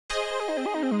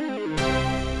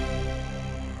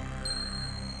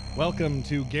Welcome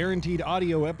to Guaranteed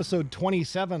Audio episode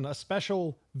 27, a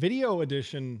special video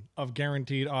edition of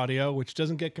Guaranteed Audio, which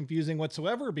doesn't get confusing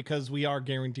whatsoever because we are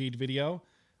Guaranteed Video.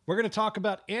 We're going to talk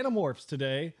about Animorphs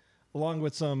today, along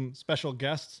with some special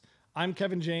guests. I'm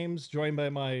Kevin James, joined by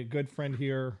my good friend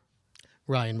here,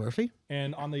 Ryan Murphy.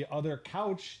 And on the other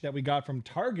couch that we got from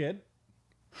Target,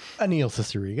 Anil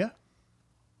Ciceriga.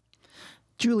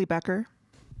 Julie Becker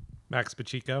Max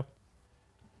Pacheco.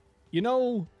 You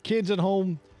know, kids at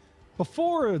home,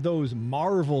 before those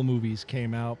Marvel movies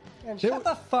came out, And shut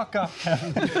the fuck up,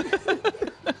 Kevin.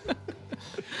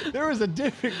 there was a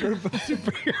different group of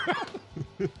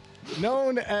superheroes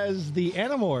known as the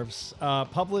Animorphs,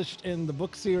 published in the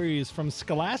book series from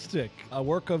Scholastic, a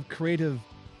work of creative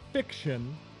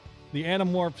fiction. The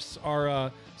Animorphs are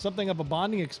something of a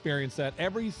bonding experience that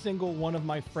every single one of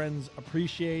my friends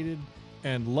appreciated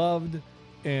and loved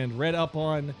and read up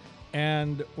on.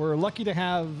 And we're lucky to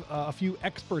have a few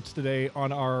experts today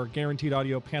on our Guaranteed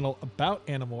Audio panel about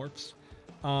Animorphs.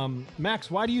 Max,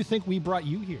 why do you think we brought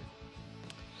you here?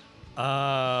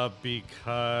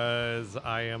 Because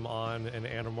I am on an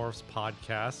Animorphs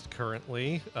podcast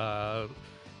currently,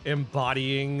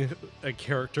 embodying a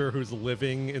character who's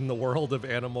living in the world of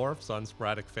Animorphs on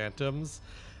Sporadic Phantoms.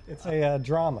 It's a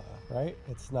drama, right?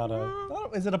 It's not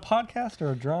is it a podcast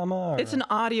or a drama? Or? It's an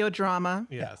audio drama.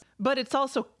 Yes. But it's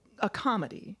also a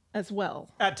comedy as well.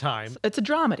 At time. It's a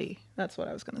dramedy. That's what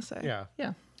I was going to say. Yeah.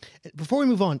 Yeah. Before we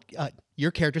move on,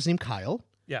 your character's named Kyle.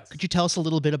 Yes. Could you tell us a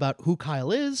little bit about who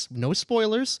Kyle is, no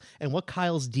spoilers, and what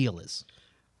Kyle's deal is?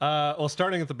 Well,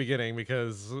 starting at the beginning,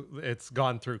 because it's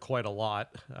gone through quite a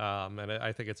lot, and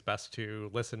I think it's best to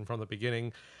listen from the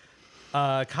beginning.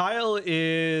 Kyle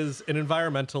is an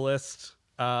environmentalist.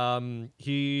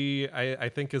 He, I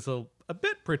think, is a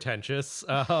bit pretentious.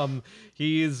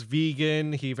 He's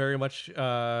vegan. He very much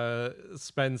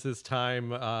spends his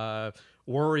time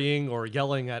worrying or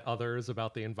yelling at others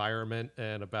about the environment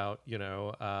and about,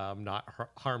 not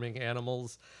harming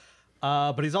animals.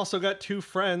 But he's also got two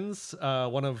friends,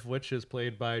 one of which is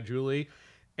played by Julie,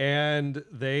 and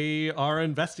they are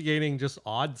investigating just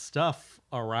odd stuff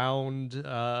around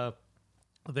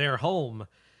their home.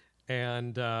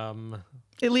 And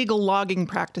Illegal logging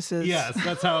practices. yes,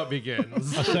 that's how it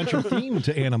begins. A central theme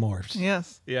to Animorphs.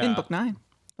 Yes. Yeah. In book 9.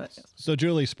 But yes. So,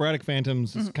 Julie, Sporadic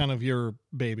Phantoms is kind of your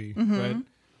baby, right?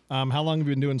 How long have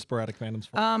you been doing Sporadic Phantoms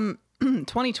for?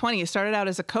 2020 started out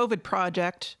as a COVID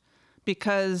project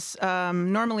because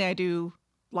normally I do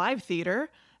live theater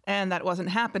and that wasn't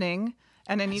happening.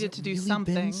 And I needed to do Really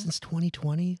something. been since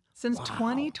 2020? Since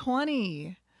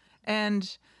 2020.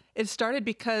 And it started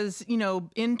because,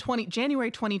 in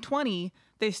January 2020,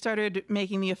 they started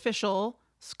making the official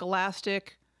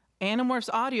Scholastic Animorphs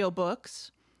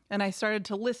audiobooks. And I started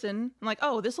to listen. I'm like,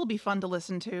 oh, this will be fun to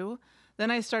listen to. Then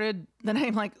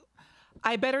I'm like,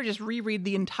 I better just reread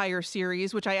the entire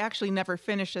series, which I actually never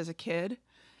finished as a kid.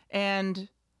 And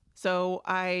so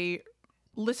I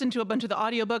listened to a bunch of the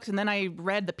audiobooks, and then I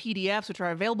read the PDFs, which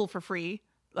are available for free,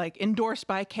 like endorsed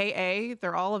by KA.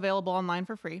 They're all available online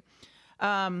for free.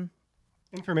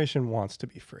 Information wants to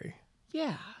be free.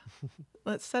 Yeah,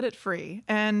 let's set it free.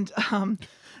 And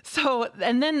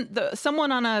then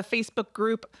someone on a Facebook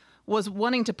group was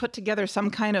wanting to put together some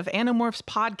kind of Animorphs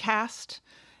podcast.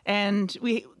 And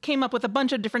we came up with a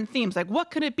bunch of different themes. Like,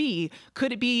 what could it be?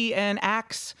 Could it be an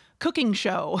Axe cooking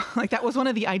show? Like, that was one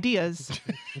of the ideas.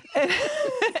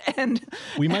 and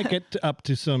We might get up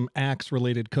to some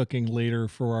Axe-related cooking later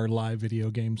for our live video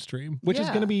game stream, which is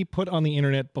Yeah. going to be put on the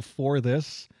internet before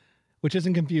this, which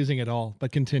isn't confusing at all,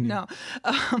 but continue. no,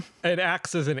 An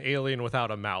axe is an alien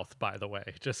without a mouth, by the way.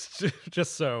 Just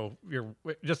so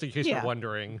just in case Yeah. you're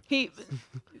wondering. he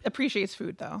appreciates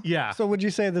food, though. Yeah. So would you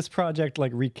say this project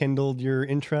rekindled your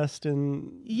interest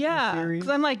in the Yeah, series?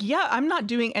 because I'm like, I'm not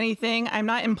doing anything. I'm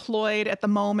not employed at the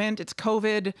moment. It's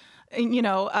COVID. And,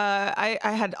 I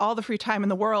had all the free time in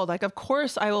the world. Like, of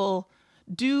course I will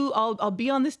I'll be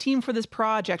on this team for this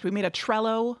project. We made a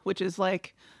Trello, which is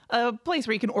like a place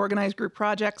where you can organize group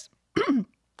projects.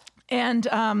 And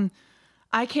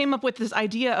I came up with this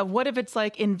idea of what if it's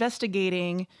like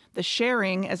investigating the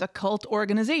sharing as a cult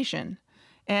organization.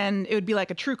 And it would be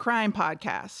like a true crime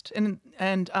podcast.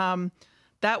 And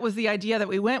that was the idea that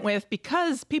we went with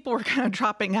because people were kind of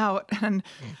dropping out.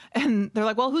 And they're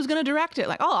like, well, who's going to direct it?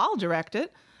 Like, oh, I'll direct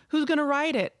it. Who's going to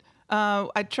write it?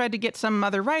 I tried to get some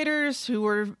other writers who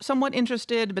were somewhat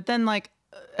interested, but then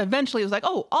eventually it was like,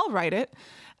 oh, I'll write it.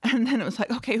 And then it was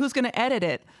like, okay, who's going to edit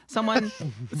it? Someone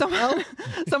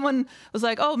was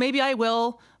like, oh, maybe I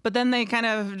will. But then they kind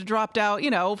of dropped out,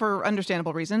 for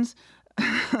understandable reasons.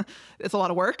 it's a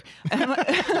lot of work. And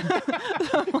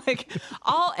so I'm like,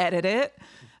 I'll edit it.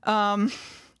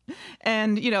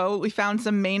 And, we found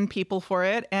some main people for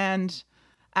it, and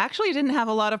actually didn't have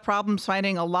a lot of problems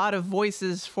finding a lot of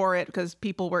voices for it because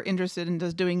people were interested in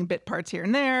just doing bit parts here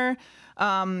and there.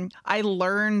 I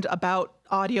learned about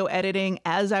audio editing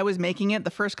as I was making it.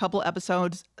 The first couple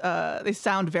episodes, they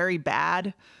sound very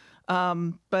bad.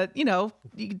 But, you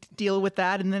deal with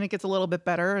that, and then it gets a little bit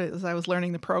better as I was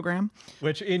learning the program.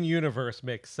 Which in universe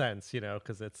makes sense,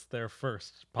 because it's their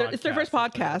first podcast. It's their first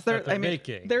podcast. They're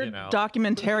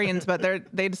documentarians, but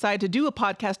they decide to do a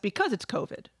podcast because it's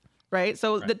COVID, right?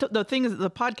 So the thing is that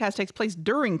the podcast takes place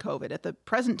during COVID at the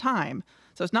present time.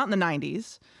 So it's not in the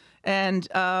 90s. And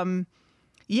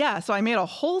so I made a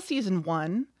whole season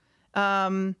 1.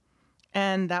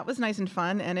 And that was nice and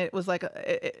fun. And it was like,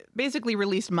 it basically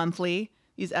released monthly,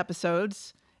 these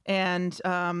episodes. And,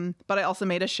 but I also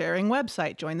made a sharing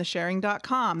website,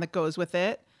 jointhesharing.com, that goes with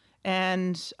it.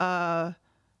 And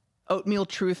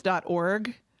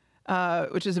oatmealtruth.org,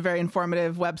 which is a very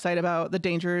informative website about the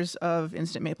dangers of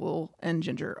instant maple and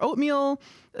ginger oatmeal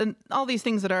and all these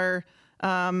things that are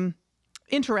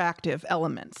interactive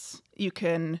elements. You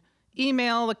can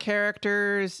email the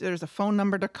characters. There's a phone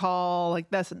number to call, like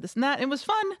this and that. It was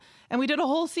fun, and we did a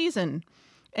whole season.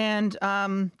 And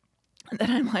then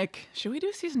I'm like, should we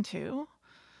do season 2?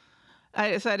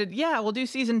 I decided, yeah, we'll do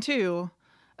season 2.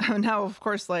 Now, of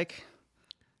course, like,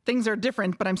 things are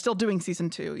different, but I'm still doing season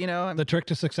 2. The trick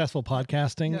to successful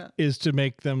podcasting is to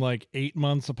make them like 8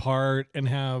 months apart and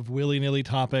have willy-nilly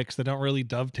topics that don't really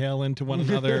dovetail into one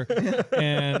another,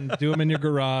 and do them in your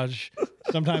garage.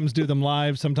 Sometimes do them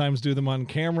live, sometimes do them on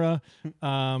camera,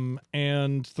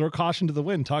 and throw caution to the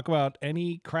wind. Talk about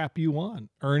any crap you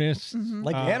want. Ernest.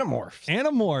 Like Animorphs.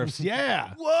 Animorphs,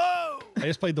 yeah. Whoa! I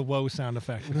just played the whoa sound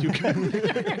effect.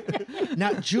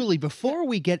 Now, Julie, before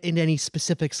we get into any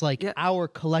specifics, like our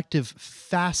collective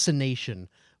fascination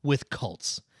with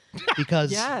cults,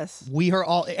 because we are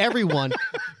all, everyone,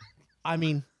 I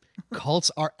mean,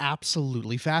 cults are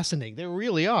absolutely fascinating. They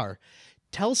really are.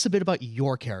 Tell us a bit about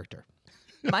your character.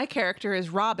 My character is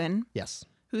Robin. Yes.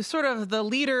 Who's sort of the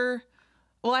leader.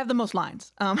 Well, I have the most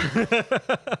lines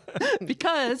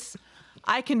because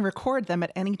I can record them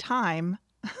at any time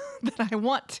that I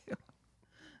want to.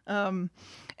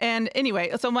 And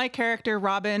anyway, so my character,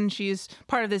 Robin, she's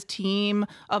part of this team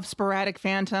of Sporadic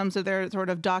Phantoms, so they're sort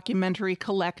of documentary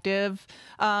collective.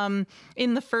 In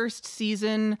the first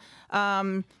season,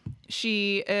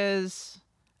 she is,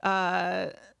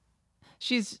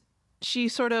 she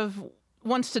sort of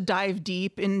wants to dive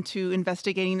deep into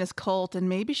investigating this cult, and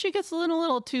maybe she gets a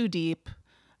little too deep.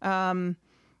 Again,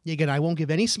 I won't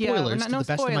give any spoilers to the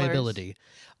best of my ability.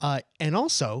 And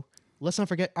also, let's not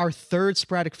forget our third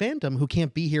Sporadic Phantom who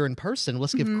can't be here in person.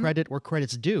 Let's give credit where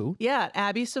credit's due. Yeah,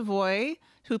 Abby Savoy,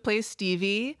 who plays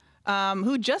Stevie,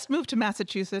 who just moved to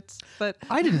Massachusetts. But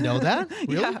I didn't know that.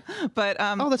 Really? Yeah, but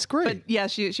oh, that's great. But yeah,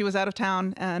 she was out of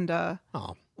town, and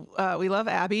we love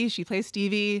Abby. She plays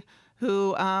Stevie,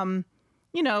 who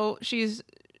she's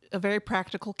a very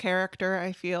practical character,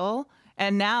 I feel.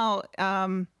 And now,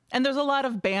 and there's a lot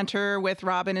of banter with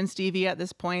Robin and Stevie at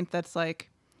this point that's like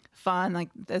fun. Like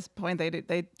at this point,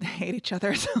 they hate each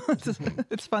other, so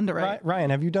it's fun to write. Ryan,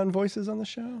 have you done voices on the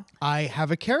show? I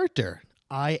have a character.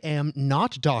 I am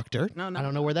not Doctor. No. I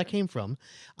don't know where that came from.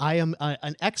 I am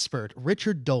an expert,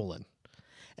 Richard Dolan.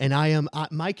 And I am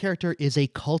my character is a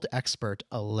cult expert,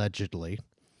 allegedly.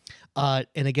 And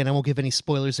again, I won't give any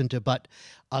spoilers but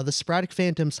the Sporadic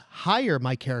Phantoms hire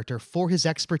my character for his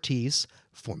expertise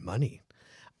for money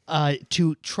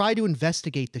to try to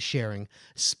investigate the sharing,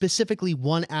 specifically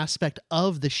one aspect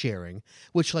of the sharing,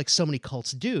 which like so many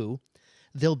cults do,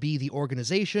 there'll be the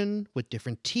organization with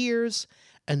different tiers,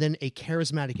 and then a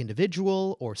charismatic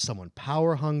individual or someone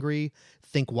power hungry.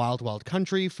 Think Wild Wild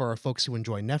Country for our folks who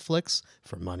enjoy Netflix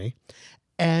for money.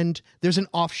 And there's an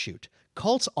offshoot.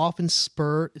 Cults often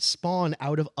spawn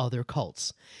out of other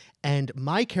cults. And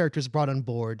my character is brought on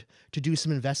board to do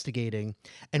some investigating.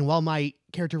 And while my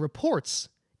character reports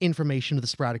information to the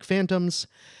Sporadic Phantoms,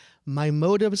 my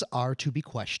motives are to be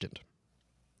questioned.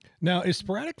 Now, is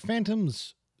Sporadic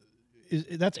Phantoms,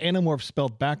 that's Animorphs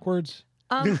spelled backwards?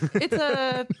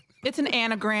 It's an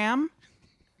anagram.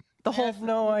 I have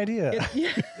no idea.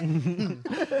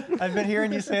 I've been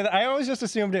hearing you say that. I always just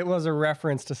assumed it was a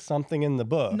reference to something in the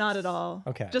book. Not at all.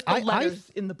 Okay. Just the letters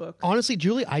in the book. Honestly,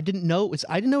 Julie, I didn't know it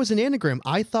was an anagram.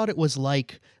 I thought it was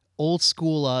like old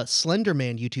school Slender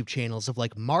Man YouTube channels of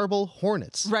like marble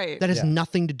hornets. Right. That has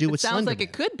nothing to do with Sounds Slender like Man.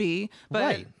 it could be, but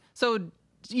Right. So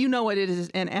you know what it is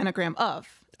an anagram of.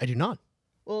 I do not.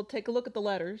 Well, take a look at the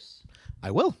letters.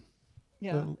 I will.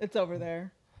 Yeah, it's over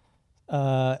there.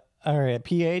 All right,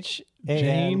 PH.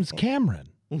 James Cameron.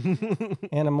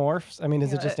 Animorphs. I mean,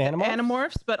 is it just Animorphs?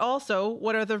 Animorphs, but also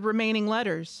what are the remaining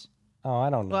letters? Oh, I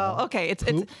don't know. Well, okay, it's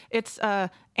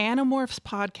Animorphs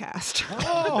podcast.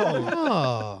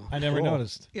 Oh, I never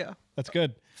noticed. Yeah. That's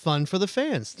good. fun for the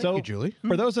fans. Thank you, Julie.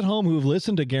 For those at home who've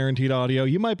listened to Guaranteed Audio,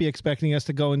 you might be expecting us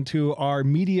to go into our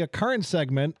Media Current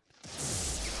segment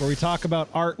where we talk about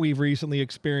art we've recently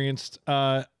experienced.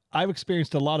 I've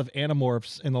experienced a lot of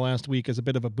Animorphs in the last week as a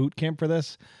bit of a boot camp for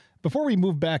this. Before we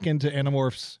move back into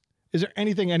Animorphs, is there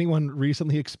anything anyone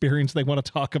recently experienced they want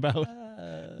to talk about?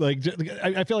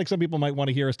 I feel like some people might want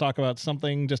to hear us talk about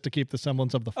something just to keep the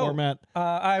semblance of the format.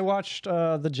 I watched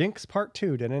The Jinx Part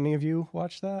 2. Did any of you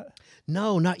watch that?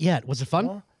 No, not yet. Was it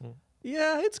fun?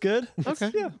 Yeah, it's good.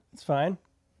 Okay. Yeah, it's fine.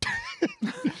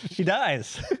 She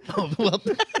dies. Oh, well,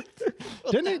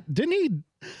 Didn't he?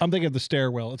 I'm thinking of The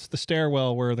Stairwell. It's The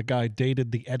Stairwell where the guy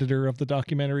dated the editor of the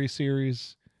documentary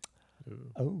series.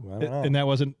 Oh, I don't know. And that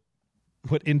wasn't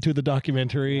put into the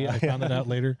documentary. I found that out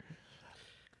later.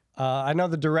 I know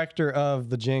the director of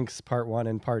The Jinx Part 1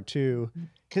 and Part 2.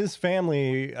 His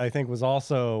family, I think, was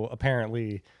also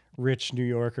apparently rich New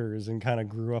Yorkers and kind of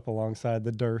grew up alongside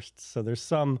the Dursts. So there's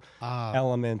some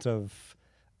element of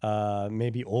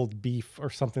maybe old beef or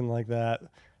something like that.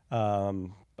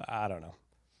 I don't know.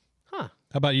 huh.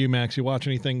 How about you, Max? You watch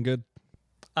anything good?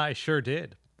 I sure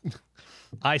did.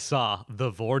 I saw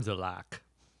The Vordelak.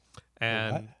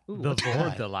 And The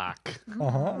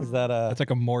Vordelak. Is that That's like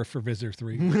a morph for Visitor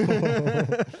 3.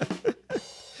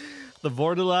 The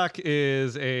Vordelak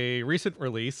is a recent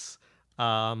release.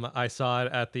 I saw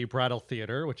it at the Brattle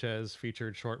Theater, which has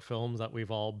featured short films that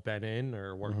we've all been in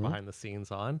or worked behind the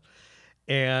scenes on.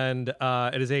 And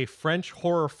it is a French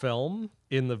horror film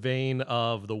in the vein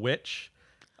of The Witch.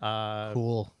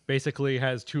 Cool. Basically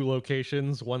has two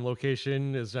locations. One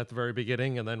location is at the very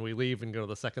beginning, and then we leave and go to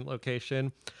the second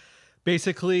location.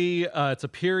 Basically, it's a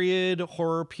period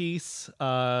horror piece.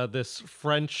 This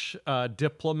French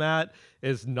diplomat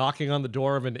is knocking on the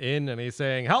door of an inn, and he's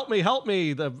saying, "Help me, help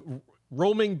me! The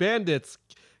roaming bandits,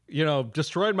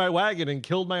 destroyed my wagon and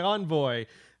killed my envoy."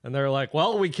 And they're like,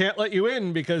 "Well, we can't let you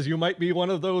in because you might be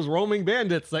one of those roaming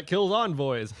bandits that kills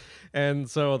envoys." And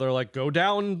so they're like, "Go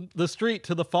down the street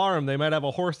to the farm. They might have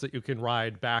a horse that you can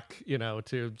ride back,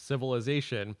 to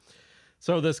civilization."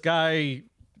 So this guy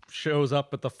shows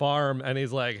up at the farm and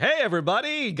he's like, "Hey,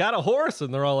 everybody, got a horse?"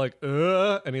 And they're all like,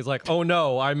 and he's like, "Oh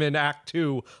no, I'm in Act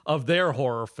 2 of their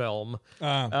horror film."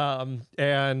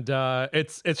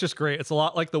 It's just great. It's a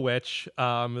lot like The Witch.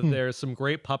 There's some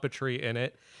great puppetry in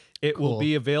it. It will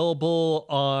be available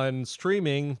on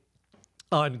streaming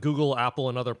on Google, Apple,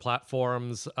 and other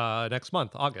platforms next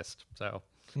month, August. So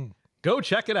go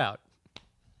check it out.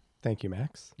 Thank you,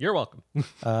 Max. You're welcome.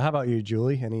 How about you,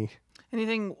 Julie?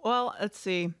 Anything? Well, let's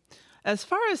see. As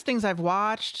far as things I've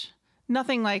watched,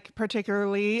 nothing like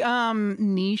particularly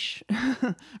niche,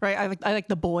 right? I like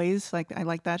The Boys. I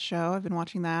like that show. I've been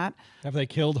watching that. Have they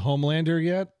killed Homelander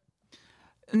yet?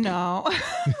 No.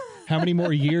 How many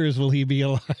more years will he be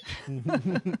alive?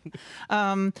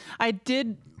 I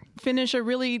did finish a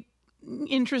really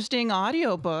interesting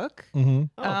audiobook.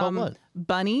 About what?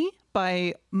 Bunny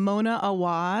by Mona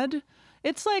Awad.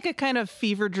 It's like a kind of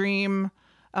fever dream.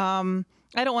 I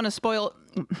don't want to spoil.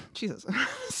 Jesus,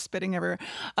 spitting everywhere.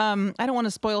 I don't want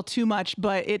to spoil too much,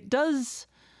 but it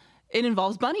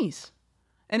involves bunnies,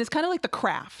 and it's kind of like The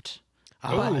Craft.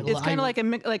 But it's kind of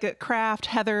like a Craft,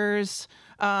 Heathers.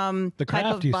 The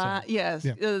Craft, you said. Yes,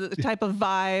 Yeah. the type of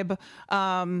vibe.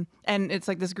 And it's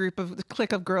like this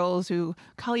clique of girls who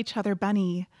call each other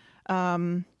Bunny.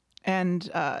 And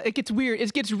it gets weird.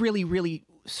 It gets really, really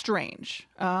strange.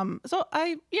 So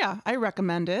I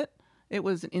recommend it. It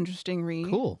was an interesting read.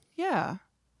 Cool. Yeah.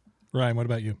 Ryan, what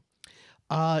about you?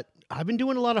 I've been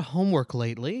doing a lot of homework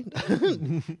lately,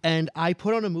 and I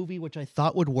put on a movie which I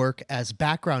thought would work as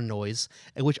background noise,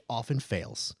 and which often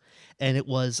fails. And it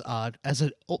was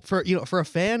for a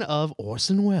fan of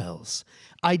Orson Welles.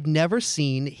 I'd never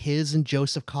seen his and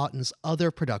Joseph Cotton's other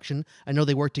production. I know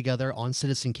they worked together on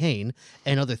Citizen Kane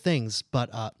and other things, but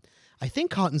I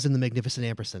think Cotton's in The Magnificent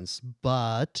Ambersons,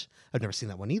 but I've never seen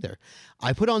that one either.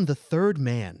 I put on The Third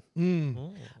Man,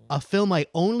 a film I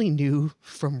only knew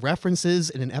from references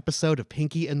in an episode of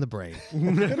Pinky and the Brain.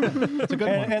 That's a good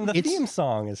one. And the theme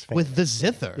song is famous. With the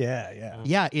zither.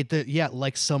 Yeah.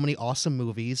 Like so many awesome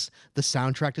movies, the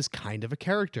soundtrack is kind of a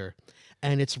character.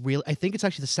 And it's real. I think it's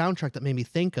actually the soundtrack that made me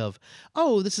think of,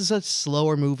 this is a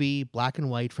slower movie, black and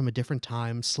white from a different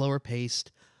time, slower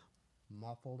paced,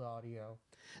 muffled audio.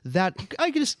 that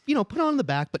I could just, put on the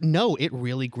back. But no, it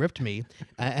really gripped me.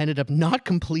 I ended up not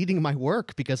completing my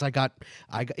work because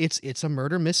it's a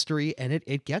murder mystery and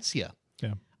it gets you.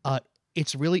 Yeah.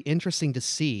 It's really interesting to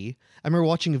see. I remember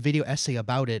watching a video essay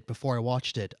about it before I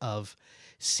watched it, of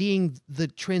seeing the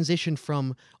transition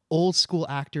from old school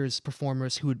actors,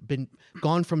 performers who had been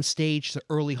gone from stage to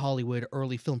early Hollywood,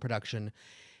 early film production,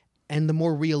 and the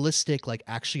more realistic, like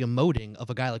actually emoting of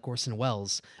a guy like Orson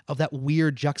Welles, of that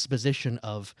weird juxtaposition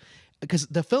of, because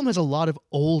the film has a lot of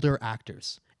older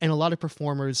actors and a lot of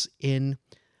performers in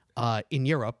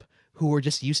Europe who were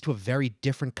just used to a very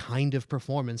different kind of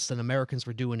performance than Americans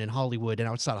were doing in Hollywood and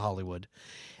outside Hollywood.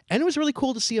 And it was really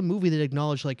cool to see a movie that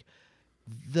acknowledged, like,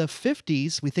 the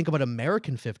 50s, we think about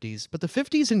American 50s, but the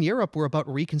 50s in Europe were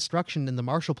about Reconstruction and the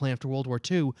Marshall Plan after World War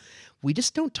II. We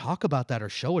just don't talk about that or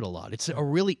show it a lot. It's a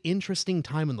really interesting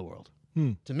time in the world,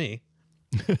 to me.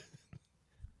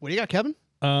 What do you got, Kevin?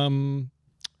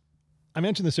 I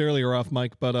mentioned this earlier off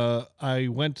mic, but I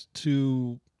went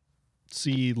to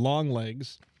see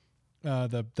Longlegs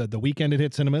the weekend it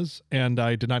hit cinemas, and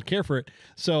I did not care for it.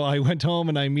 So I went home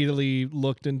and I immediately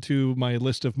looked into my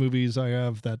list of movies I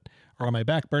have that are on my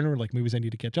back burner, like movies I need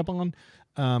to catch up on.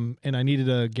 And I needed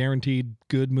a guaranteed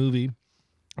good movie.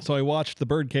 So I watched The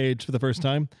Birdcage for the first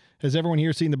time. Has everyone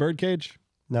here seen The Birdcage?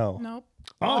 No. Nope.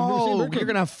 I've never seen Oh, Birdcage. you're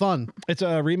going to have fun. It's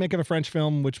a remake of a French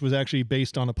film, which was actually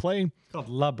based on a play. Called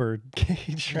La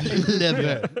Birdcage,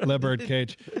 right? Le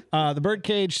Birdcage. The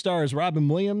Birdcage stars Robin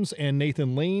Williams and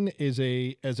Nathan Lane as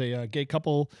a gay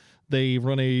couple. They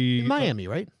run In Miami,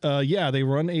 right? they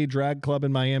run a drag club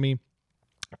in Miami,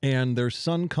 and their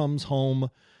son comes home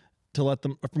to let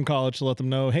them from college to let them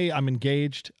know, hey, I'm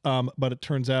engaged. But it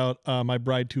turns out my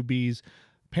bride to be's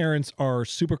parents are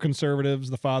super conservatives.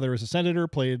 The father is a senator,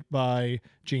 played by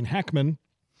Gene Hackman,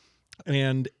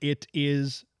 and it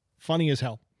is funny as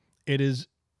hell. It is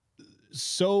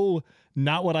so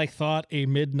not what I thought a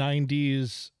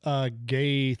mid-90s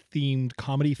gay-themed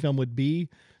comedy film would be.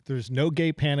 There's no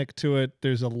gay panic to it.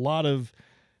 There's a lot of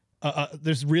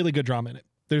there's really good drama in it.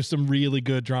 There's some really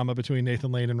good drama between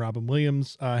Nathan Lane and Robin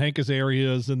Williams. Hank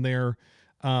Azaria is in there.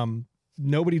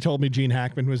 Nobody told me Gene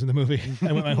Hackman was in the movie.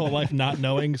 I went my whole life not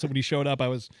knowing. So when he showed up, I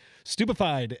was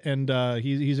stupefied. And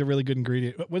he's a really good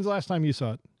ingredient. When's the last time you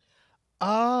saw it?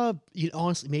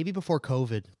 Honestly, maybe before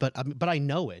COVID, but I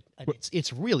know it.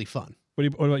 It's really fun. What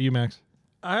about you, Max?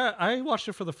 I watched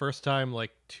it for the first time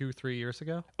like 2-3 years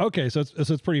ago. Okay, so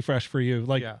it's pretty fresh for you.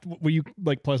 Like, Yeah. Were you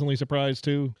like pleasantly surprised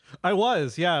too? I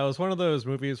was, yeah. It was one of those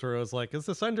movies where I was like, is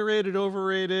this underrated,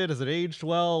 overrated? Has it aged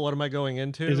well? What am I going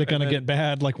into? Is it going to And get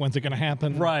bad? Like, when's it going to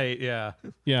happen? then- Right, yeah.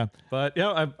 Yeah. But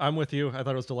yeah, I'm with you. I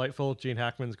thought it was delightful. Gene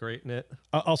Hackman's great in it.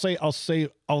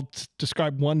 I'll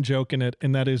describe one joke in it,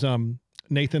 and that is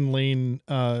Nathan Lane.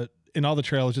 In all the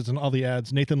trailers and all the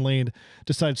ads, Nathan Lane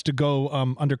decides to go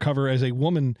undercover as a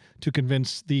woman to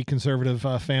convince the conservative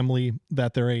family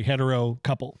that they're a hetero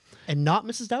couple. And not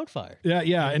Mrs. Doubtfire.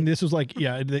 Yeah. And this was like,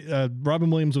 Robin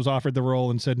Williams was offered the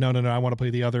role and said, no, I want to play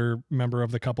the other member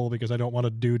of the couple because I don't want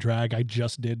to do drag. I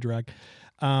just did drag.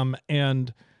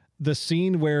 And the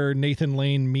scene where Nathan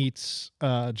Lane meets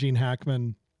Gene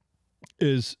Hackman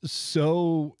is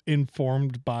so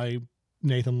informed by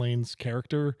Nathan Lane's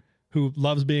character, who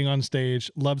loves being on stage,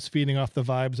 loves feeding off the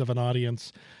vibes of an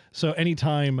audience. So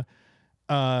anytime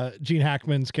Gene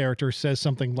Hackman's character says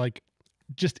something like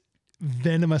just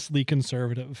venomously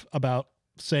conservative about,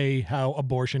 say, how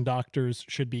abortion doctors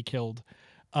should be killed,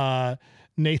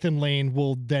 Nathan Lane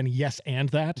will then yes and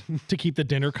that to keep the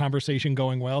dinner conversation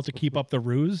going well, to keep up the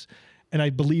ruse. And I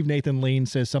believe Nathan Lane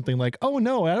says something like, oh,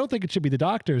 no, I don't think it should be the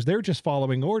doctors. They're just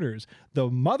following orders. The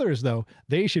mothers, though,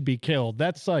 they should be killed.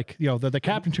 That's like, the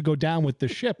captain should go down with the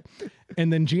ship.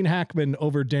 And then Gene Hackman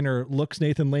over dinner looks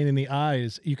Nathan Lane in the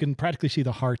eyes. You can practically see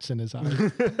the hearts in his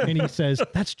eyes. And he says,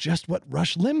 that's just what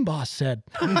Rush Limbaugh said.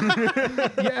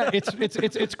 Yeah,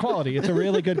 it's quality. It's a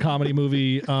really good comedy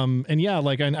movie. And yeah,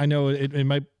 like I know it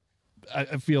might,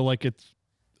 I feel like it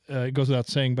goes without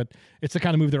saying, but it's the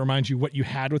kind of movie that reminds you what you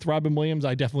had with Robin Williams.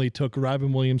 I definitely took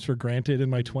Robin Williams for granted in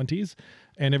my 20s.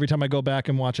 And every time I go back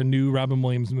and watch a new Robin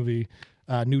Williams movie,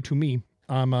 new to me,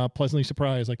 I'm pleasantly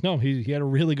surprised. Like, no, he had a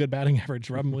really good batting average.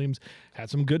 Robin Williams had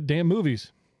some good damn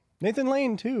movies. Nathan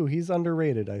Lane, too. He's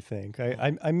underrated, I think.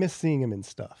 I miss seeing him in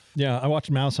stuff. Yeah, I watched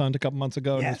Mouse Hunt a couple months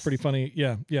ago, and Yes. it's pretty funny.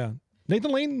 Yeah.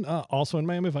 Nathan Lane, also in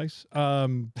Miami Vice,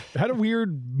 had a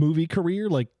weird movie career,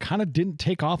 like kind of didn't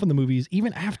take off in the movies,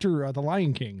 even after The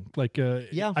Lion King. Like,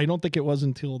 I don't think it was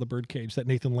until The Birdcage that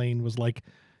Nathan Lane was like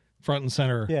front and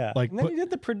center. Yeah. Like, And then he did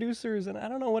The Producers, and I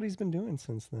don't know what he's been doing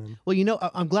since then. Well,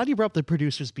 I'm glad you brought up the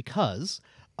producers because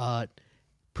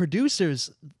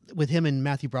producers with him and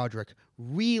Matthew Broderick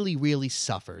really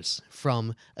suffers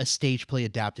from a stage play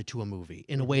adapted to a movie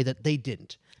in a way that they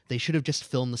didn't. They should have just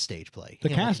filmed the stage play. The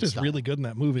cast Hamilton is style. really good in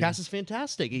that movie. Cast is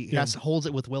fantastic. He holds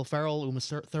it with Will Ferrell, Uma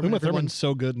Thurman. Uma everyone. Thurman's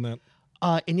so good in that.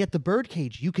 And yet the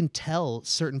Birdcage, you can tell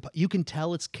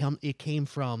it came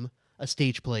from a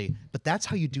stage play, but that's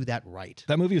how you do that right.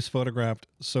 That movie is photographed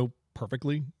so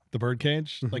perfectly. The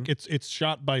Birdcage, like it's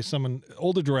shot by someone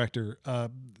older director.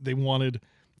 They wanted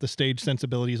the stage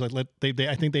sensibilities. Like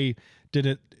I think they did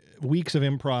it weeks of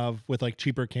improv with like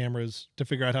cheaper cameras to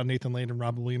figure out how Nathan Lane and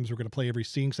Robin Williams were going to play every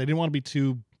scene. Because they didn't want to be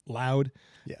too loud,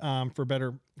 for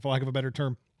lack of a better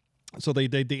term. So they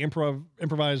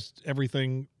improvised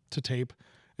everything to tape,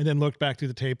 and then looked back through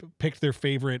the tape, picked their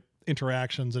favorite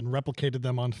interactions, and replicated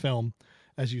them on film.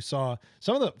 As you saw,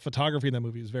 some of the photography in that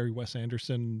movie is very Wes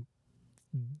Anderson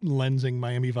lensing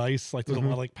Miami Vice. Like there's a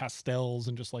lot of like pastels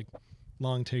and just like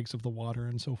long takes of the water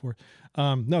and so forth.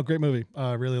 No, great movie.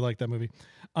 Really like that movie.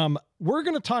 We're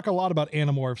going to talk a lot about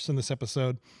Animorphs in this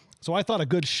episode. So I thought a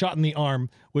good shot in the arm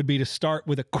would be to start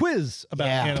with a quiz about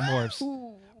Animorphs.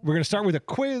 We're going to start with a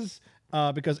quiz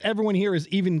because everyone here is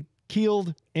even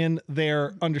keeled in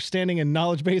their understanding and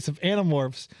knowledge base of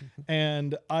Animorphs.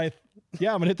 And I'm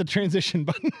going to hit the transition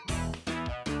button.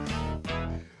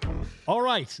 All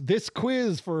right. This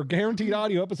quiz for Guaranteed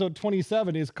Audio episode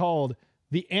 27 is called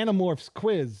the Animorphs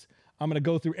Quiz. I'm going to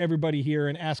go through everybody here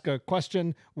and ask a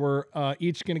question. We're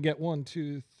each going to get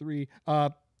 3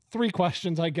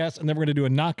 questions, I guess, and then we're going to do a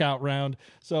knockout round.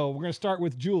 So we're going to start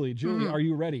with Julie. Julie, are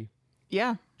you ready?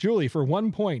 Yeah. Julie, for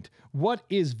 1 point, what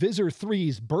is Visor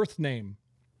 3's birth name?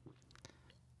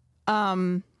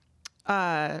 Esplin.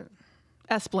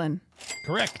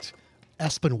 Correct.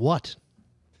 Espen what?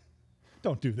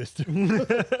 Don't do this to me.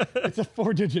 It's a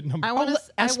 4-digit number. I want to.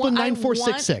 Espen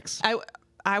 9466.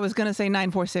 I was going to say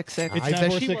 9466. It's I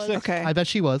bet she 9466. was. Okay. I bet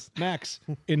she was. Max,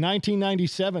 in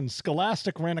 1997,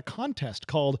 Scholastic ran a contest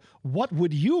called What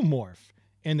Would You Morph?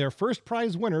 And their first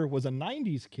prize winner was a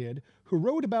 90s kid who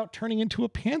wrote about turning into a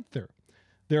panther.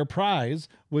 Their prize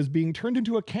was being turned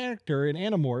into a character in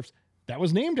Animorphs that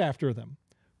was named after them.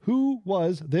 Who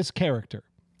was this character?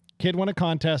 Kid won a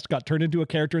contest, got turned into a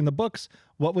character in the books.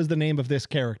 What was the name of this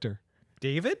character?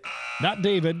 David? Not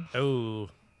David. Oh.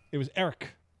 It was Eric.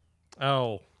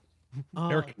 Oh.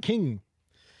 Eric King.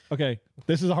 Okay,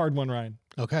 this is a hard one, Ryan.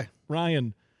 Okay.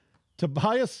 Ryan,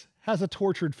 Tobias has a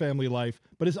tortured family life,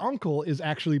 but his uncle is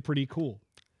actually pretty cool.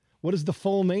 What is the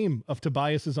full name of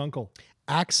Tobias's uncle?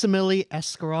 Aximili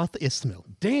Escaroth Ismail.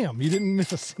 Damn, you didn't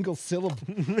miss a single syllable.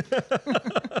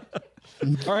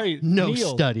 All right, No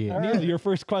Neil. studying. Neil, your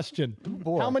first question.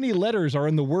 Boy. How many letters are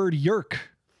in the word yerk?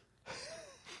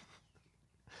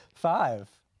 5.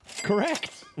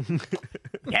 Correct.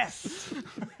 Yes.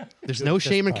 There's no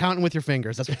shame in counting with your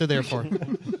fingers. That's what they're there for.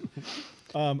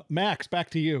 Max, back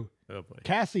to you. Oh boy.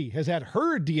 Cassie has had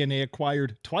her DNA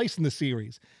acquired twice in the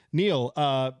series. Neil,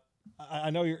 I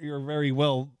know you're very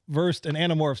well versed in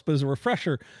Animorphs, but as a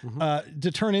refresher,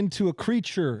 to turn into a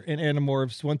creature in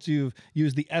Animorphs, once you've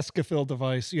used the Escafil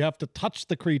device, you have to touch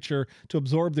the creature to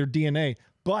absorb their DNA.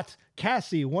 But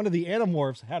Cassie, one of the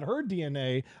Animorphs, had her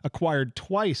DNA acquired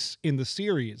twice in the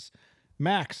series.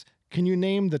 Max, can you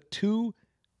name the 2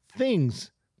 things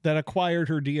that acquired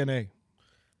her DNA?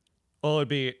 Well, it'd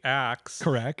be Axe.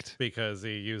 Correct. Because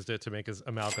he used it to make his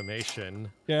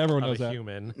amalgamation Yeah, everyone of knows a that.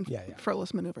 human. Yeah.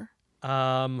 Frivolous maneuver.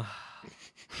 I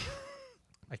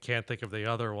can't think of the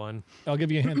other one. I'll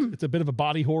give you a hint. It's a bit of a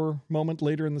body horror moment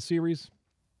later in the series.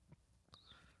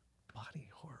 Body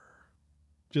horror.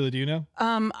 Julie, do you know?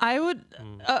 I would.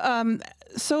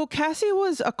 So Cassie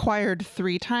was acquired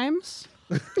 3 times.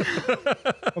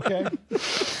 Okay.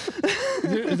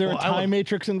 Is there a time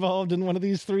matrix involved in one of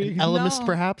these 3? Elemist, No.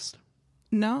 perhaps?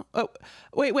 No. Oh,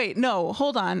 wait. No,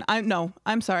 hold on.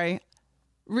 I'm sorry.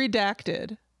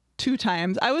 Redacted 2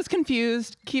 times. I was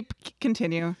confused.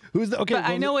 Continue. Who's the okay? But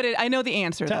I know I know the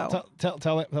answer though.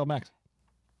 Tell Max.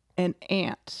 An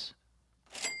ant.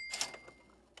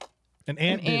 An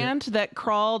ant. An ant that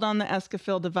crawled on the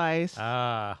Escafil device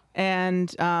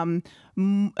and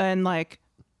like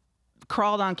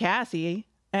crawled on Cassie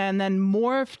and then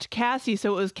morphed Cassie,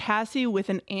 so it was Cassie with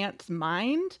an ant's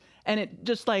mind, and it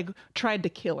just like tried to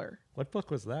kill her. What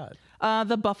book was that?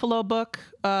 The Buffalo book.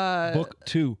 Book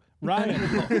 2. Ryan.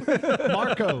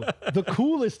 Marco, the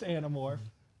coolest Animorph,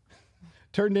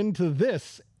 turned into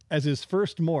this as his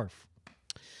first morph.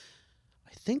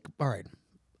 I think, all right.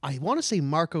 I want to say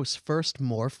Marco's first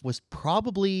morph was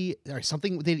probably or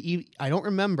something that I don't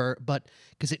remember, but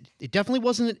because it definitely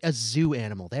wasn't a zoo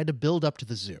animal. They had to build up to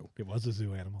the zoo. It was a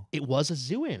zoo animal. It was a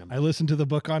zoo animal. I listened to the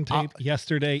book on tape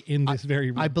yesterday in this very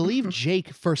room. I believe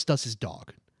Jake first does his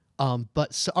dog.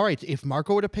 But so, all right, if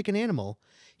Marco were to pick an animal,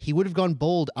 he would have gone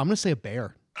bold. I'm going to say a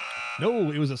bear.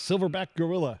 No, it was a silverback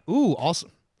gorilla. Ooh,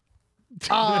 awesome.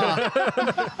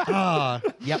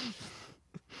 Yep.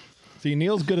 See,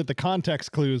 Neil's good at the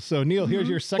context clues. So, Neil, here's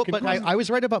your second But question. I was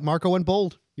right about Marco and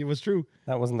bold. It was true.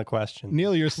 That wasn't the question.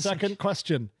 Neil, your second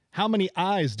question. How many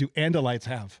eyes do Andalites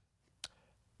have?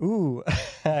 Ooh,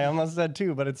 I almost said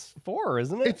 2, but it's 4,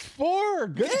 isn't it? It's 4.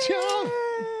 Good job.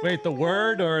 Wait, the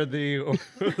word or the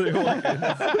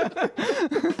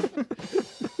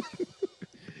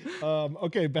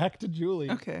Okay, back to Julie.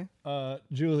 Okay.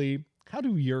 Julie, how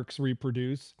do yerks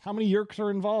reproduce? How many yerks are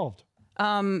involved?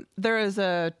 There is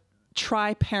a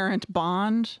tri-parent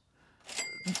bond.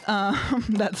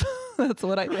 That's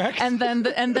what I. Correct. And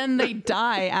then they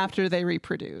die after they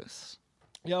reproduce.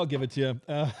 Yeah, I'll give it to you.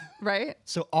 Right.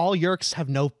 So all yerks have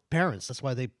no parents. That's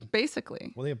why they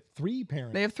Basically, Well, they have 3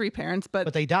 parents. they have 3 parents,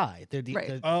 but they die.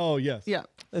 Right. Oh, yes. yeah,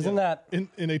 Isn't that In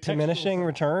a textual diminishing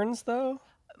returns, though?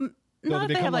 not if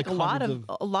they become have like like a lot hundreds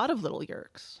of a lot of little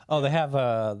yerks. Oh, they have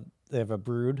a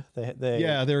brood.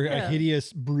 Yeah, they're a Yeah.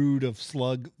 hideous brood of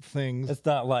slug things. It's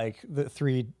not like the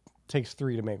 3 takes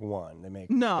 3 to make 1. They make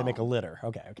a litter.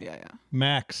 Okay. Yeah, yeah.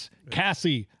 Max,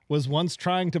 Cassie was once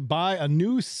trying to buy a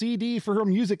new CD for her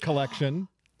music collection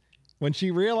when she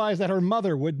realized that her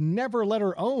mother would never let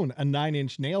her own a 9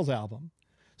 Inch Nails album.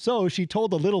 So she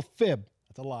told a little fib,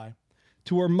 that's a lie,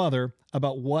 to her mother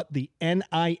about what the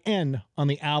NIN on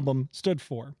the album stood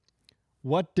for.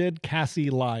 What did Cassie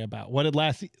lie about? What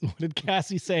did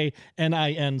Cassie say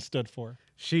NIN stood for?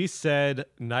 She said,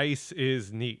 "Nice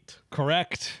is neat."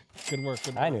 Correct. Good work.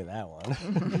 I knew that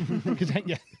one. 'Cause,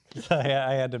 yeah.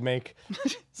 I had to make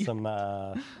some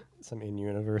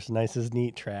in-universe nice as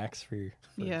neat tracks for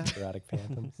Yeah. Sporadic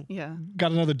Phantoms. Yeah.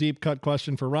 Got another deep cut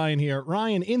question for Ryan here.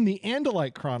 Ryan, in the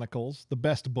Andalite Chronicles, the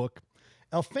best book,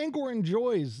 Elfangor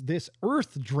enjoys this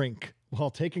earth drink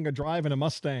while taking a drive in a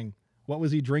Mustang. What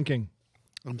was he drinking?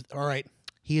 All right.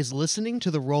 He is listening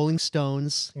to the Rolling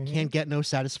Stones, Can't Get No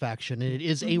Satisfaction, and it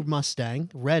is a Mustang,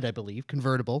 red, I believe,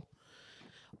 convertible,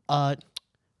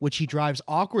 which he drives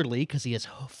awkwardly because he has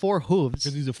 4 hooves.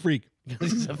 Because he's a freak.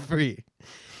 He's a freak.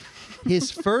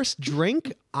 His first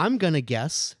drink, I'm going to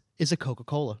guess, is a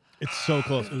Coca-Cola. It's so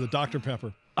close. It was a Dr.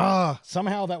 Pepper.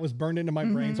 Somehow that was burned into my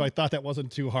brain, so I thought that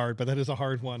wasn't too hard, but that is a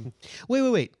hard one.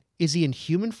 Wait. Is he in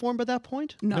human form by that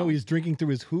point? No, he's drinking through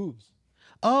his hooves.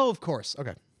 Oh, of course.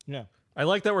 Okay. Yeah. I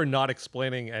like that we're not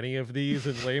explaining any of these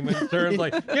in layman's terms.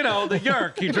 Like, the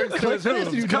yerk, he drinks to his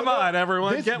hooves. Come on,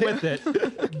 everyone, get with it.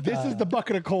 This is the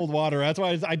bucket of cold water. That's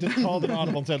why I just called an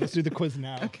audible and said, let's do the quiz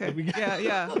now. Okay.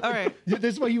 Yeah. All right.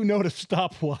 This is why you know to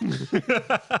stop one.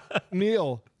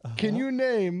 Neil, can you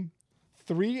name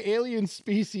 3 alien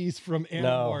species from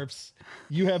Animorphs?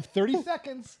 You have 30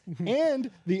 seconds,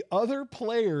 and the other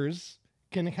players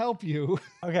can help you.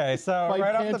 Okay, so By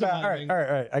right off the bat, all pantomiming.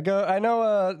 right. I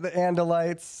know the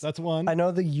Andalites. That's one. I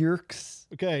know the Yerks.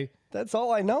 Okay. That's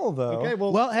all I know, though. Okay.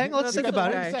 Well, hang on. Let's think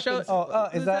about Guy. it. Show, is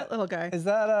who's that little guy? Is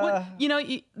that What,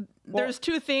 there's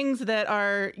 2 things that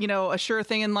are, a sure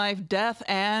thing in life: death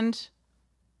and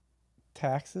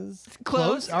taxes?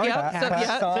 clothes. All right. Yeah.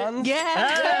 Taxons?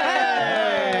 Yeah.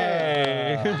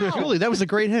 Julie, that was a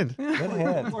great hint. Good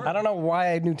hint. I don't know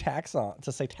why I knew taxon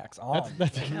to say tax on.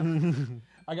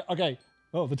 Okay.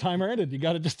 Oh, the timer ended. You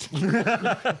got to just. All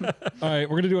right. We're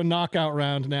going to do a knockout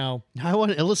round now. I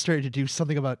want an illustrator to do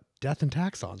something about death and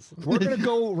taxons. We're going to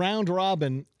go round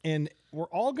robin, and we're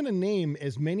all going to name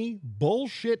as many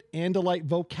bullshit Andalite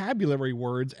vocabulary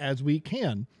words as we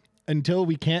can until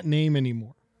we can't name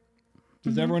anymore.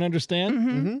 Does everyone understand?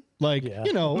 Mm-hmm. Like,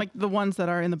 Like the ones that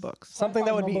are in the books. Something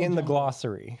that would be in the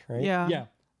glossary, right? Yeah. Yeah.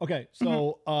 Okay.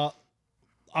 So I'm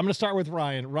going to start with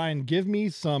Ryan. Ryan, give me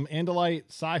some Andalite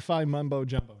sci-fi mumbo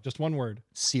jumbo. Just one word.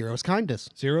 Ciro's kindness.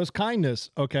 Zero's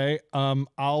kindness. Okay.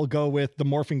 I'll go with the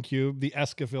morphing cube, the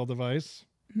Escafil device.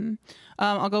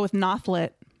 I'll go with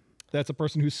Nothlit. That's a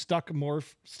person who's stuck in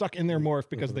their morph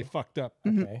because they fucked up.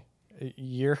 Okay.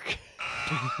 Yerk.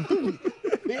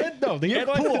 The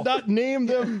Andalites did not name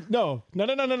them. No.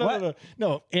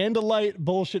 Andalite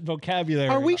bullshit vocabulary.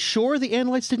 Are we sure the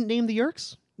Andalites didn't name the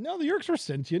Yerks? No, the Yerks were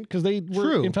sentient because they were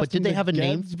True, but infesting did they the have a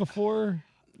name? Geds before?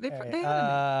 They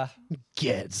had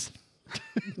Geds.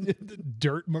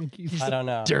 Dirt monkeys. I don't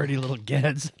know. Dirty little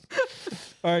Geds.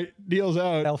 All right, Neil's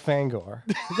out. Elfangor.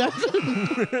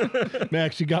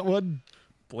 Max, you got one?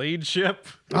 Blade ship.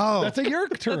 Oh, That's a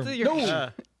Yerk term. That's a Yerk No.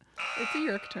 term. It's a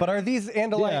Yerk term. But are these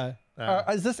Andalite?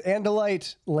 Is this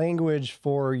Andalite language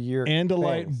for Yerk?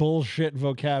 Andalite things? bullshit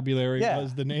vocabulary Yeah.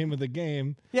 was the name of the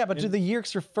game. Yeah, but do the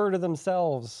Yerks refer to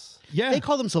themselves? Yeah. they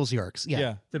call themselves Yerks. Yeah.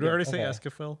 yeah. Did we already say okay.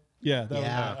 Escafil? Yeah. That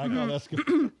Yeah. Was, I call that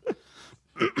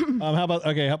skip. How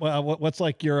about what's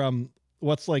like your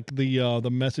what's like the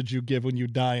message you give when you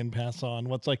die and pass on?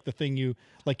 What's like the thing you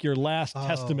like your last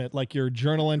testament, like your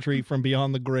journal entry from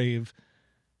beyond the grave?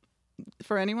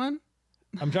 For anyone?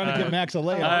 I'm trying to get Max a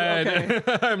layup.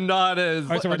 Okay. I'm not as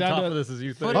right, so we're on down top to- of this as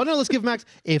you think. Oh no, let's give Max.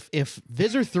 If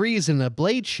Visor 3 is in a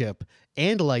blade ship,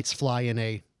 Andalites fly in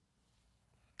a.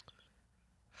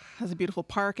 Has a beautiful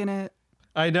park in it.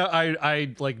 I know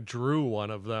I like drew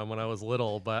one of them when I was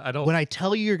little, but I don't. When I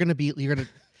tell you you're gonna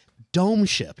dome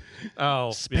ship.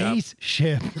 oh,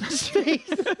 Spaceship. Space.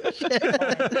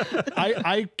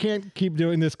 I can't keep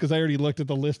doing this because I already looked at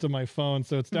the list on my phone.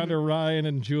 So it's down to Ryan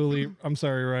and Julie. I'm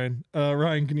sorry, Ryan.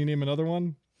 Ryan, can you name another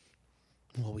one?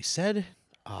 Well, we said.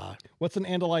 What's an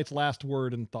Andalite's last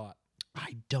word and thought?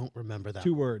 I don't remember that.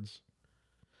 2 words.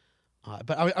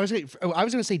 But I was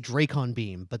gonna say Dracon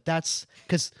Beam, but that's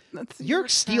because That's a Yerks Yerk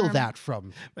steal term. that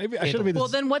from. Maybe I should have made this. Well,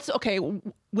 then what's okay?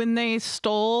 When they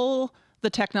stole the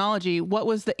technology, what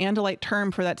was the Andalite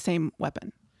term for that same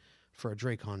weapon? For a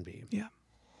Dracon Beam. Yeah.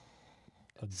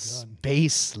 a gun.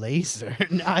 Space laser.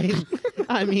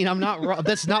 I mean, I'm not wrong.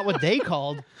 That's not what they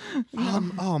called.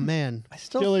 Oh man, I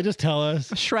still Julie, just tell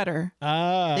us. A shredder.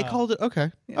 they called it.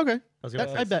 Okay, okay. I was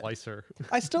gonna I say bet. slicer.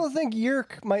 I still think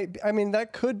Yerk might be, I mean,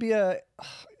 that could be a,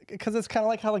 because it's kind of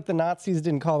like how like the Nazis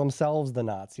didn't call themselves the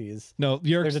Nazis. No,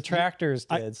 Their Yerk's, detractors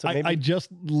did. So maybe I just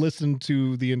listened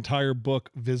to the entire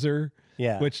book Visor,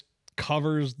 Yeah. which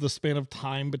covers the span of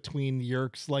time between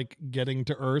Yerks like getting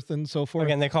to Earth and so forth.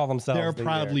 again, they call themselves They're the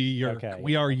proudly Yerk. Yerk. Okay.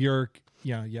 We are Yerk.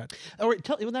 Yeah, yeah. All right,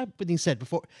 with that being said,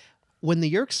 before when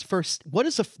the Yerks first, what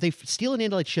is they steal an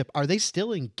Andalite ship? Are they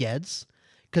still in Geds?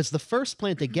 Because the first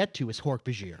planet they get to is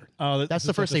Hork-Bajir. Oh, That's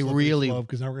the first they really.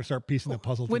 because now we're gonna start piecing the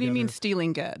puzzle. What do you mean together.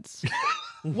 stealing Geds?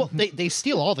 Well, they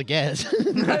steal all the Geds.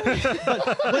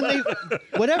 But when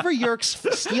whatever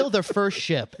Yerks steal their first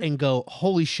ship and go,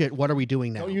 holy shit, what are we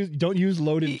doing now? Don't use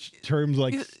loaded terms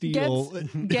like steal.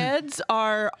 Geds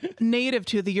are native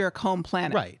to the Yerk home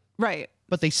planet. Right. Right.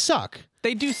 But they suck.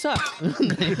 They do suck.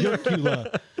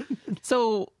 Yerkula.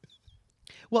 So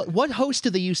Well, what host do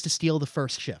they use to steal the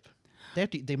first ship?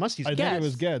 They must use I think it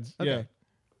was Geds. Geds. Yeah. Okay.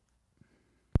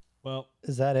 Well,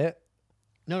 Is that it?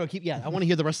 No, I want to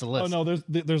hear the rest of the oh list.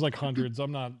 no, there's like hundreds.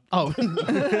 I'm not. Oh.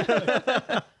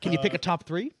 Can you pick a top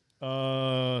 3?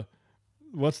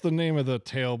 What's the name of the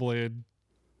tail blade?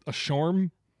 A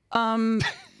shorm?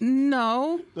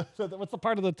 no, What's the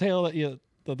part of the tail that you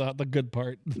the good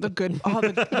part? the good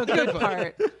good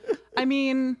part. I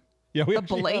mean, Yeah, we the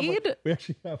actually have one- blade? we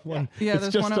actually have one. Yeah, It's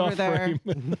there's just one over off there.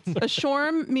 frame. a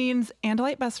shorm means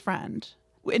Andalite best friend.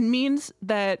 It means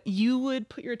that you would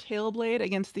put your tail blade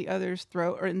against the other's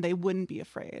throat, and they wouldn't be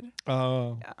afraid.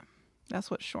 Oh. Yeah, that's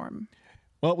what shorm.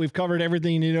 Well, we've covered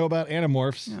everything you need to know about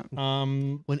Animorphs.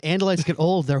 When Andalites get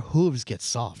old, their hooves get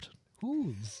soft.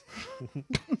 Hooves.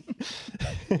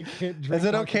 Is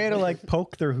it okay to like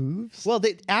poke their hooves? Well,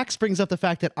 Axe brings up the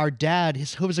fact that our dad,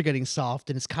 his hooves are getting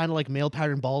soft, and it's kind of like male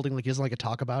pattern balding. Like he doesn't like to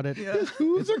talk about it. Yeah.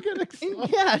 Hooves are getting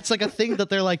soft. Yeah, it's like a thing that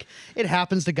they're like. It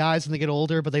happens to guys when they get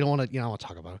older, but they don't want to. Want to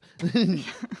talk about it.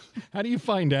 How do you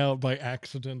find out by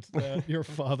accident that your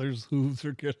father's hooves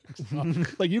are getting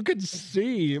soft? Like you could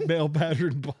see male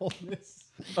pattern baldness.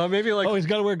 Maybe like Oh, he's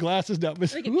got to wear glasses now.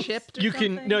 His Like hooves- it chipped. Or you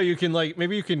can something? no, you can like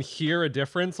maybe you can hear a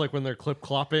difference like when they're clip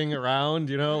clopping around.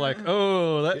 You know, like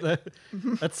oh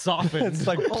that's softened. It's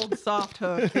like old soft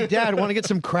hook. Dad, want to get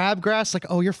some crabgrass? Like,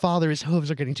 oh, your father's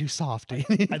hooves are getting too soft. I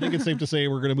think it's safe to say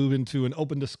we're going to move into an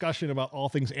open discussion about all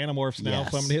things Animorphs now. So I'm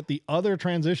Yes. going to hit the other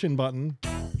transition button.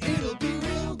 It'll be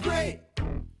real great.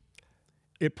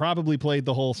 It probably played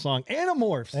the whole song.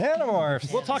 Animorphs.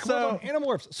 Animorphs. We'll talk about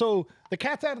Animorphs. So the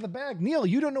cat's out of the bag. Neil,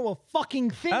 you don't know a fucking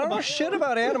thing I don't about know shit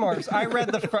about Animorphs. I read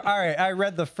I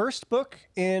read the first book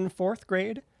in 4th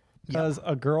grade because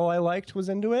a girl I liked was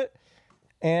into it,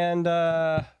 and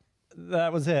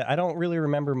that was it. I don't really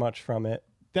remember much from it.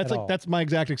 at all. That's my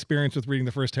exact experience with reading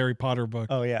the first Harry Potter book.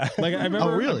 Oh yeah. Like I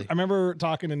remember, really? I remember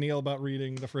talking to Neil about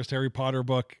reading the first Harry Potter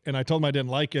book, and I told him I didn't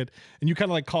like it, and you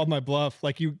kind of like called my bluff,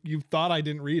 like you thought I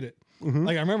didn't read it.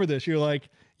 Like I remember this. You're like,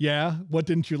 yeah, what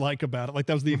didn't you like about it? Like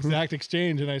that was the exact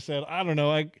exchange, and I said, I don't know,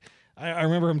 I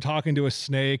remember him talking to a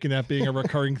snake and that being a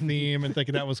recurring theme and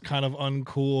thinking that was kind of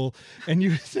uncool. And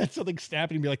you said something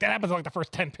snappy and be like, that happens in like the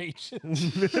first 10 pages.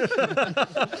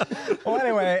 Well,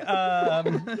 anyway,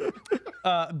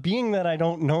 being that I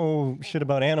don't know shit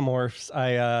about Animorphs,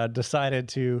 I decided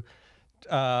to.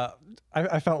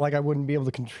 I felt like I wouldn't be able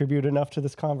to contribute enough to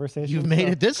this conversation. You've made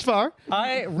it this far.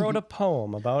 I wrote a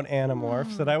poem about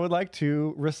Animorphs that I would like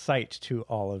to recite to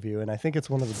all of you, and I think it's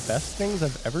one of the best things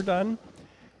I've ever done,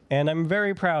 and I'm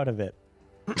very proud of it.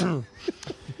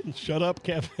 Shut up,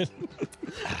 Kevin.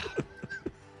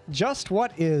 Just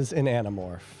what is an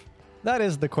Animorph? That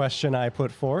is the question I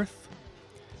put forth.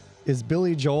 Is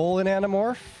Billy Joel an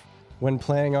Animorph when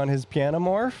playing on his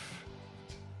pianomorph?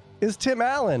 Is Tim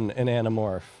Allen an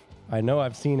Animorph? I know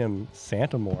I've seen him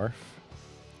Santamorph.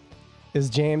 Is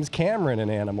James Cameron an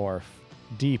Animorph?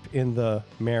 Deep in the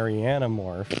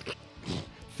Marianamorph.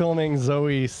 Filming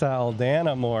Zoe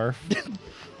Saldanamorph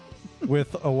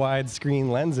with a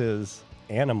widescreen lenses.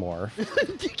 Animorph.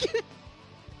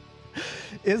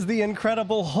 Is the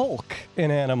Incredible Hulk an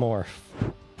Animorph?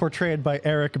 Portrayed by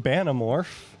Eric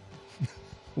Banamorph.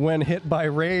 When hit by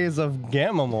rays of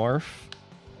Gamamorph,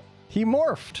 he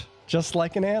morphed just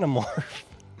like an Animorph.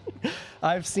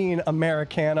 I've seen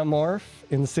Americanamorph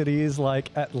in cities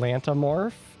like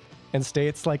Atlantamorph and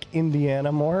states like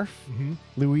Indianamorph,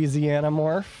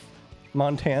 Louisianamorph,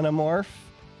 Montanamorph,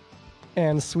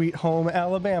 and Sweet Home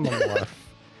Alabamamorph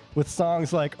with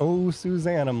songs like Oh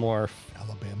Susanamorph.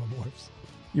 Alabama morphs.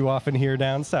 You often hear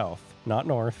down south, not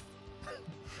north.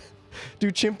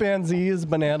 Do chimpanzees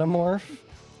bananamorph?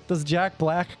 Does Jack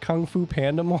Black Kung Fu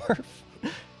Panda morph?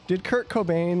 Did Kurt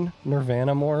Cobain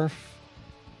Nirvana morph?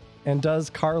 And does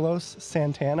Carlos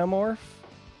Santana morph?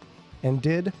 And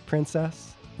did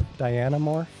Princess Diana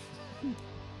morph?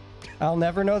 I'll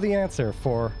never know the answer,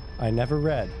 for I never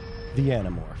read the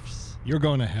Animorphs. You're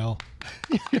going to hell.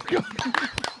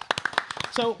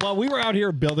 So while we were out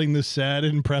here building the set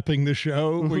and prepping the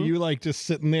show, were you like just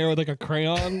sitting there with like a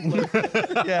crayon? Like,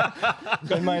 Yeah,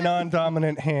 in my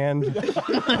non-dominant hand.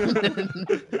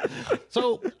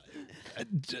 so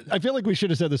I feel like we should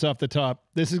have said this off the top.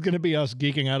 This is going to be us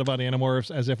geeking out about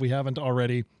Animorphs as if we haven't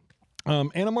already.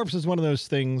 Animorphs is one of those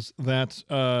things that,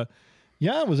 it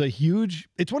was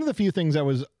it's one of the few things that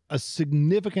was a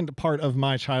significant part of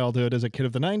my childhood as a kid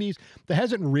of the 90s that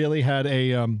hasn't really had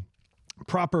a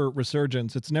proper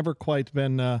resurgence. It's never quite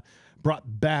been brought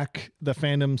back. The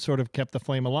fandom sort of kept the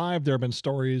flame alive. There have been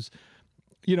stories,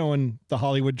 in the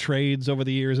Hollywood trades over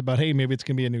the years about, hey, maybe it's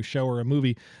going to be a new show or a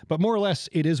movie. But more or less,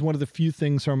 it is one of the few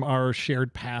things from our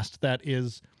shared past that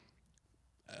is,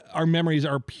 our memories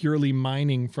are purely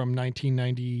mining from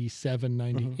 1997,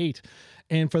 98.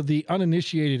 And for the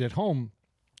uninitiated at home,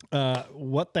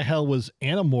 what the hell was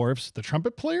Animorphs, the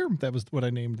trumpet player? That was what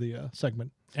I named the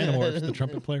segment. Animorphs, the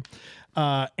trumpet player.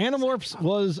 Animorphs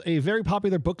was a very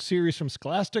popular book series from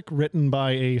Scholastic, written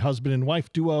by a husband and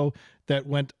wife duo that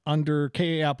went under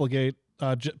K.A. Applegate,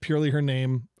 purely her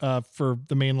name, for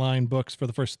the mainline books for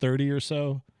the first 30 or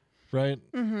so, right?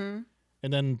 Mm-hmm.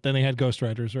 And then they had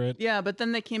ghostwriters, right? Yeah, but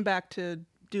then they came back to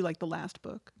do like the last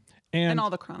book And all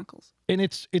the chronicles. And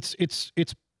it's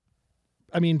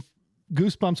I mean,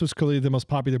 Goosebumps was clearly the most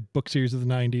popular book series of the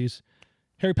 90s.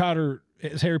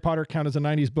 Does Harry Potter count as a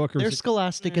 90s book? Or They're is it,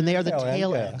 Scholastic, and they are the Tail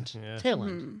tail end, end. yeah. Tail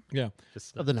end yeah.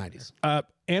 of the 90s.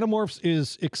 Animorphs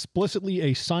is explicitly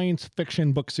a science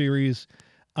fiction book series.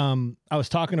 I was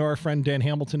talking to our friend Dan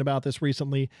Hamilton about this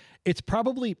recently. It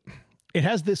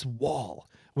has this wall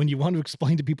when you want to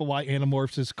explain to people why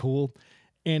Animorphs is cool,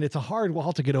 and it's a hard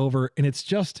wall to get over. And it's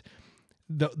just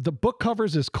the book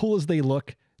covers, as cool as they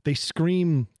look, they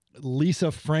scream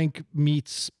Lisa Frank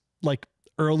meets like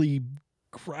early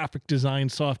graphic design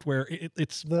software.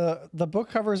 It's The book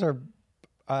covers are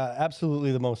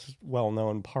absolutely the most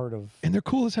well-known part of. and they're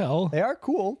cool as hell. They are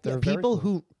cool. They're very People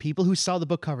cool. who saw the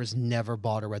book covers never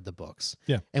bought or read the books.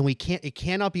 Yeah. And it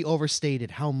cannot be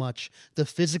overstated how much the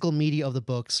physical media of the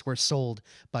books were sold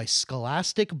by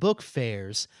Scholastic book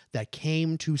fairs that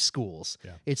came to schools.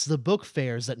 Yeah. It's the book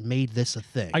fairs that made this a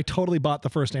thing. I totally bought the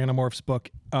first Animorphs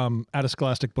book at a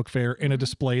Scholastic book fair in a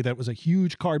display that was a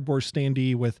huge cardboard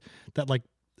standee with that like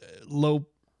low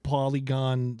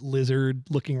polygon lizard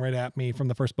looking right at me from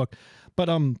the first book. But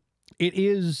it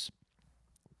is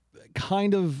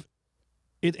kind of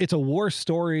it's a war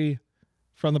story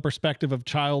from the perspective of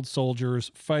child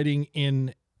soldiers fighting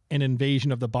in an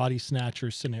invasion of the body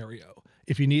snatchers scenario.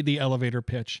 If you need the elevator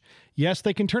pitch, yes,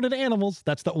 they can turn into animals.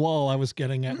 That's the wall I was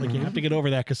getting at. Like, you have to get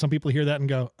over that because some people hear that and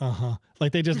go,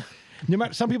 like they just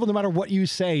some people, no matter what you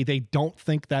say, they don't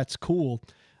think that's cool.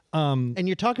 And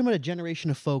you're talking about a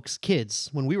generation of folks, kids,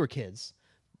 when we were kids,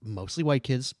 mostly white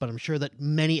kids, but I'm sure that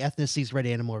many ethnicities read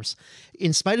Animorphs.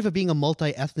 In spite of it being a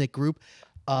multi-ethnic group,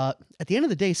 at the end of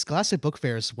the day, Scholastic Book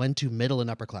Fairs went to middle and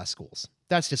upper class schools.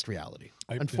 That's just reality.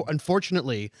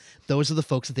 Unfortunately, those are the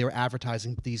folks that they were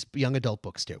advertising these young adult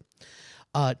books to.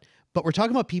 But we're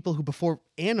talking about people who, before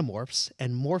Animorphs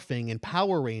and Morphing and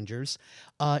Power Rangers,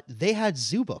 they had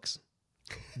zoo books.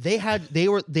 They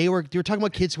were talking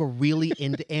about kids who were really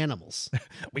into animals.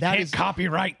 We can't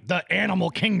copyright the animal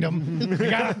kingdom. We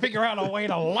gotta figure out a way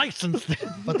to license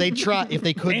them. But they try. If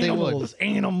they could, they would.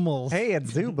 Animals. Hey,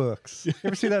 it's Zoo Books. You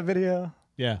ever see that video?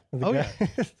 Yeah. Yeah.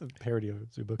 It's a parody of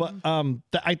Zoo Books.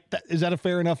 But is that a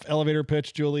fair enough elevator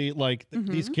pitch, Julie? Like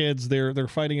these kids, they're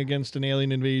fighting against an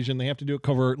alien invasion. They have to do it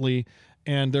covertly,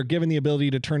 and they're given the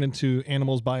ability to turn into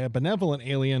animals by a benevolent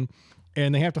alien.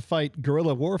 And they have to fight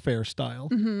guerrilla warfare style.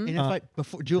 And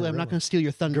before Julie, I'm not going to steal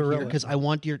your thunder here because I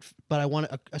want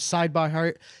a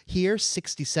sidebar here.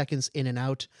 60 seconds in and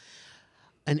out.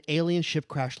 An alien ship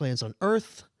crash lands on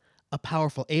Earth. A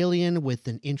powerful alien with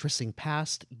an interesting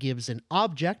past gives an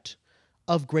object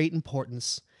of great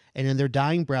importance, and in their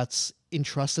dying breaths,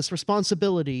 entrust this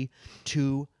responsibility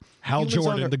to Hal humans on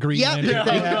Jordan, Earth. the Green Yeah,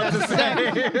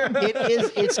 Lantern.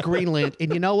 it's Greenland,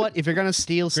 and you know what? If you're gonna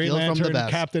steal Green from the Lantern,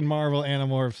 best. Captain Marvel,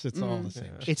 Animorphs, it's all the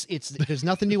same. It's there's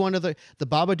nothing new under the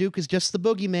Babadook is just the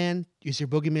boogeyman. Is your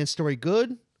boogeyman story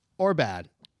good or bad?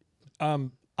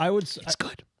 I would. It's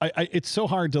good. It's so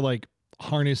hard to like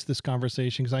harness this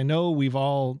conversation because I know we've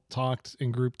all talked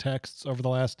in group texts over the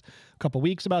last couple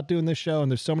weeks about doing this show, and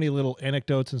there's so many little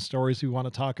anecdotes and stories we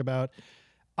want to talk about.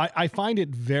 I find it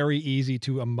very easy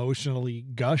to emotionally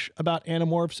gush about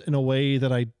Animorphs in a way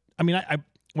that I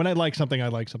when I like something, I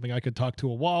like something. I could talk to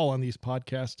a wall on these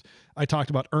podcasts. I talked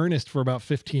about Ernest for about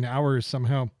 15 hours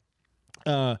somehow.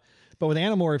 But with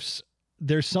Animorphs,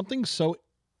 there's something so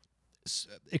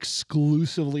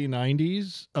exclusively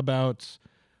 90s about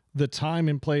the time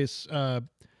and place,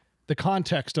 the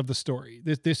context of the story.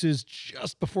 This is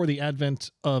just before the advent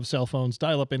of cell phones.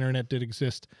 Dial-up internet did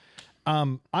exist.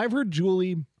 I've heard,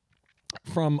 Julie,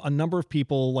 from a number of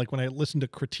people, like when I listen to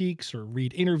critiques or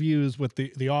read interviews with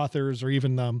the authors, or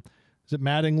even is it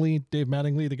Mattingly, Dave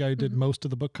Mattingly, the guy who did most of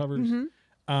the book covers.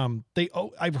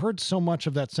 I've heard so much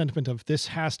of that sentiment of this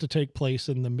has to take place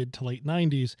in the mid to late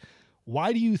 90s.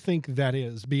 Why do you think that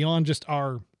is, beyond just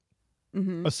our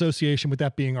association with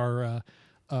that being our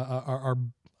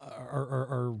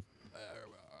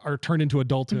turn into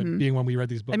adulthood being when we read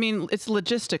these books? I mean, it's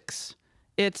logistics.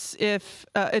 It's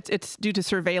due to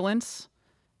surveillance,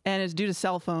 and it's due to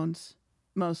cell phones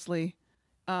mostly.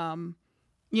 If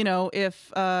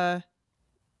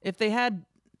they had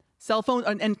cell phone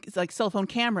and like cell phone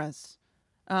cameras,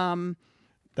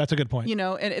 that's a good point.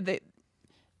 And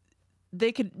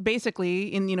they could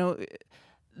basically,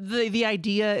 the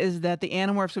idea is that the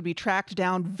Animorphs would be tracked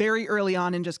down very early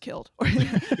on and just killed, and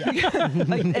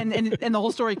the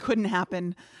whole story couldn't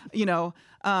happen.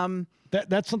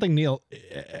 That's something, Neil.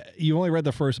 You only read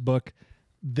the first book.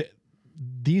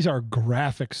 These are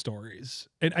graphic stories,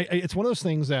 and it's one of those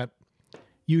things that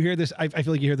you hear this. I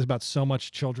feel like you hear this about so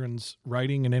much children's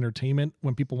writing and entertainment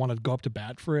when people want to go up to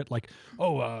bat for it. Like,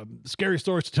 scary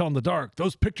stories to tell in the dark.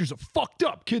 Those pictures are fucked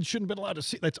up. Kids shouldn't have been allowed to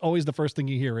see. That's always the first thing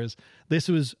you hear is this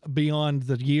was beyond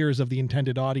the years of the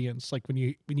intended audience. Like when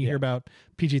you hear about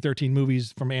PG-13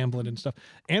 movies from Amblin and stuff.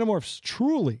 Animorphs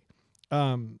truly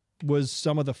was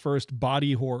some of the first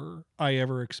body horror I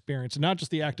ever experienced. And not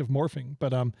just the act of morphing,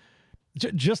 but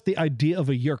just the idea of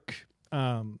a yerk.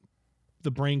 The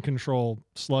brain control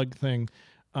slug thing.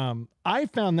 I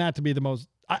found that to be the most,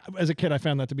 as a kid, I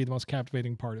found that to be the most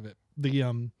captivating part of it. I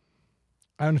don't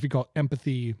know if you call it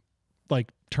empathy,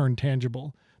 like turned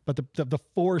tangible, but the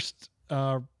forced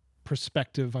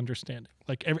perspective understanding.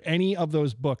 Like any of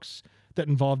those books that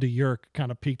involved a yerk kind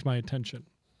of piqued my attention,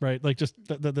 right? Like just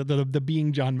the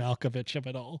being John Malkovich of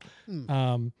it all.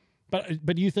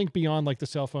 But do you think beyond like the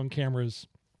cell phone cameras,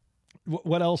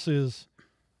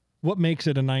 what makes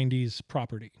it a 90s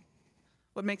property?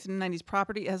 What makes it a 90s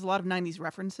property? It has a lot of 90s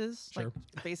references. Sure.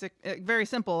 Like basic, very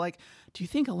simple. Like, do you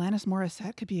think Alanis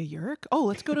Morissette could be a yerk? Oh,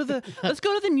 let's go to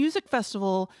the music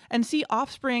festival and see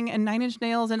Offspring and Nine Inch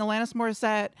Nails and Alanis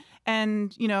Morissette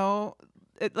and,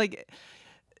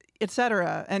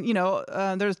 etc.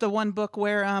 And there's the one book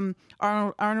where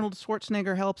Arnold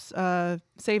Schwarzenegger helps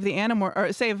save the Animorph,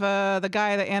 or save the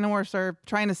guy the Animorphs are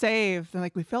trying to save. And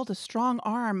like, we felt a strong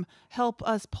arm help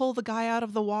us pull the guy out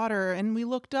of the water, and we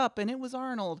looked up, and it was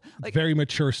Arnold. Like, very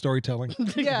mature storytelling.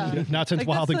 Yeah, not since like,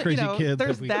 Wild and Crazy Kids.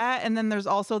 There's that, and then there's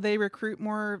also they recruit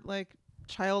more like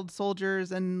child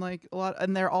soldiers and like a lot,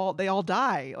 and they all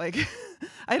die. Like,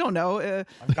 I don't know.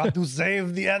 I've got to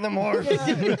save the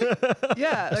Animorphs.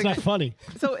 Yeah, It's not funny.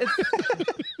 so it's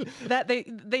that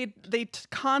they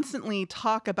constantly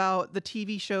talk about the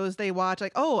TV shows they watch.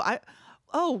 Like,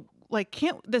 like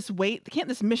can't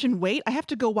this mission wait? I have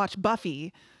to go watch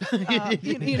Buffy.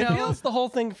 You know, The whole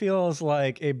thing feels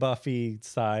like a Buffy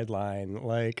sideline.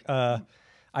 Like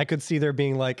I could see there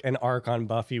being like an arc on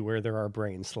Buffy where there are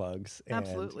brain slugs. And,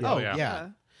 absolutely. Oh, yeah. yeah.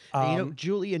 And,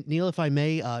 Julie and Neil, if I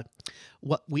may,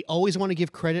 what we always want to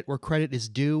give credit where credit is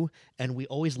due, and we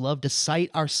always love to cite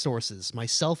our sources. My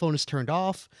cell phone is turned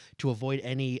off to avoid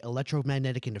any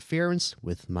electromagnetic interference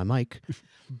with my mic.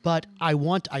 But I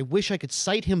wish I could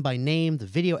cite him by name, the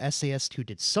video essayist who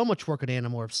did so much work on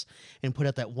Animorphs and put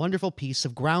out that wonderful piece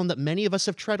of ground that many of us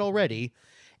have tread already,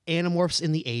 Animorphs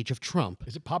in the Age of Trump.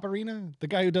 Is it Paparina? The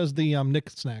guy who does the Nick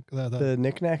Snack. The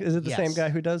knick-knack, is it the Yes. same guy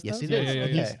who does Yes, those? he does. Yeah, yeah,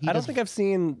 Okay. yeah. He I don't does- think I've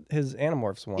seen his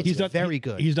Animorphs one. He's very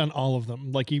good. He's done all of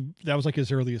them. Like that was like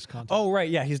his earliest content. Oh, right.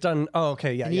 Yeah, he's done. Oh,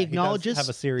 okay. Yeah, And he yeah, does acknowledges have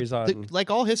a series on. like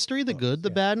all history, the good,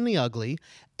 the bad, and the ugly.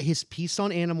 His piece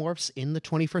on Animorphs in the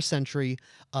 21st century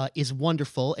is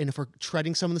wonderful. And if we're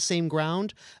treading some of the same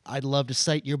ground, I'd love to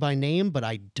cite you by name, but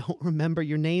I don't remember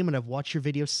your name, and I've watched your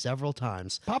video several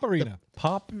times. Paparina.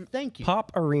 Thank you.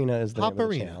 Pop Arena is the Pop name of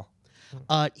the Arena.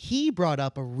 channel. He brought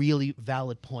up a really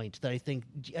valid point that I think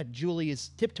Julie is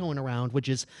tiptoeing around, which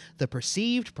is the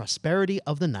perceived prosperity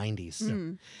of the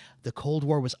 90s. The Cold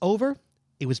War was over.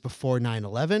 It was before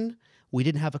 9/11. We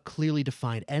didn't have a clearly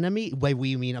defined enemy. By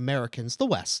we mean Americans, the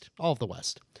West, all of the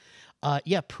West.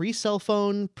 Pre-cell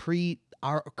phone,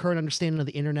 our current understanding of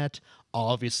the internet,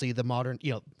 obviously the modern,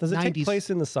 Does it 90s. take place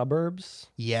in the suburbs?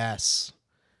 Yes.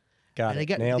 Got And it.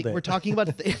 again, Nailed it. we're talking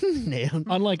about nailed.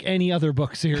 Unlike any other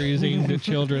book series aimed at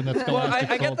children that's Well, Scholastic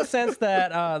I get called. the sense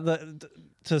that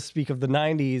to speak of the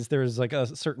 90s, there's like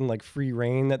a certain like free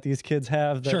reign that these kids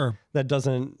have that, Sure. that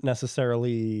doesn't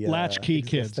necessarily Latchkey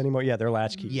exist kids. anymore. Yeah, they're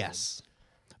latchkey. Yes.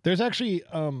 There's actually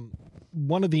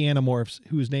one of the Animorphs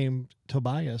who's named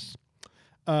Tobias.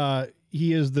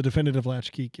 He is the definitive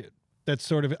latchkey kid. That's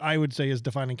sort of, I would say, his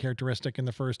defining characteristic in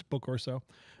the first book or so.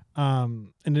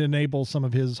 And it enables some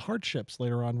of his hardships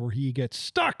later on, where he gets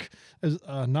stuck as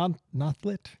a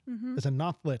nothlit,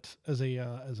 as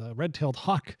a red-tailed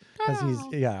hawk. Because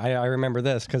I remember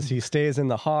this because he stays in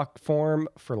the hawk form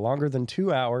for longer than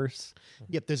 2 hours.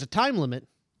 Yep, there's a time limit.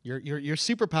 Your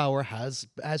superpower has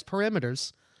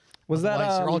parameters. Was that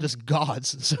Otherwise, they're all just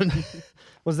gods. So,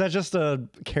 was that just a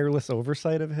careless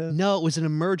oversight of his? no, it was an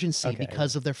emergency Okay.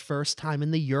 because of their first time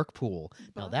in the Yerk pool.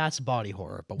 Now that's body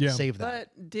horror, but we'll Yeah. save that.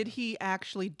 but did he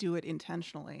actually do it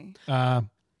intentionally?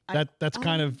 That's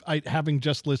kind of having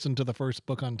just listened to the first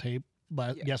book on tape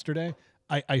yesterday.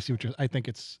 I see what I think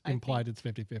it's implied it's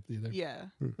 50-50 there. Yeah,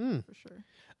 for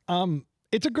sure.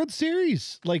 It's a good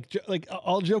series. Like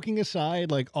all joking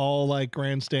aside, like all like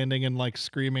grandstanding and like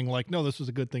screaming like, no, this was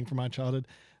a good thing for my childhood.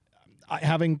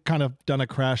 Having kind of done a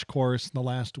crash course in the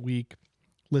last week,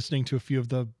 listening to a few of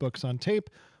the books on tape,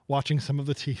 watching some of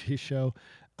the TV show,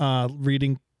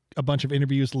 reading a bunch of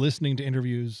interviews, listening to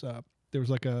interviews. There was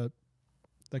like a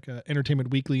Entertainment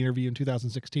Weekly interview in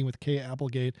 2016 with Kay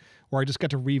Applegate, where I just got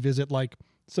to revisit like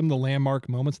some of the landmark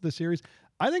moments of the series.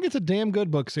 I think it's a damn good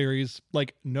book series,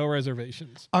 like no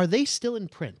reservations. Are they still in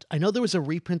print? I know there was a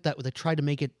reprint that they tried to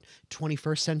make it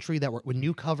 21st century that were with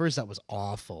new covers. That was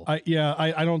awful. I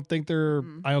don't think they're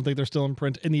still in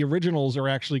print, and the originals are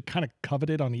actually kind of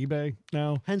coveted on eBay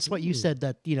now. Hence what you said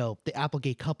that, the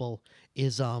Applegate couple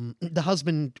is the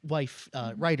husband wife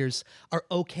writers are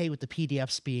okay with the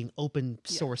PDFs being open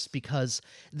source because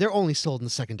they're only sold in the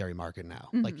secondary market now.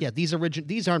 Like,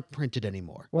 these aren't printed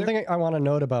anymore. One thing I want to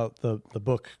note about the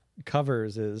book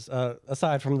covers is,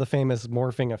 aside from the famous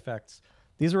morphing effects,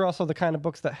 these were also the kind of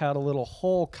books that had a little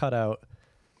hole cut out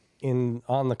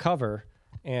on the cover,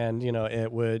 and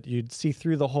you'd see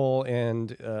through the hole, and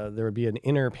there would be an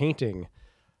inner painting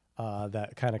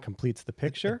that kind of completes the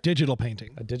picture. Digital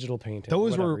painting. A digital painting.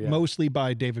 Those whatever, were yeah. mostly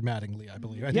by David Mattingly, I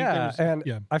believe. I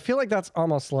think I feel like that's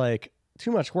almost like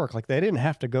too much work. Like they didn't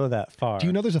have to go that far. Do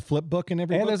you know there's a flip book in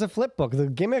every And book? there's a flip book. The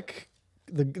gimmick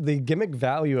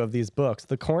value of these books.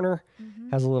 The corner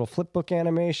has a little flip book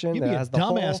animation. You'd that be a has the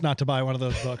dumbass hole. not to buy one of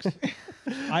those books.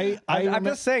 I'm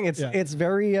just saying it's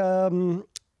very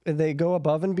they go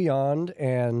above and beyond,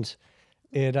 and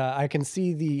it I can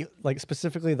see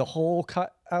specifically the hole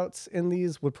cutouts in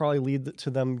these would probably lead to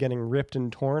them getting ripped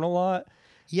and torn a lot.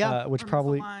 Yeah. which Or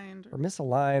probably misaligned. or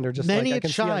misaligned or just Many like, I a can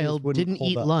see how these child wouldn't didn't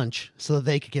hold eat up. lunch so that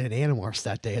they could get an Animorphs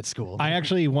that day at school. I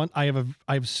actually I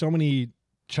have so many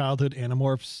childhood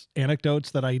Animorphs anecdotes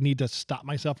that I need to stop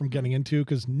myself from getting into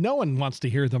because no one wants to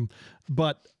hear them.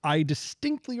 But I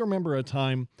distinctly remember a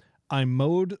time I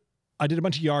did a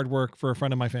bunch of yard work for a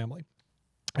friend of my family.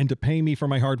 And to pay me for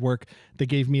my hard work, they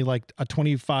gave me like a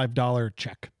 $25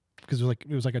 check because it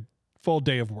was like a full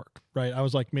day of work, right? I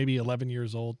was like maybe 11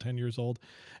 years old, 10 years old.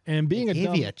 And being They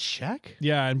gave you a check?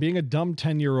 Yeah, and being a dumb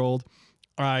 10-year-old,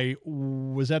 I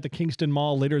was at the Kingston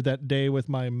Mall later that day with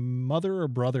my mother or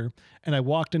brother, and I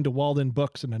walked into Walden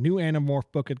Books, and a new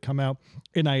Animorph book had come out,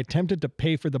 and I attempted to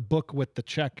pay for the book with the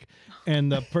check,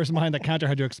 and the person behind the counter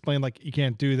had to explain, like, you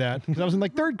can't do that, because I was in,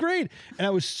 like, 3rd grade, and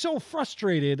I was so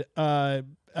frustrated, I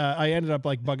ended up,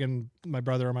 like, bugging my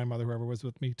brother or my mother, whoever was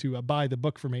with me, to buy the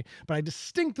book for me, but I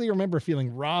distinctly remember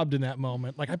feeling robbed in that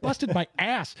moment. Like, I busted my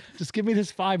ass. Just give me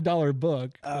this $5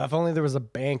 book. If only there was a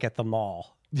bank at the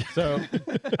mall. So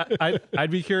I'd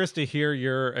be curious to hear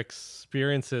your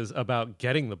experiences about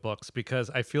getting the books because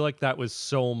I feel like that was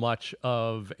so much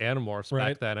of Animorphs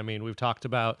back then. I mean, we've talked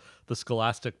about the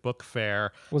Scholastic Book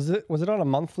Fair. Was it on a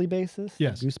monthly basis?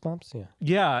 Yes. Like Goosebumps? Yeah.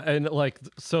 Yeah, and like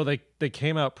so they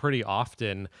came out pretty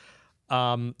often.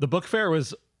 The book fair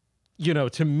was, you know,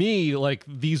 to me, like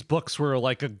these books were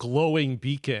like a glowing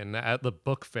beacon at the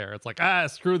book fair. It's like,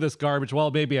 screw this garbage.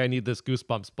 Well, maybe I need this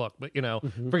Goosebumps book, but you know,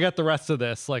 forget the rest of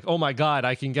this. Like, oh my God,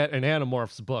 I can get an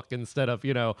Animorphs book instead of,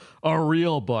 you know, a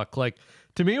real book. Like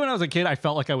to me, when I was a kid, I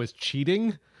felt like I was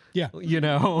cheating. Yeah. You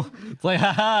know, it's like,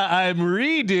 haha, I'm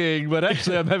reading, but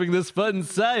actually I'm having this fun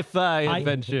sci-fi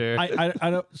adventure. I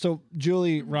don't. So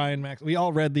Julie, Ryan, Max, we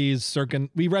all read these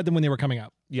we read them when they were coming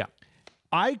out. Yeah.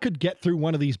 I could get through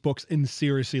one of these books in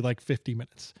seriously like 50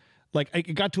 minutes. Like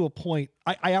it got to a point,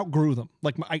 I outgrew them.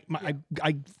 Like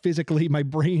I physically, my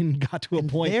brain got to a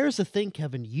point. There's the thing,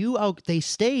 Kevin. They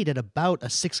stayed at about a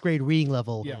 6th grade reading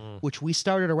level, which we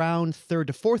started around 3rd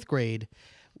to 4th grade.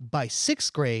 By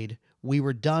 6th grade, we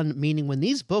were done, meaning when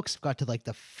these books got to like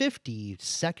the 50,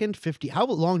 how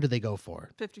long do they go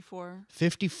for? 54.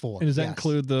 54. And does that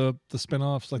include the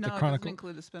spinoffs, like No, the it Chronicle? doesn't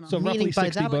include the spin-off. So Meaning roughly by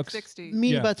 60 that, like, books. 60.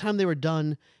 Meaning Yeah. by the time they were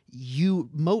done,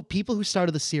 people who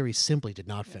started the series simply did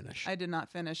not finish. I did not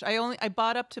finish. I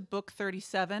bought up to book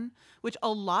 37, which a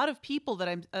lot of people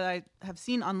that I have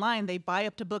seen online, they buy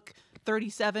up to book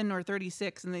 37 or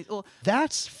 36, and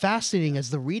That's fascinating, as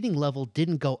the reading level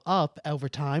didn't go up over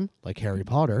time, like Harry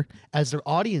Potter, as their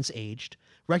audience aged,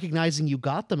 recognizing you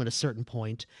got them at a certain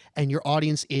point, and your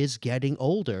audience is getting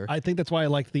older. I think that's why I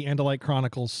liked the Andalite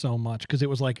Chronicles so much, because it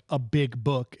was like a big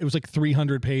book. It was like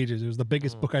 300 pages. It was the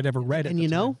biggest book I'd ever read. And you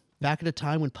know, back at a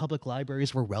time when public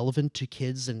libraries were relevant to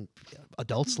kids and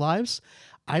adults' lives,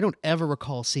 I don't ever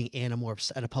recall seeing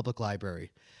Animorphs at a public library.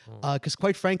 Because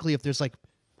quite frankly, if there's like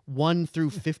 1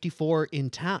 through 54 in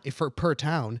town per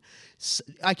town,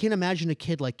 I can't imagine a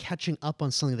kid like catching up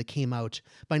on something that came out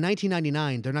by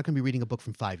 1999. They're not going to be reading a book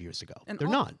from 5 years ago. and They're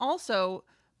not. Also,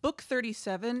 book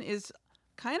 37 is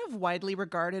kind of widely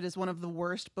regarded as one of the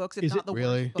worst books, if Is not it the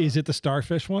really? worst book. Is it the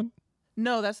Starfish one?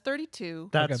 No, that's 32.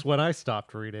 That's when I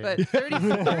stopped reading. But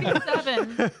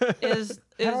 37 is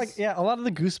Kind of like, a lot of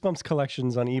the Goosebumps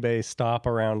collections on eBay stop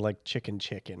around like Chicken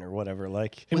or whatever.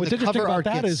 Like, And When what's the interesting cover about art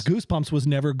that gets- is Goosebumps was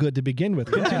never good to begin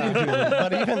with. Continue, Julie.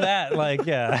 but even that, like,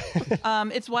 yeah.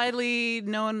 it's widely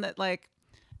known that like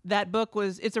that book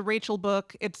it's a Rachel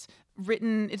book. It's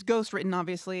ghost written,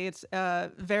 obviously. It's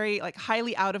very like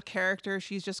highly out of character.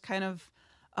 She's just kind of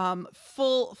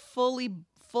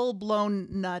full blown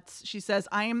nuts. She says,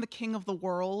 "I am the king of the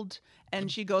world," and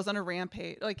she goes on a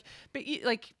rampage.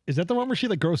 Is that the one where she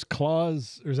like grows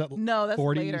claws, or is that No, that's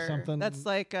 40 later. something? That's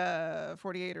like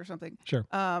 48 or something. Sure.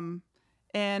 No,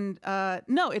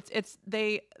 it's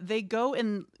they go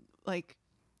and like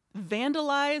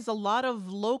vandalize a lot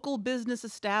of local business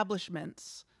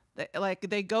establishments.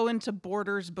 They go into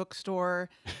Borders bookstore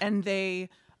and they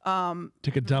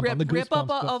Took a dump on the rip up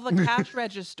Goosebumps all the cash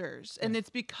registers, and it's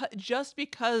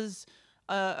because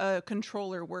a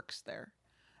controller works there,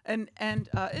 and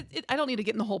I don't need to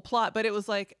get in the whole plot, but it was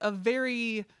like a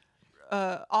very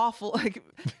awful like.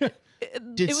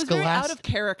 It was very out of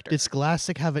character. Did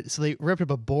Scholastic have it? So they ripped up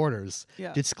a Borders.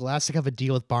 Yeah. Did Scholastic have a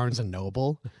deal with Barnes and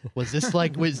Noble? Was this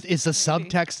like is the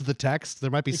subtext of the text? There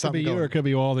might be It could something be you, or going. it could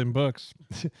be Walden Books.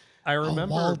 I Oh,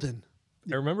 remember Walden.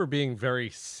 I remember being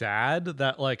very sad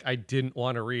that like I didn't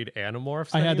want to read Animorphs.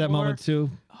 I had that anymore. moment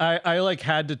too. I like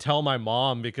had to tell my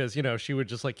mom because you know she would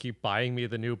just like keep buying me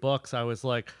the new books. I was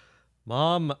like,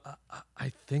 Mom,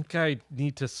 I think I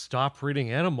need to stop reading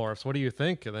Animorphs. What do you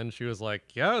think? And then she was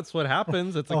like, yeah, it's what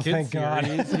happens. It's a kid's thank God.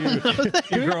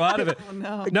 series. You grow out of it. Oh,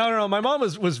 no. No. My mom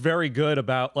was very good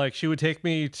about, like, she would take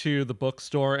me to the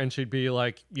bookstore and she'd be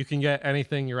like, you can get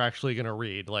anything you're actually going to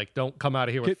read. Like, don't come out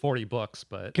of here with 40 books.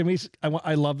 But Can we?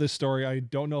 I love this story. I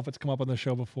don't know if it's come up on the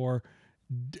show before.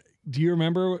 Do you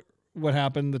remember what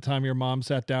happened the time your mom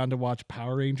sat down to watch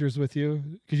Power Rangers with you?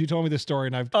 Because you told me this story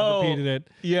and I've repeated it.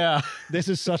 yeah. This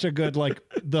is such a good, like,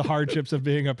 the hardships of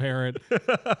being a parent.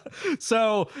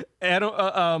 So,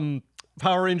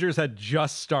 Power Rangers had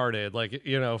just started, like,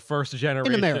 first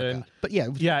generation. In America. But yeah,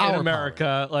 Yeah, in our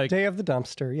America. Like, Day of the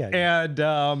Dumpster. Yeah. and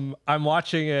I'm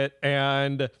watching it,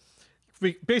 and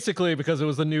basically because it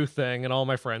was a new thing and all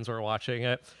my friends were watching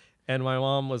it, and my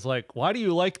mom was like, why do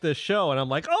you like this show? And I'm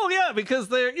like, oh yeah, because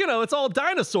they're, it's all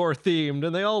dinosaur themed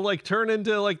and they all like turn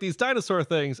into like these dinosaur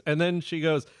things. And then she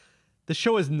goes, the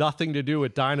show has nothing to do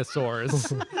with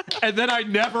dinosaurs. And then I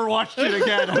never watched it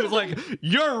again. I was like,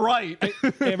 you're right.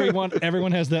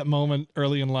 Everyone has that moment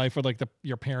early in life where, like,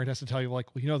 your parent has to tell you,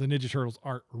 like, well, the Ninja Turtles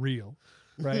aren't real.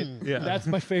 Right? Yeah. That's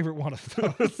my favorite one of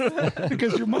those.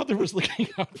 Because your mother was looking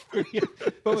out for you.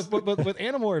 But with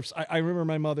Animorphs, I remember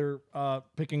my mother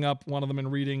picking up one of them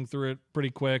and reading through it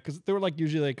pretty quick, because they were like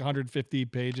usually like 150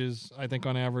 pages, I think,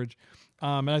 on average.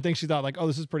 And I think she thought, like, oh,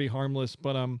 this is pretty harmless.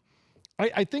 But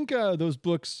I think those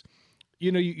books,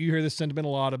 you hear this sentiment a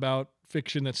lot about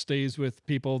fiction that stays with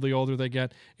people the older they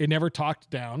get. It never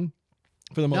talked down,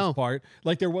 for the most part.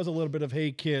 Like, there was a little bit of,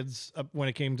 hey, kids, when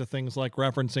it came to things like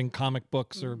referencing comic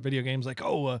books or video games, like,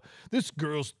 oh, this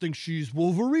girl thinks she's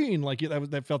Wolverine. Like,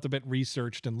 that felt a bit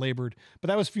researched and labored, but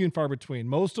that was few and far between.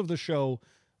 Most of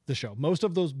most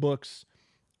of those books,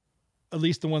 at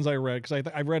least the ones I read, because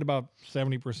I read about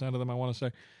 70% of them, I want to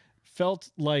say, felt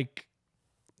like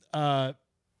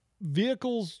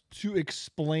vehicles to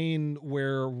explain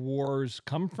where wars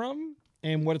come from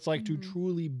and what it's like to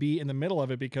truly be in the middle of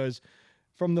it. Because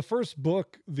from the first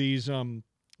book, these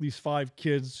 5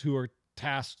 kids who are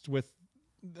tasked with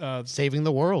saving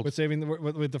the world,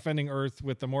 with defending Earth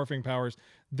with the morphing powers,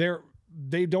 they're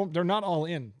not all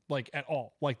in, like, at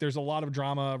all. Like, there's a lot of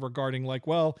drama regarding, like,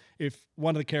 well, if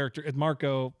one of the characters,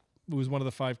 Marco, who's one of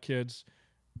the 5 kids,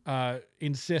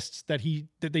 insists that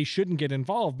they shouldn't get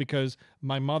involved because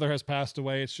my mother has passed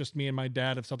away. It's just me and my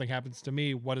dad. If something happens to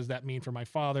me, what does that mean for my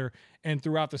father? And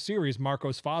throughout the series,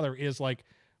 Marco's father is like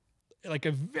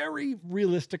a very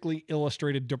realistically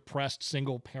illustrated depressed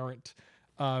single parent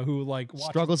who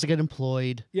struggles to get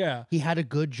employed. Yeah, he had a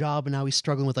good job and now he's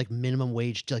struggling with like minimum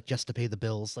wage just to pay the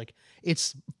bills. Like,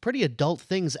 it's pretty adult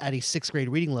things at a 6th grade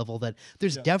reading level. That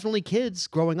there's definitely kids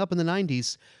growing up in the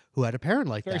 90s who had a parent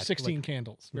like very that. 16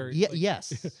 Candles. Very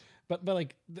yes. But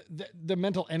like the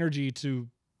mental energy to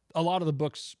a lot of the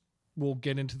books will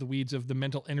get into the weeds of the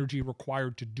mental energy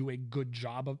required to do a good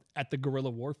job at the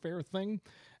guerrilla warfare thing.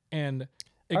 And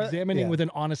examining with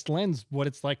an honest lens what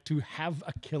it's like to have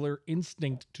a killer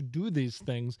instinct to do these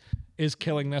things. Is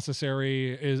killing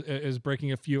necessary? Is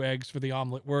breaking a few eggs for the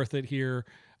omelet worth it here?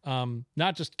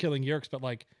 Not just killing Yerks, but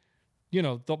like,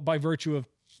 by virtue of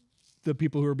the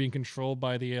people who are being controlled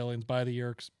by the aliens, by the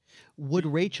Yerks. Would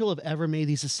Rachel have ever made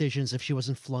these decisions if she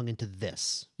wasn't flung into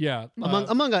this? Yeah.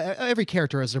 Among every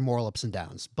character has their moral ups and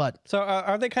downs, but So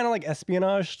are they kind of like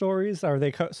espionage stories? Are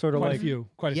they sort of Quite like a few.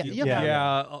 Quite a few.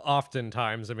 Yeah,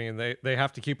 oftentimes. I mean, they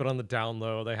have to keep it on the down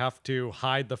low. They have to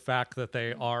hide the fact that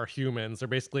they are humans. They're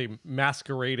basically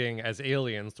masquerading as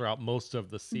aliens throughout most of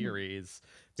the series.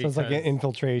 So it's like an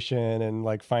infiltration and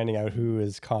like finding out who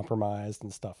is compromised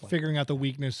and stuff like Figuring out the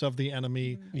weakness of the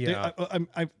enemy. Yeah.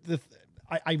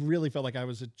 I really felt like I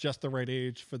was at just the right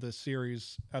age for this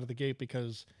series out of the gate,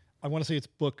 because I want to say it's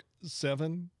book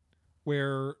 7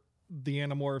 where the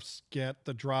Animorphs get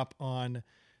the drop on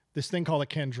this thing called a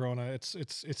Kendrona.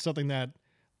 It's something that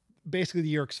basically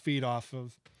the Yerks feed off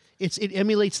of. It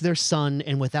emulates their sun,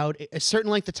 and without a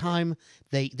certain length of time,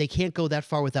 they can't go that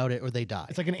far without it, or they die.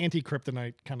 It's like an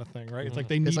anti-kryptonite kind of thing, right? It's like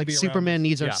they need It's to like be around Superman this.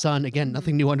 needs our sun. Again,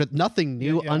 nothing new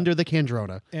under the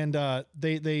Kendrona. And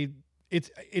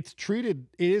it's treated.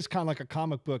 It is kind of like a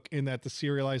comic book in that the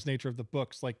serialized nature of the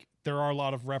books. Like, there are a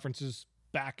lot of references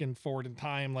back and forward in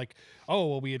time. Like, oh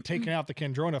well, we had taken out the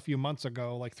Kendrona a few months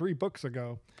ago, like 3 books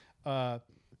ago.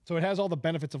 So it has all the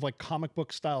benefits of like comic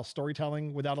book style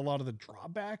storytelling without a lot of the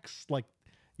drawbacks. Like,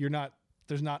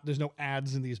 there's no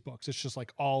ads in these books. It's just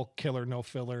like all killer, no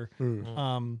filler.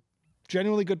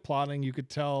 Genuinely good plotting. You could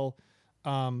tell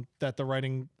that the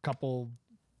writing couple,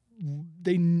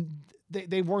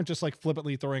 they weren't just like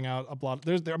flippantly throwing out a lot.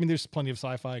 There's plenty of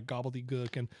sci-fi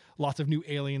gobbledygook and lots of new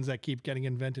aliens that keep getting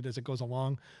invented as it goes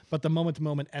along. But the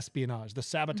moment-to-moment espionage, the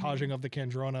sabotaging of the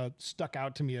Kandrona stuck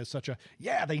out to me as such a,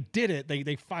 they did it.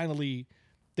 They finally,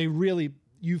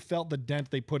 you felt the dent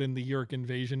they put in the Yurk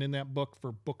invasion in that book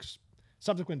for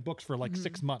subsequent books for like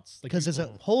 6 months. Because there's a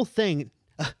whole thing.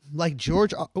 Like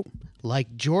George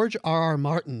R.R.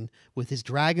 Martin with his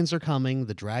dragons are coming,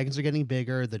 the dragons are getting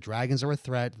bigger, the dragons are a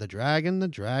threat, the dragon.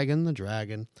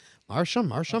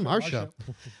 Marsha.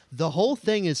 The whole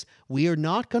thing is we are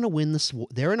not going to win this.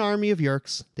 They're an army of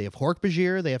Yurks. They have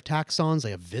Hork-Bajir, they have Taxons, they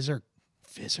have Visser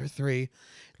 3.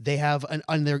 They have,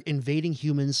 and they're invading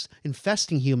humans,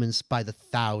 infesting humans by the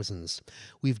thousands.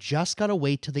 We've just got to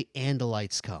wait till the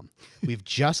Andalites come. We've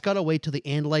just got to wait till the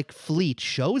Andalite fleet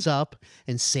shows up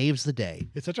and saves the day.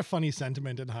 It's such a funny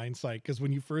sentiment in hindsight, because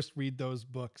when you first read those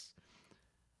books,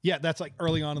 that's like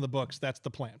early on in the books, that's the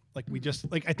plan. Like we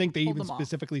just, like, I think they Hold even them off.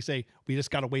 specifically say, we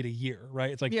just got to wait a year, right?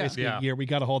 It's like basically Yeah. a year. We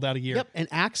got to hold out a year. Yep, and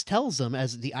Axe tells them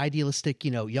as the idealistic,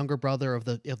 younger brother of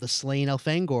the slain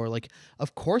Elfangor, like,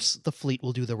 of course the fleet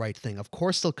will do the right thing. Of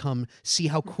course they'll come see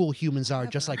how cool humans are,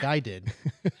 just like I did.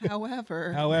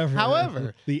 However,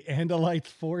 However. the Andalite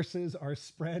forces are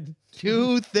spread.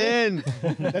 Too thin.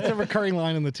 That's a recurring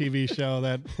line in the TV show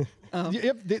that,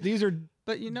 these are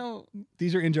but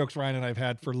these are in-jokes Ryan and I've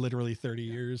had for literally 30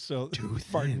 years, so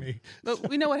pardon me. but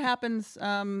we know what happens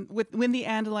when the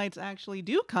Andalites actually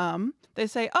do come. They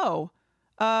say,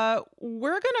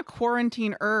 we're gonna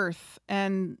quarantine Earth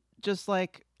and just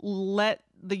like let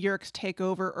the Yurks take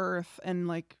over Earth, and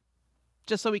like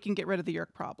just so we can get rid of the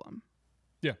Yurk problem.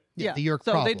 Yeah. The Yurk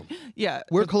So problem. Yeah,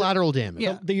 We're collateral damage.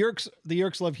 Yeah. The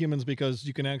Yurks love humans because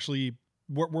you can actually,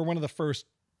 we're one of the first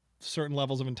certain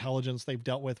levels of intelligence they've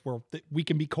dealt with where we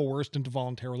can be coerced into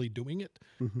voluntarily doing it.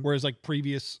 Whereas like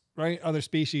previous, other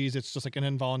species, it's just like an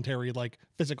involuntary, like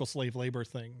physical slave labor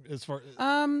thing as far.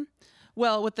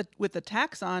 Well, with the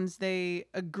Taxons, they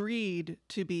agreed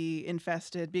to be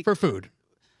infested For food.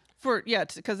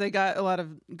 because they got a lot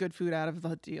of good food out of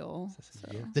the deal.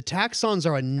 So. The Taxons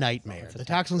are a nightmare. The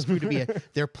Taxons prove to be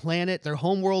their planet, their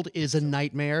homeworld is a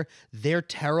nightmare. They're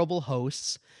terrible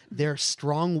hosts. They're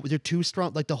strong. They're too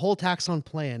strong. Like the whole Taxon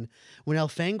plan, when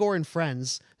Elfangor and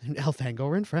friends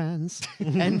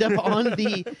end up on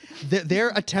their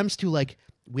attempts to like,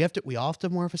 we all have to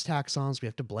morph as Taxons. We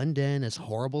have to blend in as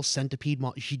horrible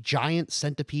giant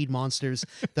centipede monsters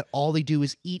that all they do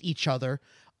is eat each other.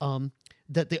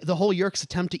 That the whole Yurk's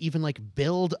attempt to even like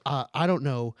build a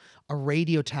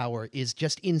radio tower is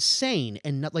just insane,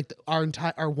 and not like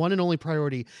our one and only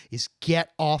priority is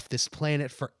get off this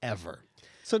planet forever.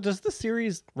 So does the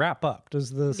series wrap up? Does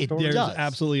the story? There's does.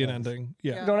 absolutely an ending.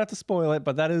 You don't have to spoil it,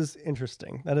 but that is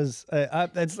interesting. That is,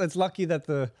 it's lucky that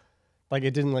it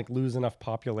didn't like lose enough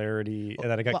popularity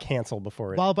and that it got canceled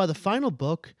before it. While by the final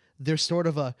book, there's sort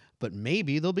of but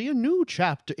maybe there'll be a new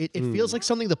chapter. It feels like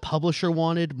something the publisher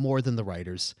wanted more than the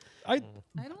writers. I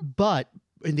don't. But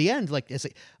in the end, like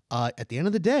at the end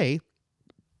of the day,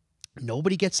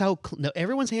 nobody gets out.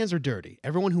 Everyone's hands are dirty.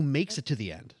 Everyone who makes it to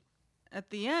the end. At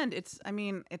the end, it's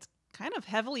kind of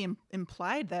heavily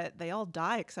implied that they all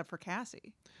die except for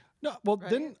Cassie. No, well,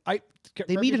 then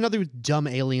They meet another dumb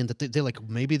alien that they're like,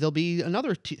 maybe there'll be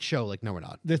another show. Like, no, we're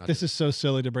not. This is so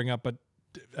silly to bring up, but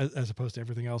as opposed to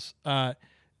everything else,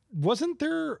 wasn't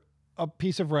there a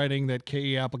piece of writing that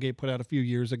K.E. Applegate put out a few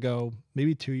years ago,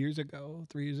 maybe 2 years ago,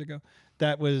 3 years ago,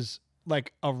 that was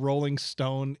like a Rolling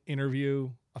Stone interview,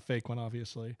 a fake one,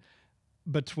 obviously,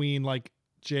 between like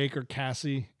Jake or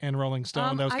Cassie and Rolling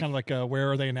Stone? That was kind of like a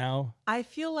Where Are They Now? I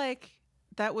feel like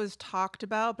that was talked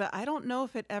about, but I don't know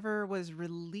if it ever was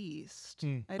released.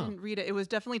 I didn't read it. It was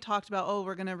definitely talked about,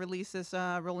 we're going to release this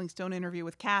Rolling Stone interview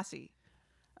with Cassie.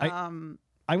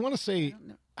 I want to say,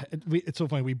 it's so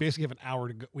funny. We basically have an hour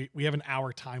to go. We have an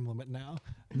hour time limit now,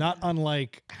 not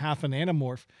unlike half an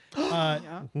Animorph. I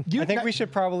think we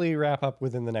should probably wrap up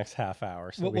within the next half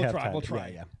hour. So we'll have try. time. We'll try.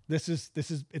 Yeah. This is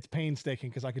it's painstaking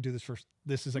because I could do this for.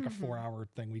 This is like a 4-hour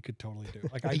thing we could totally do.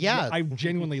 Like I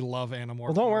genuinely love Animorph.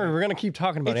 Well, don't worry. We're gonna keep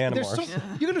talking about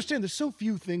Animorphs. You understand? There's so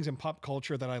few things in pop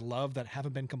culture that I love that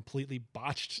haven't been completely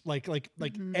botched. Like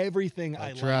everything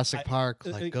I Jurassic like. Park,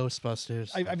 like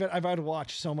Ghostbusters. I've had to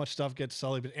watch so much stuff get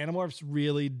sullied, but Animorphs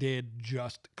really did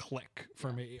just click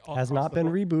for me. Has not been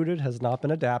rebooted. Has not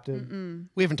been adapted.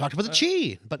 We haven't talked about the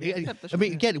chi, but I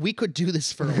mean, again, we could do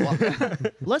this for a while.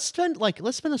 Let's spend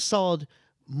a solid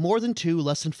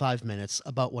less than 5 minutes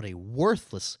about what a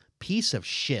worthless piece of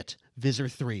shit Visor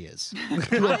 3 is.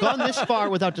 To have gone this far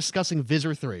without discussing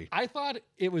Visor 3. I thought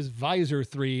it was Visor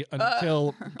 3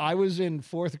 until I was in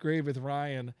 4th grade with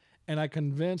Ryan, and I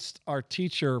convinced our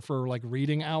teacher for like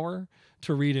reading hour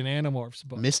to read an Animorphs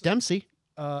book. Miss Dempsey.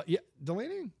 Yeah,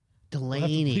 Delaney.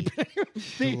 Delaney.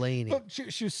 Delaney. But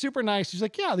she was super nice. She's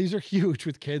like, yeah, these are huge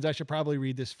with kids. I should probably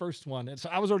read this first one. And so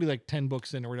I was already like 10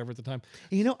 books in or whatever at the time.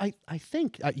 You know, I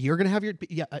think you're going to have your...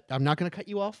 Yeah, I'm not going to cut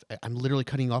you off. I'm literally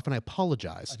cutting you off, and I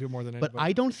apologize. I do more than But anybody.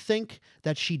 I don't think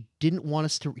that she didn't want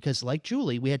us to... Because like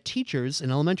Julie, we had teachers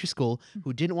in elementary school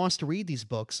who didn't want us to read these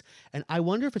books. And I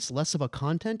wonder if it's less about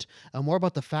content and more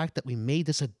about the fact that we made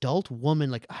this adult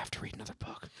woman like, I have to read another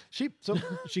book. She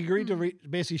agreed to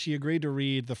read. Basically, she agreed to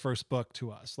read the first book to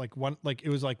us. It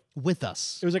was like With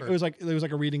us. it was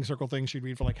like a reading circle thing. She'd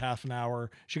read for like half an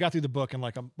hour. She got through the book in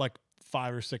like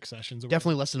 5 or 6 sessions. Or whatever.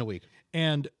 Definitely less than a week.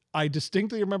 And I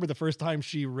distinctly remember the first time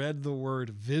she read the word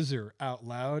visor out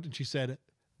loud, and she said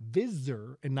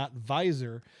visor and not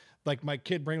visor. Like my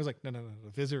kid brain was like, no,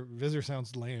 visor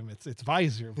sounds lame. It's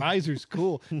visor. Visor's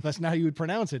cool. That's not how you would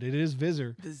pronounce it. It is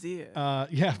visor. Vizier.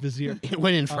 Yeah, vizier. It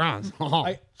went in France.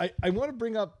 I want to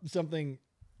bring up something,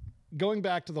 going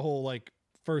back to the whole like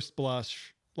first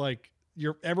blush, like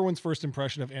everyone's first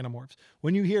impression of Animorphs.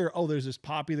 When you hear, oh, there's this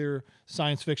popular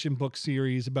science fiction book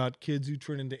series about kids who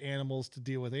turn into animals to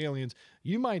deal with aliens,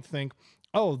 you might think,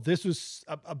 oh, this was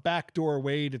a backdoor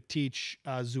way to teach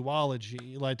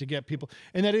zoology, like to get people,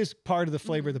 and that is part of the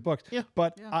flavor of the books. Yeah.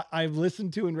 But I've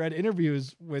listened to and read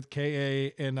interviews with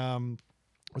K.A. and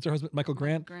what's her husband,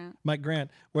 Mike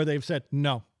Grant, where they've said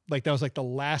no, like that was like the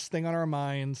last thing on our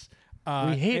minds.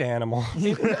 We hate animals.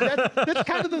 That's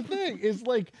kind of the thing. Is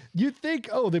like you think,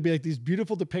 oh, there'd be like these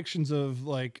beautiful depictions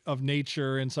of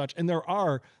nature and such, and there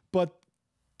are, but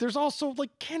there's also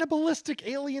like cannibalistic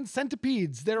alien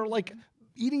centipedes that are like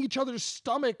eating each other's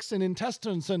stomachs and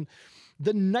intestines, and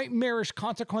the nightmarish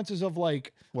consequences of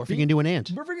like Morphing into an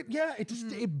ant. Yeah, it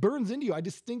just it burns into you. I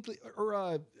distinctly,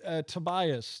 or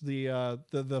Tobias,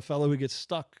 the fellow who gets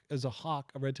stuck as a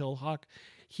hawk, a red-tailed hawk.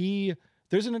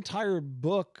 There's an entire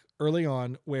book early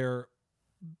on where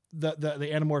the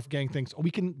Animorph gang thinks, oh,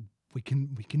 we can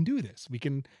do this. We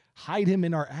can hide him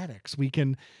in our attics. We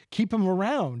can keep him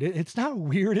around. It's not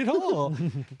weird at all.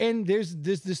 And there's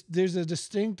a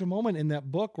distinct moment in that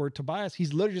book where Tobias,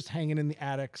 he's literally just hanging in the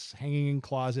attics, hanging in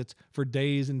closets for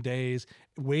days and days,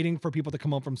 waiting for people to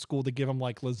come home from school to give him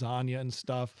like lasagna and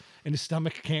stuff. And his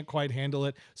stomach can't quite handle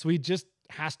it. So he just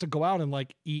has to go out and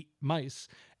like eat mice.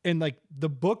 And like the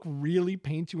book really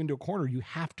paints you into a corner. You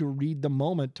have to read the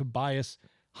moment Tobias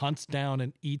hunts down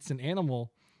and eats an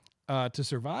animal to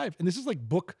survive. And this is like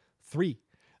book 3,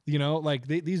 you know, like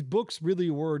these books really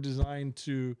were designed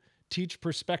to teach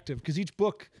perspective, because each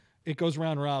book, it goes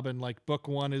round robin. Like book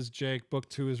 1 is Jake, book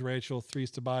 2 is Rachel, 3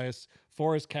 is Tobias,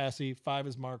 4 is Cassie, 5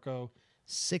 is Marco.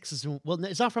 6 is, well,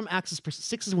 it's not from Axe's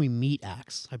 6 is when we meet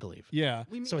Axe, I believe. Yeah.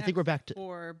 So I think we're back to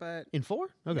 4, but in 4.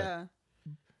 Okay. yeah,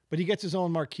 But he gets his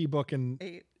own marquee book in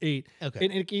 8. Okay.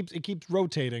 And it keeps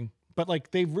rotating. But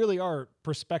like they really are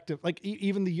perspective. Like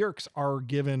even the Yerks are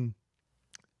given,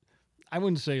 I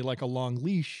wouldn't say like a long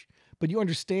leash, but you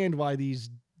understand why these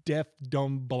deaf,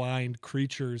 dumb, blind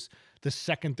creatures, the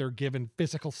second they're given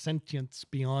physical sentience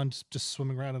beyond just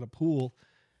swimming around in a pool,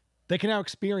 they can now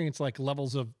experience like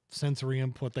levels of sensory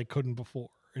input they couldn't before.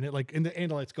 And it like, and the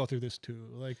Andalites go through this too.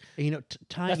 Like, And, you know,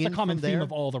 tying that's the in common from theme there,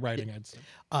 of all the writing, I'd say.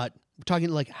 talking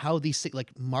like how these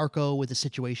like Marco with a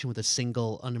situation with a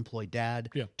single unemployed dad.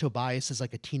 Yeah. Tobias is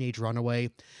like a teenage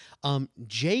runaway.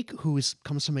 Jake,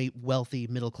 comes from a wealthy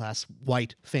middle class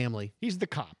white family. He's the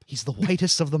cop. He's the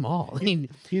whitest of them all. I mean,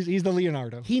 He's the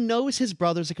Leonardo. he knows his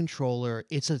brother's a controller.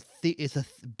 It's a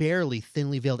barely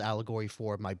thinly veiled allegory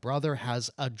for my brother has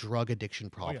a drug addiction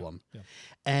problem. Yeah.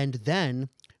 And then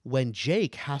when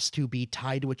Jake has to be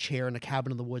tied to a chair in a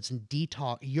cabin in the woods and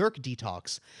Yerk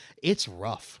detox, it's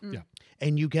rough. Yeah.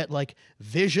 And you get like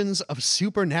visions of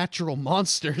supernatural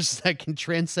monsters that can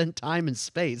transcend time and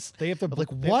space. They have to Like,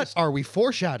 they have what to- are we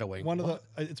foreshadowing? One of the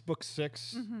it's book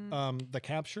 6, the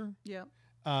capture. yeah.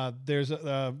 There's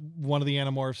one of the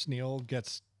Animorphs, Neil,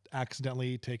 gets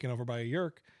accidentally taken over by a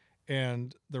Yerk,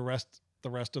 and the rest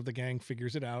of the gang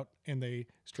figures it out, and they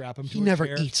strap him to He a never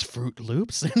chair. eats Fruit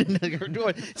Loops.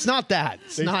 It's not that.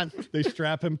 It's not. They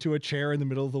strap him to a chair in the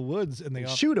middle of the woods, and they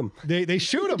Shoot him. They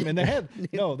shoot him in the head.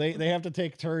 No, they have to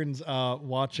take turns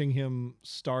watching him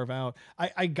starve out.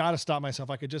 I gotta stop myself.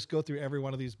 I could just go through every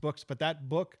one of these books, but that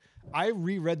book, I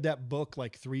reread that book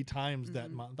like 3 times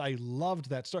that month. I loved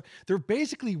that story. They're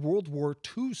basically World War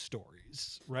II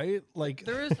stories, right? Like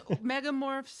There is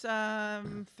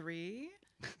Megamorphs 3.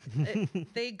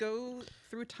 They go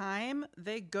through time.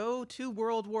 They go to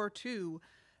World War II.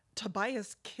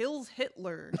 Tobias kills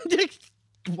Hitler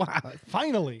Wow.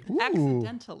 finally.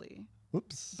 accidentally.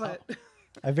 Whoops. But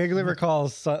I vaguely recall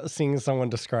seeing someone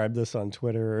describe this on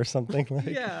Twitter or something like.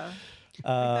 Yeah.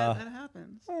 That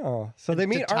happens. Oh, so they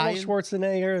meet tie Arnold in-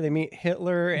 Schwarzenegger. They meet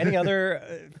Hitler. Any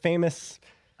other famous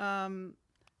There's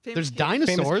famous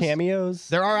dinosaurs. cameos?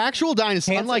 There are actual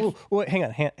dinosaurs. Unlike Wait, hang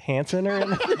on, Hanson or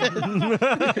anything?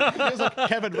 It was like,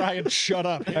 Kevin Ryan, shut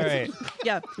up. All right.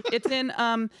 Yeah,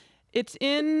 it's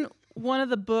in one of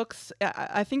the books.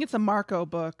 I think it's a Marco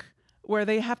book where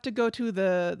they have to go to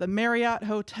the Marriott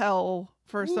Hotel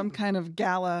for some kind of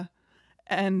gala,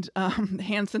 and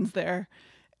Hanson's there,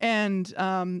 and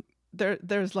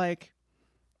there's like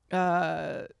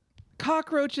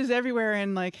cockroaches everywhere,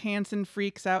 and like Hanson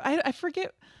freaks out. I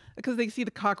forget, because they see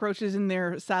the cockroaches in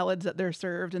their salads that they're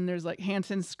served, and there's like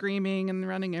Hanson screaming and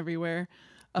running everywhere.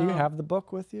 Do you have the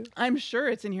book with you? I'm sure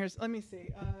it's in here. Let me see.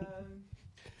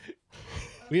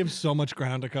 We have so much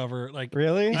ground to cover. Like,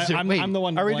 Really? I'm the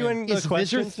one. Are we blame. doing the is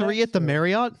Visor questions 3 next, at the or-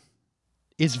 Marriott?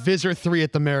 Is Visor 3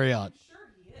 at the Marriott?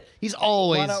 He's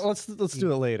always. Why not? Let's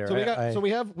do it later. So we got. I- So we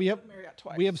have. Marriott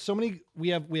twice. We have so many. We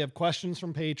have questions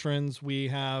from patrons. We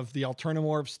have the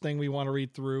Alternamorphs thing we want to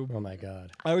read through. Oh my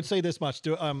God. I would say this much.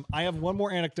 I have one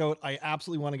more anecdote I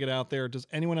absolutely want to get out there. Does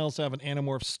anyone else have an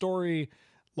Animorph story,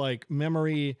 like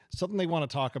memory, something they want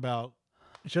to talk about?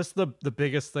 Just the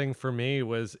biggest thing for me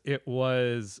was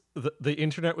the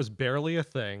internet was barely a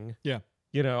thing. Yeah.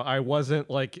 You know, I wasn't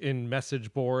like in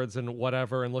message boards and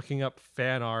whatever and looking up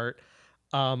fan art.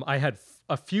 I had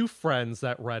a few friends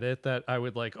that read it that I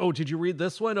would like, oh, did you read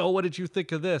this one? Oh, what did you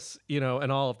think of this? You know,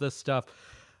 and all of this stuff.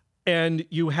 And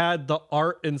you had the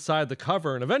art inside the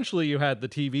cover, and eventually you had the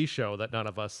TV show that none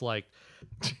of us liked.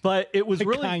 But it was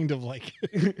really kind of like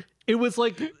it was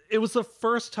the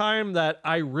first time that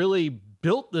I really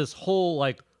built this whole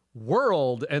like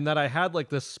world, and that I had like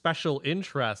this special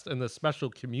interest in this special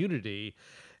community.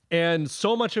 And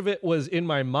so much of it was in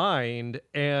my mind,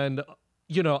 and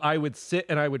you know, I would sit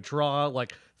and I would draw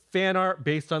like fan art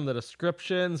based on the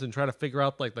descriptions and try to figure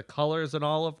out like the colors and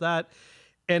all of that.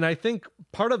 And I think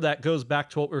part of that goes back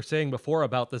to what we were saying before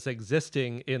about this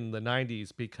existing in the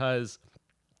 90s, because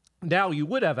now you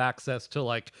would have access to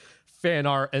like fan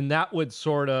art, and that would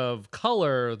sort of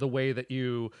color the way that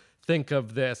you think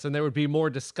of this, and there would be more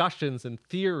discussions and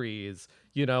theories,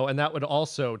 you know, and that would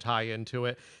also tie into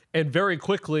it. And very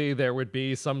quickly there would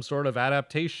be some sort of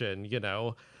adaptation, you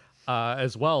know,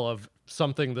 as well, of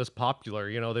something this popular.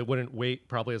 You know, they wouldn't wait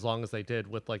probably as long as they did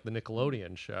with like the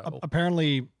Nickelodeon show.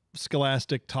 apparently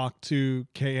Scholastic talked to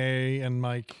KA and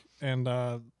Mike, and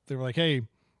they were like, hey,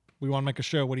 we want to make a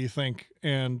show. What do you think?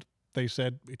 And they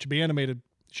said it should be animated.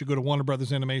 It should go to Warner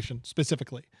Brothers Animation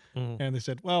specifically. And they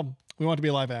said, well, we want it to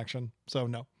be live action. So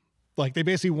no. Like they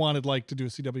basically wanted like to do a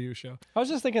CW show. I was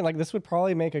just thinking like this would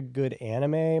probably make a good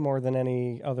anime more than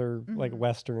any other like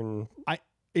Western.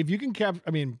 If you can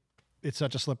I mean, it's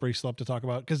such a slippery slope to talk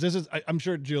about, because this is, I'm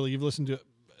sure, Julie, you've listened to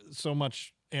so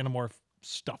much Animorph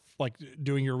stuff, like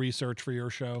doing your research for your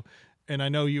show. And I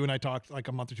know you and I talked like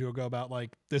a month or two ago about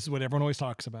like, this is what everyone always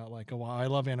talks about. Like, oh, wow, I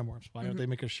love Animorphs. Why don't they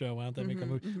make a show? Why don't they make a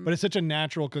movie? But it's such a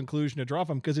natural conclusion to draw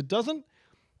from, because it doesn't,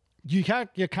 you kind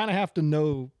of have to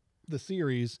know the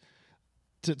series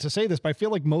to say this, but I feel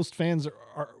like most fans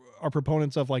are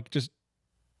proponents of like just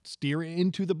steer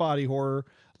into the body horror,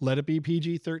 let it be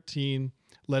PG-13,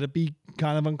 let it be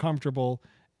kind of uncomfortable,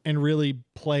 and really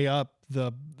play up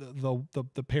the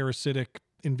parasitic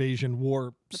invasion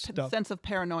war stuff. Sense of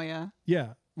paranoia.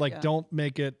 Yeah, like Yeah. don't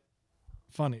make it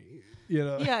funny, you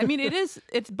know. Yeah, I mean,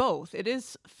 it's both. It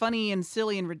is funny and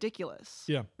silly and ridiculous.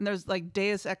 Yeah. And there's like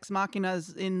Deus Ex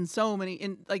Machinas in so many,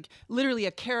 in like literally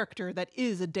a character that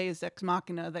is a Deus Ex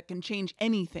Machina that can change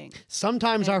anything.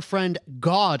 Sometimes our friend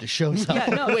God shows up. Yeah,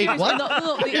 no, Wait, seriously, what?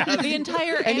 no, the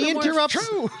entire And he Animorphs- interrupts.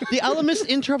 The Alchemist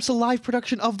interrupts a live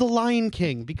production of The Lion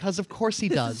King, because of course he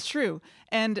This does. is true.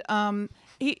 And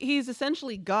he's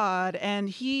essentially God, and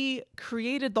he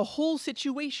created the whole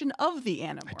situation of the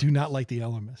Animorphs. I do not like the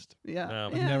Elmist. Yeah, No.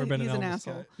 I've never been he's an an Elvis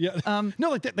asshole. guy. Yeah, no,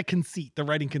 like the conceit, the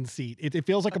writing conceit. It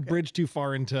feels like a bridge too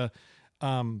far into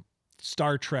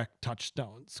Star Trek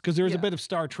touchstones, because there's a Yeah. bit of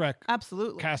Star Trek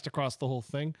Absolutely. cast across the whole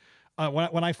thing.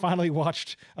 When I finally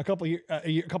watched a couple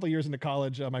years into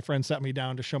college, my friend sat me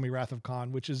down to show me Wrath of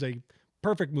Khan, which is a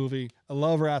perfect movie. I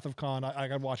love Wrath of Khan. I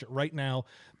gotta watch it right now.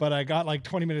 But I got like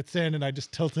 20 minutes in and I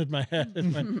just tilted my head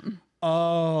and went,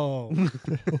 oh,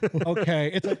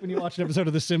 okay. It's like when you watch an episode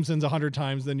of The Simpsons 100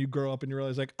 times, then you grow up and you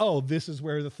realize like, oh, this is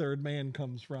where the third man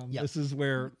comes from. Yep. This is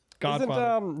where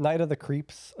Godfather. Isn't Night of the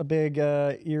Creeps a big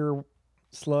ear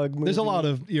slug movie? There's a lot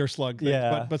of ear slug things,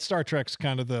 Yeah. but Star Trek's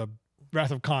kind of the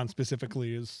Wrath of Khan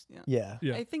specifically is. Yeah.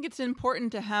 Yeah. I think it's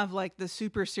important to have like the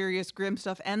super serious grim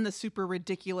stuff and the super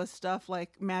ridiculous stuff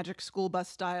like Magic School Bus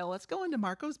style. Let's go into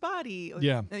Marco's body.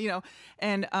 Yeah. You know,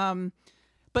 and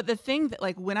but the thing that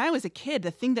like when I was a kid,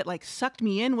 the thing that like sucked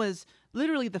me in was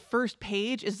literally the first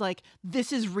page is like,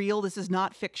 this is real. This is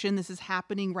not fiction. This is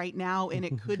happening right now. And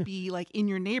it could be like in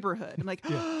your neighborhood. I'm like,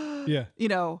 Yeah. you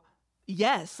know,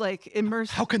 yes, like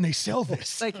immersive. How can they sell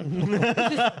this? Like,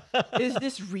 is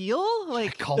this real?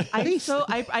 Like, Call the police.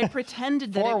 I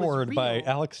pretended that Forward it was real. by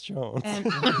Alex Jones. And,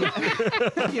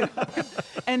 you know,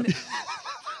 and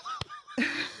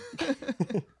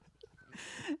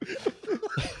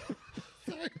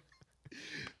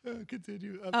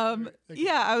Continue.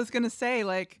 yeah, I was gonna say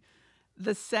like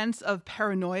the sense of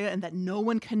paranoia and that no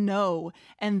one can know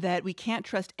and that we can't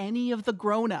trust any of the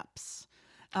grown-ups.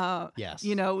 Yes.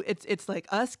 You know, it's like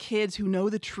us kids who know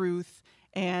the truth,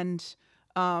 and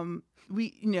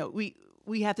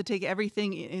we have to take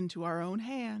everything into our own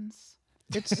hands.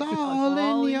 It's all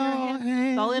in your hands.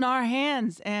 It's all in our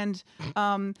hands. And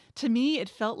to me, it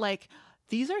felt like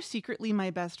these are secretly my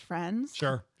best friends.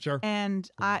 Sure. And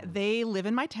they live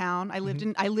in my town. I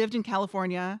lived in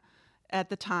California at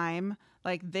the time.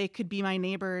 Like they could be my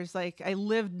neighbors. Like I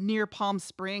lived near Palm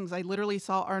Springs. I literally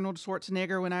saw Arnold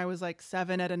Schwarzenegger when I was like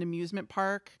 7 at an amusement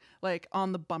park, like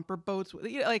on the bumper boats.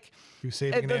 Like You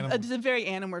saving an animal. it's a very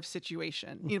Animorph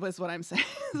situation. Was what I'm saying.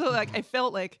 So like I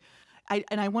felt like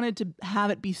I wanted to have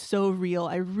it be so real.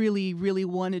 I really, really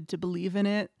wanted to believe in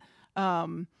it.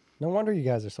 No wonder you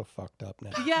guys are so fucked up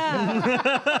now.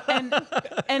 Yeah.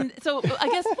 and so I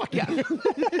guess, yeah.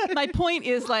 My point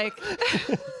is like,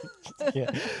 Yeah,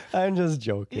 I'm just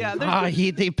joking. yeah,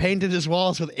 there's They painted his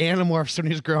walls with Animorphs when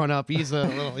he was growing up. He's a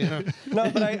little, you know. No,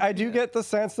 but I do get the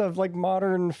sense of like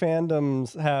modern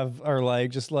fandoms are like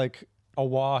just like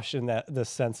awash in the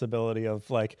sensibility of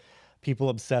like people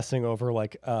obsessing over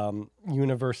like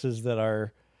universes that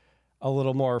are a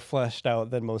little more fleshed out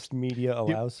than most media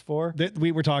allows for.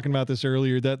 We were talking about this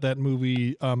earlier. That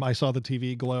movie, I saw the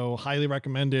TV Glow. Highly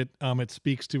recommend it. It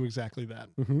speaks to exactly that.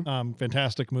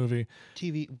 Fantastic movie.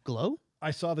 TV Glow?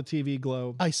 I saw the TV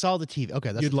Glow. I saw the TV.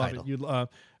 Okay, that's You'd the love title.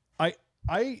 it.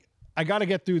 I got to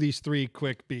get through these 3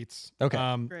 quick beats.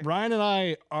 Okay. Great. Ryan and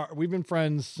I we've been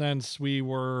friends since we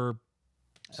were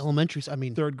Elementary. I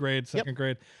mean, 3rd grade, 2nd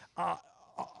grade.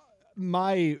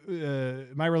 My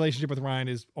relationship with Ryan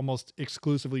is almost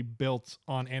exclusively built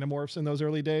on Animorphs in those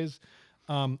early days.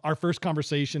 Our first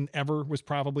conversation ever was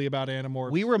probably about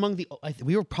Animorphs. we were among the.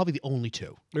 We were probably the only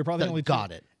two. We were probably that the only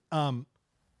got two. it.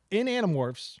 In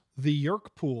Animorphs, the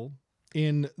Yerk pool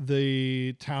in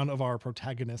the town of our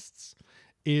protagonists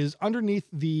is underneath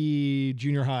the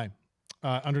junior high,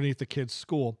 underneath the kids'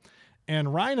 school.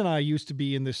 And Ryan and I used to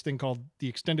be in this thing called the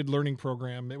Extended Learning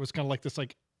Program. It was kind of like this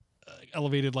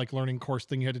elevated like learning course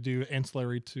thing you had to do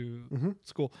ancillary to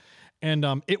school. And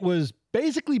it was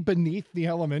basically beneath the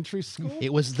elementary school.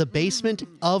 It was the basement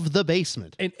of the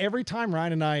basement. And every time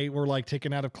Ryan and I were like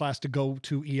taken out of class to go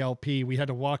to ELP, we had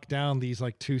to walk down these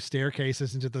like 2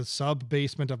 staircases into the sub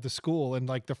basement of the school. And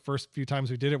like the first few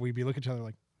times we did it, we'd be looking at each other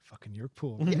like, fucking Yerk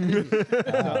pool.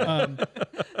 I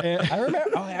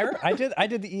remember. I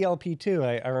did the ELP too.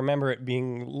 I remember it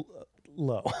being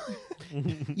low.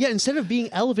 Yeah, instead of being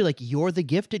elevated, like you're the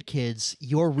gifted kids,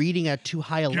 you're reading at too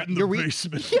high a level. You're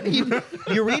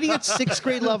you're reading at 6th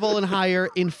grade level and higher.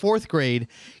 In 4th grade,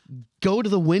 go to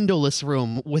the windowless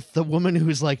room with the woman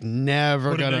who's like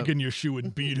never Put gonna. an egg in your shoe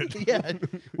and beat it. Yeah.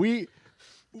 We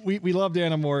loved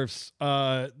Animorphs.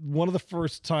 One of the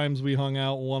first times we hung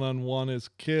out one-on-one as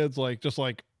kids, like just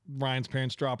like Ryan's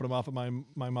parents dropping him off at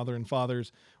my mother and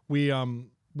father's,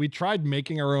 we tried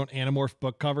making our own Animorph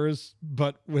book covers,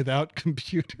 but without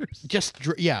computers.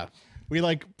 Yeah. We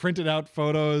like printed out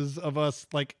photos of us,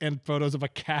 like, and photos of a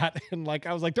cat, and like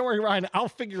I was like, "Don't worry, Ryan, I'll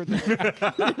figure this out."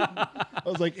 I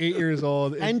was like 8 years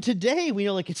old, And today we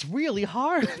know like it's really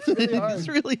hard. It's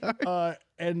really hard.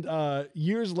 and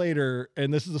years later,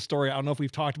 and this is a story I don't know if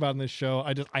we've talked about in this show.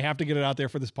 I have to get it out there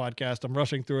for this podcast. I'm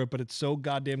rushing through it, but it's so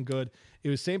goddamn good. It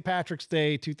was St. Patrick's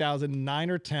Day, 2009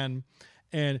 or 10.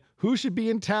 And who should be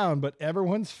in town but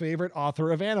everyone's favorite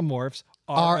author of Animorphs,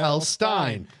 R.L.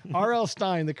 Stein. R.L.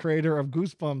 Stein, the creator of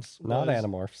Goosebumps. Not was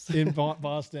Animorphs. in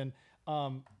Boston.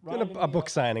 Did a book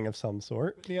signing of some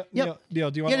sort. Neil, Yep. Neil,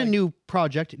 do you He want had a new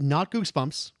project, not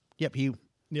Goosebumps. Yep,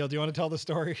 Neil, do you want to tell the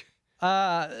story?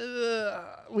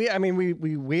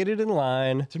 We waited in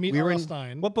line To meet We were R.L. in-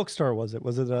 Stein. What bookstore was it?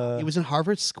 Was it it was in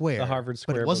Harvard Square. The Harvard But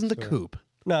Square it wasn't the bookstore. Coop.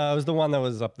 No, it was the one that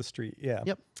was up the street. Yeah.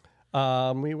 Yep.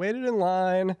 We waited in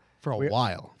line For a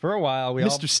while. For a while,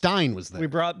 Mr. Stein was there. we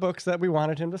brought books that we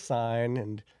wanted him to sign,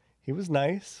 and he was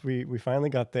nice. We finally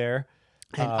got there.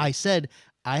 And I said,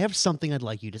 I have something I'd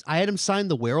like you to. I had him sign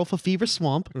The Werewolf of Fever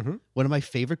Swamp, one of my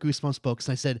favorite Goosebumps books.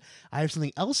 And I said, I have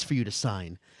something else for you to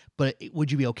sign, but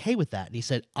would you be okay with that? And he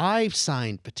said, I've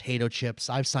signed potato chips,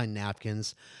 I've signed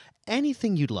napkins,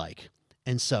 anything you'd like.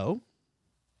 And so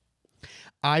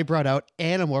I brought out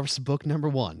Animorphs book number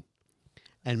 1.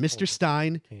 And Mr.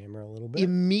 Stein Camera a little bit.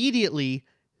 immediately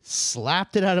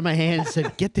slapped it out of my hand and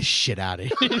said, "Get this shit out of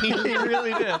here." He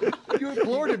really did. You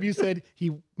implored him. You said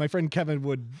my friend Kevin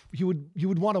would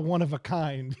want a one of a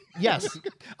kind. Yes.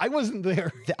 I wasn't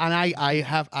there. And I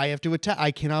have to attest,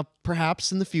 I cannot,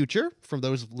 perhaps in the future, for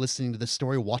those listening to this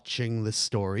story, watching this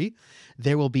story,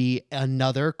 there will be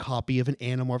another copy of an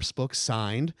Animorphs book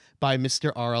signed by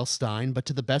Mr. R.L. Stein. But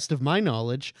to the best of my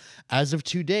knowledge, as of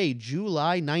today,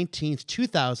 July 19th,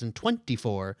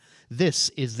 2024, this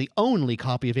is the only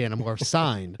copy of Animorphs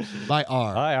signed by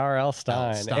R.L.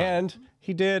 Stein. And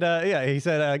he did, he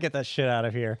said, get that shit out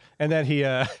of here. And then he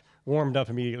warmed up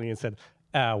immediately and said,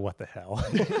 what the hell?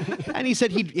 And he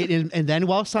said and then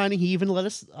while signing, he even let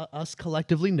us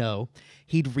collectively know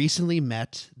he'd recently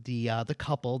met the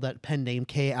couple that pen name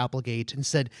Kay Applegate, and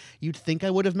said, you'd think I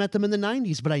would have met them in the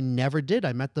 90s, but I never did.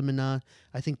 I met them in I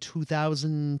think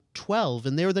 2012,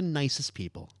 and they were the nicest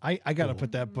people. I gotta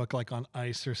put that book like on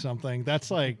ice or something.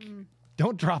 That's like,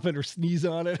 don't drop it or sneeze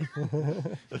on it.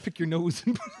 Pick your nose.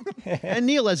 And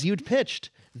Neil, as you'd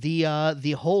pitched,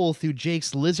 the hole through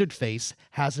Jake's lizard face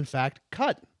has in fact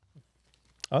cut.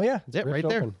 Oh yeah, That's it, ripped right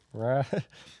there. open. Right.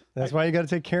 That's why you got to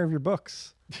take care of your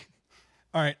books.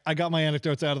 All right, I got my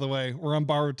anecdotes out of the way. We're on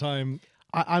borrowed time.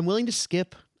 I'm willing to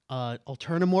skip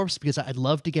Alternamorphs because I'd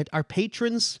love to get our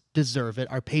patrons deserve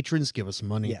it. Our patrons give us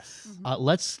money. Yes.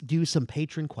 Let's do some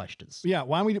patron questions. Yeah,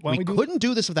 why don't we couldn't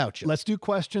do this without you. Let's do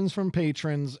questions from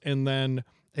patrons, and then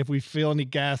if we feel any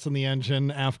gas in the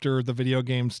engine after the video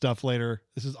game stuff later,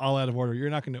 this is all out of order. You're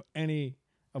not going to know any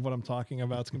of what I'm talking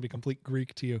about. It's going to be complete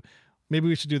Greek to you. Maybe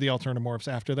we should do the Alternamorphs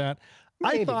after that.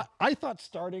 Maybe. I thought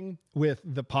starting with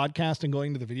the podcast and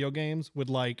going to the video games would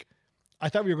I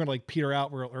thought we were going to peter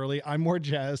out real early. I'm more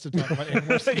jazzed to talk about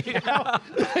Animorphs now.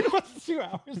 It was 2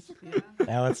 hours.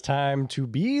 Now it's time to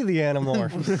be the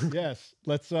Animorphs. Yes,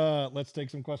 let's take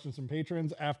some questions from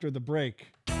patrons after the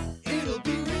break. It'll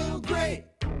be real great.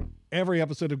 Every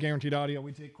episode of Guaranteed Audio,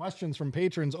 we take questions from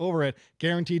patrons over at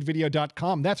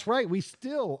guaranteedvideo.com. That's right, we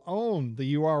still own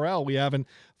the URL. We haven't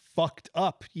fucked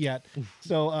up yet.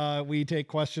 So we take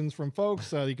questions from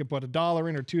folks. You can put $1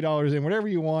 in or $2 in, whatever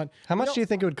you want. How much do you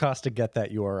think it would cost to get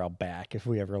that URL back if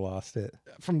we ever lost it?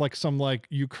 From some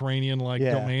Ukrainian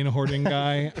domain hoarding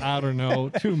guy. I don't know.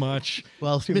 Too much.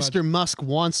 Well, if Mr. Musk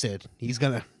wants it, he's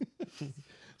gonna.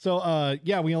 So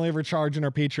we only ever charge in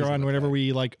our Patreon whenever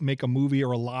we make a movie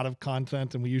or a lot of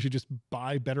content, and we usually just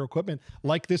buy better equipment,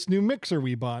 like this new mixer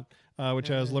we bought, which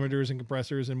has limiters and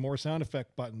compressors and more sound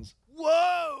effect buttons.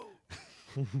 Whoa!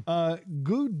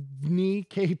 Goodney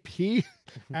KP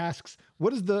asks,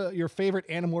 what is your favorite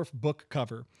Animorph book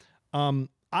cover?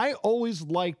 I always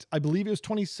liked, I believe it was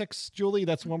 26, Julie.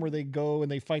 That's the one where they go and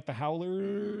they fight the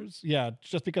Howlers. Yeah,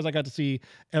 just because I got to see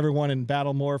everyone in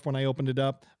Battle Morph when I opened it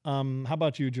up. How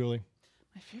about you, Julie?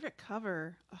 My favorite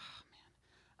cover.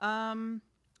 Oh man.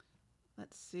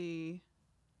 Let's see.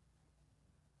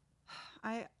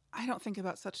 I don't think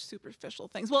about such superficial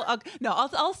things. Well,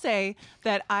 I'll say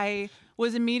that I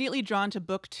was immediately drawn to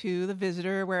book 2, The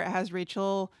Visitor, where it has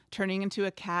Rachel turning into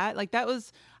a cat.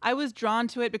 I was drawn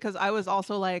to it because I was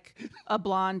also a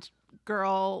blonde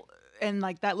girl, and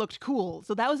that looked cool.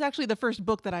 So that was actually the first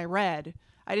book that I read.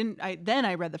 Then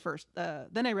I read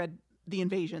The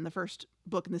Invasion, the first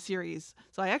book in the series.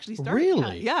 So I actually started.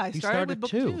 Really? Yeah, I started with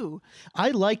book 2. I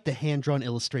like the hand-drawn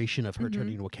illustration of her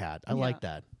turning into a cat. I like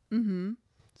that. Mm-hmm.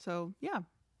 So yeah,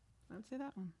 I would say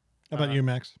that one. How about you,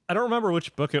 Max? I don't remember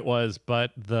which book it was,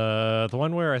 but the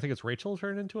one where I think it's Rachel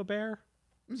turned into a bear.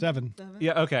 7.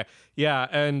 Yeah. Okay. Yeah.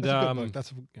 And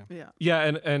That's a good book. Yeah.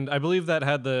 yeah, and I believe that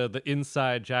had the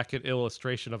inside jacket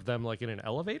illustration of them in an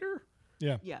elevator.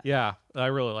 Yeah. Yeah. Yeah, I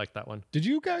really like that one. Did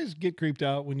you guys get creeped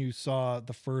out when you saw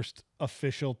the first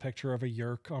official picture of a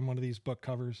Yerk on one of these book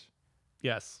covers?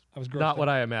 Yes. I was grossed not out. what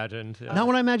I imagined. Not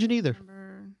what I imagined either.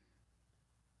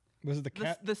 Was it the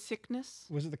cat? The Sickness.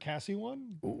 Was it the Cassie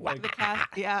one? The cat.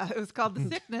 Yeah, it was called The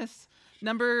Sickness.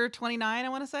 Number 29, I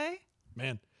want to say.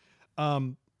 Man.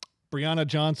 Brianna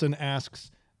Johnson asks,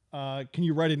 can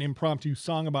you write an impromptu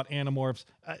song about Animorphs?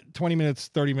 20 minutes,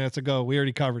 30 minutes ago, we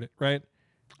already covered it, right?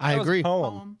 I agree.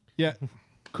 Poem. Yeah.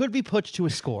 Could be put to a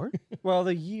score. Well,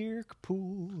 the Yerk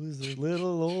Pool is a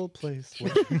little old place.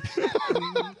 Where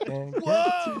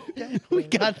Whoa! We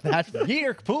got that.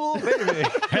 Yeerk pool, baby.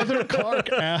 Heather Clark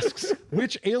asks,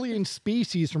 which alien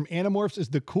species from Animorphs is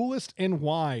the coolest and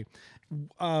why?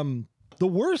 The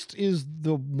worst is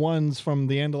the ones from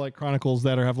the Andalite Chronicles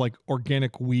that have like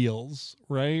organic wheels,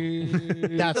 right?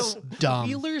 That's dumb.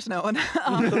 Wheelers? No.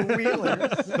 The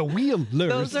Wheelers. The wheelers.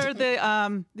 Those are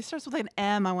the, this starts with an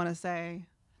M, I want to say.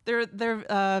 They're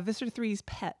Visitor 3's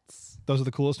pets. Those are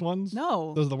the coolest ones?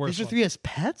 No. Those are the worst Visitor ones. 3 has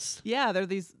pets? Yeah, they're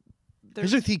these.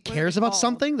 Visitor 3 what are cares they about called?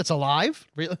 something that's alive?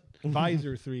 Really?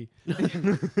 Visor 3.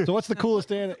 So what's the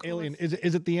coolest alien?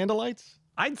 Is it the Andalites?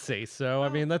 I'd say so. I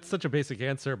mean, that's such a basic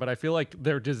answer, but I feel like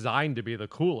they're designed to be the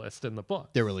coolest in the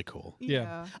book. They're really cool.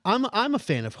 Yeah. I'm a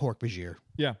fan of Hork-Bajir.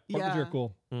 Yeah. Yeah. You're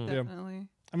cool. Yeah. Definitely.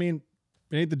 I mean,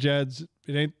 it ain't the Jeds.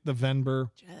 It ain't the Venber.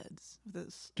 Jeds. With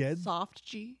this Geds? soft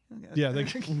G. Okay. Yeah. They,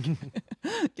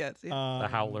 Gets, yeah. The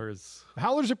Howlers. the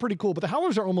Howlers are pretty cool, but the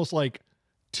Howlers are almost like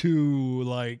too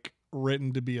like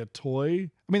written to be a toy.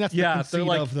 I mean, that's Yeah, the they're conceit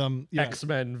like of them. Yeah.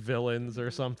 X-Men villains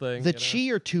or something. The you know?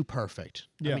 Chi are too perfect.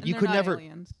 Yeah. I mean, And you they're could not never.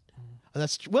 aliens.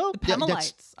 That's well. yeah,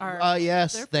 that's- Pemalites are.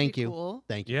 yes, they're thank pretty you. Cool.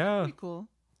 Thank you. Yeah. Pretty cool.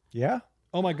 Yeah.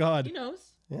 Oh my God. He knows.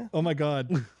 Oh my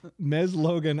God. Mez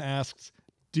Logan asks,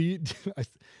 did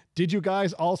you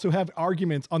guys also have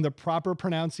arguments on the proper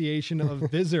pronunciation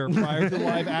of Visor prior to the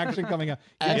live action coming out?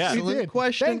 Yes, we Excellent did.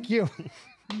 question. Thank you.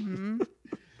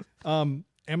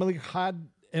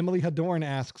 Emily Hadorn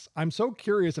asks, I'm so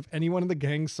curious if anyone in the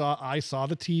gang saw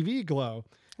the TV glow.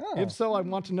 Oh. If so, I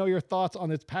want to know your thoughts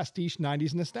on its pastiche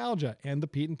 90s nostalgia and the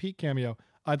Pete and Pete cameo.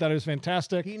 I thought it was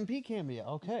fantastic. Pete and Pete cameo.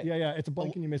 Okay. Yeah, it's a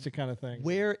blink and you miss it kind of thing.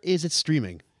 Where is it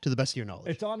streaming? To the best of your knowledge.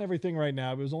 It's on everything right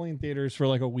now. It was only in theaters for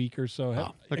like a week or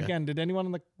so. okay. Again, did anyone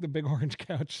on the big orange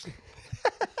couch?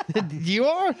 You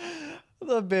are.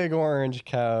 The big orange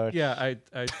couch. Yeah,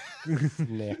 I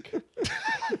Nick.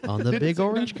 On the big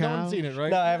orange No one's couch. seen it,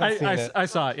 right? No, I haven't seen it. I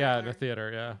saw it, yeah, in a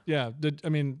theater, yeah. Yeah. I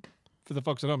mean, for the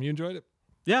folks at home, you enjoyed it?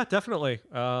 Yeah, definitely.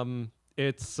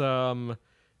 It's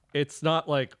not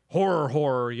like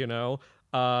horror, you know.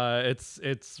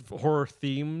 It's horror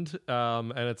themed,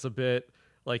 and it's a bit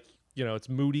like, you know, it's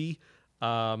moody.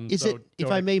 Is it, if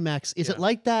I may, Max, is it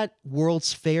like that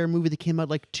World's Fair movie that came out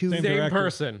like two Same Same director.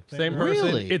 person. Same director. person.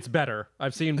 Really? It's better.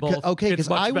 I've seen both. okay, it's 'cause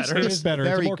much I was better. It is better. It's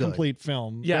a very more good. complete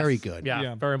film. Yes. very good. Yeah,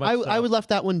 Yeah. very much I, so. I would left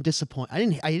that one disappointed.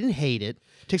 I didn't hate it.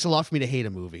 It takes a lot for me to hate a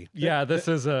movie. Yeah, this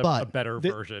is a But- better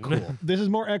version. Cool. This is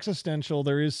more existential.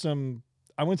 There is some,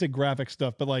 I wouldn't say graphic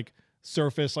stuff, but like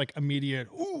surface, like immediate,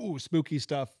 ooh, spooky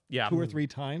stuff. Yeah. 2 or 3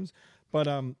 times. But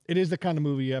it is the kind of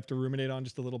movie you have to ruminate on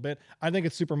just a little bit. I think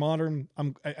it's super modern.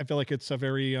 I feel like it's a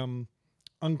very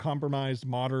uncompromised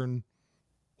modern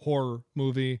horror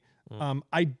movie.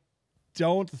 I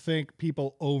don't think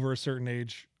people over a certain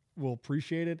age will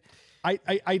appreciate it.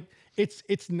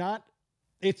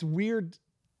 It's weird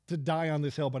to die on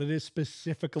this hill, but it is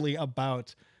specifically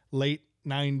about late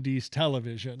 90s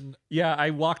television. Yeah, I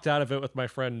walked out of it with my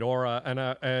friend Nora,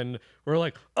 and we're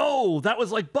like, "Oh, that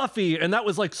was like Buffy, and that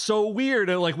was like so weird."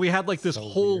 And like we had like this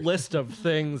whole list of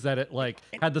things that it like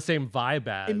had the same vibe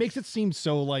as. It makes it seem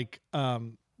so like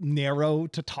narrow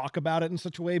to talk about it in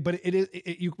such a way, but it is.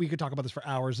 We could talk about this for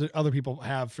hours. Other people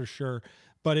have for sure,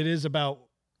 but it is about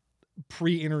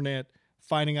pre-internet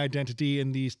finding identity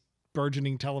in these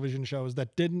burgeoning television shows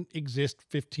that didn't exist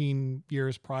 15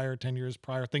 years prior, 10 years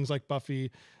prior. Things like Buffy,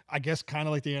 I guess kind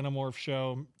of like the Animorphs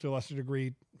show to a lesser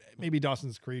degree, maybe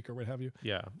Dawson's Creek or what have you.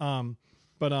 Yeah.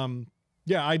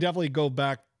 Yeah, I definitely go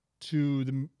back to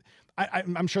the.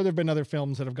 I'm sure there've been other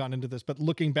films that have gotten into this, but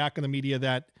looking back in the media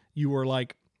that you were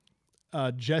like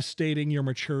gestating your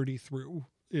maturity through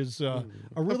is a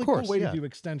really course, cool way yeah. to do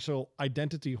existential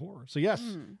identity horror. So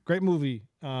yes, great movie.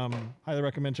 Highly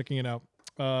recommend checking it out.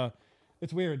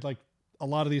 It's weird, like a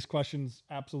lot of these questions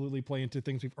absolutely play into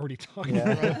things we've already talked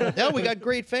about. Yeah, we got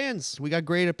great fans. We got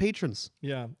great patrons.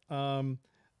 Yeah.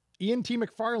 Ian T.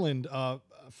 McFarland, a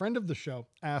friend of the show,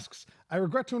 asks, I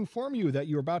regret to inform you that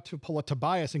you're about to pull a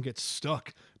Tobias and get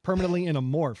stuck permanently in a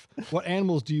morph. What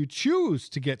animals do you choose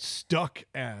to get stuck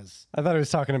as? I thought he was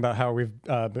talking about how we've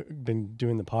been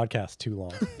doing the podcast too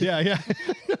long. Yeah.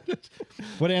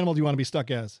 What animal do you want to be stuck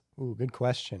as? Ooh, good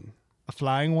question. A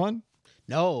flying one?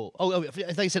 No. Oh, I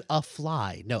thought you said a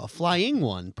fly. No, a flying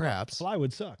one, perhaps. Fly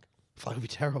would suck. Fly would be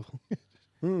terrible.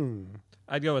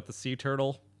 I'd go with the sea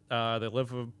turtle. They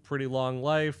live a pretty long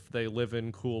life. They live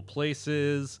in cool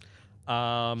places.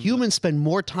 Humans spend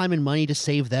more time and money to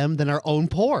save them than our own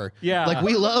poor. Yeah. Like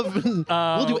we love,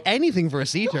 we'll do anything for a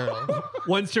sea turtle.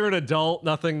 Once you're an adult,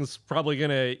 nothing's probably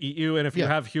gonna eat you, and if you Yeah.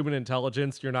 have human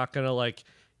intelligence, you're not gonna like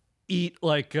eat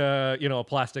like a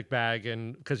plastic bag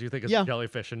and because you think it's Yeah. a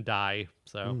jellyfish and die.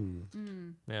 So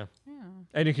yeah.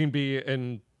 And you can be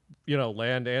in,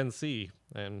 land and sea,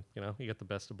 and you get the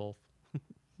best of both.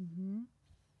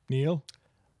 Neil,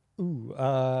 Ooh,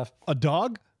 a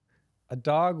dog? a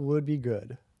dog would be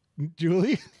good.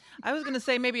 Julie? I was going to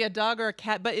say maybe a dog or a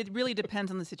cat, but it really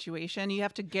depends on the situation. You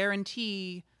have to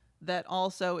guarantee that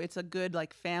also it's a good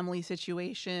like family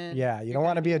situation. Yeah, you You're don't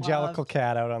want to gonna be a loved. jellicle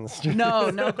cat out on the street.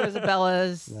 No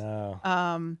Grisabellas.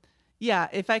 No. Yeah,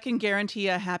 if I can guarantee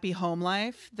a happy home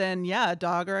life, then yeah, a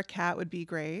dog or a cat would be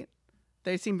great.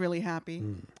 They seem really happy.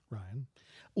 Ryan.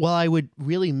 Well, I would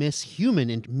really miss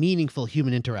meaningful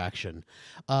human interaction.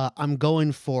 I'm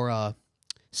going for a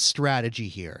strategy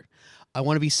here. I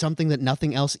want to be something that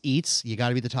nothing else eats. You got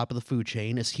to be the top of the food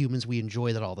chain. As humans, we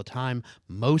enjoy that all the time.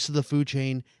 Most of the food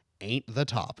chain ain't the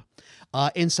top.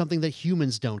 And something that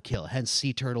humans don't kill. Hence,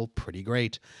 sea turtle, pretty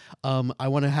great. I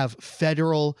want to have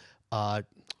federal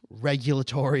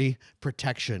regulatory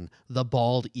protection. The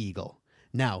bald eagle.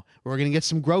 Now, we're going to get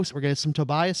some we're going to get some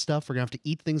Tobias stuff. We're going to have to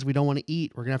eat things we don't want to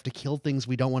eat. We're going to have to kill things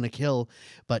we don't want to kill.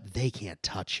 But they can't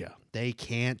touch you. They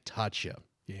can't touch you.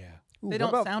 Yeah. Ooh, They what don't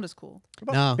about- sound as cool.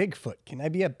 What about Bigfoot? Can I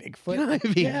be a Bigfoot? Can I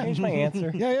be- Change my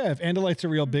answer. Yeah. If Andalites are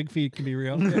real, Big Feet can be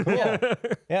real. Yeah.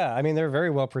 Yeah, I mean, they're very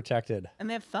well protected. And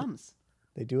they have thumbs.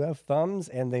 They do have thumbs,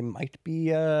 and they might be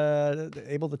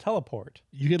able to teleport.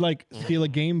 You could like steal a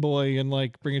Game Boy and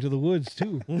like bring it to the woods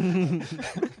too.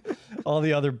 All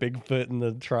the other Bigfoot in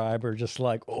the tribe are just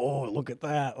like, oh, look at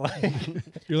that. Like,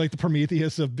 You're like the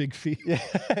Prometheus of Big Feet.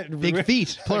 Big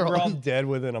feet, like, plural. we're all dead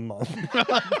within a month.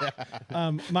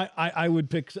 I would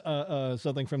pick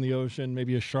something from the ocean,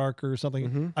 maybe a shark or something.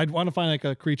 Mm-hmm. I'd want to find like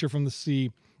a creature from the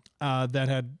sea that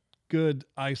had good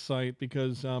eyesight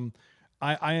because I'm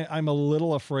a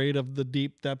little afraid of the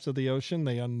deep depths of the ocean.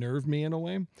 They unnerve me in a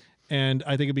way. And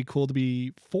I think it'd be cool to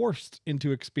be forced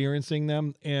into experiencing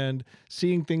them and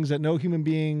seeing things that no human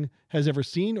being has ever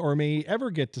seen or may ever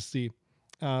get to see.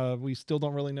 We still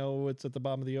don't really know what's at the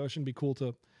bottom of the ocean. Be cool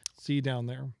to see down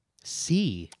there.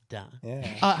 Sea down. Yeah.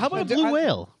 How about a blue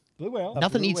whale? Blue whale.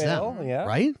 Nothing blue eats whale, them. yeah.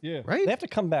 Right? Yeah. Right? They have to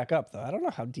come back up, though. I don't know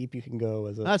how deep you can go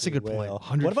as a That's a blue good point. whale.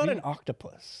 100 What about feet? an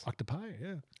octopus? Octopi,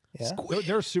 yeah. Yeah.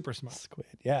 They're super smart. Squid.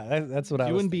 Yeah, that's what I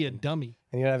You was wouldn't be a thinking. dummy.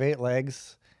 And you have 8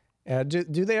 legs. Do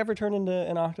they ever turn into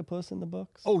an octopus in the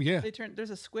books? Oh, yeah.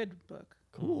 There's a squid book.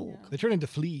 cool. They turn into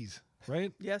fleas,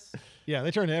 right? Yes. Yeah,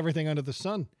 they turn into everything under the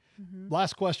sun.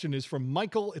 Last question is from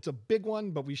Michael. It's a big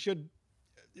one, but we should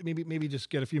maybe just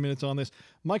get a few minutes on this.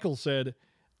 Michael said,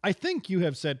 I think you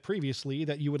have said previously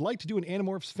that you would like to do an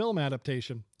Animorphs film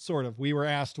adaptation. Sort of. We were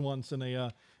asked once in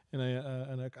a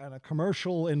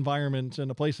commercial environment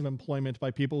and a place of employment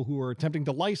by people who were attempting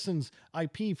to license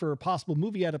IP for possible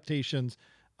movie adaptations.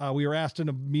 We were asked in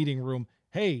a meeting room,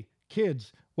 hey,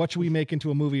 kids, what should we make into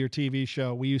a movie or TV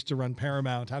show? We used to run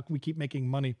Paramount. How can we keep making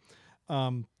money?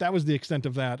 That was the extent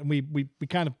of that. And we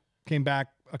kind of came back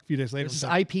a few days later. This is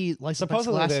and said, IP licensed by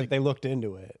Supposedly Scholastic. they looked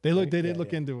into it. they right? did Yeah,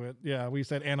 look yeah. into it. Yeah, we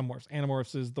said Animorphs.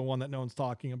 Animorphs is the one that no one's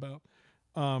talking about.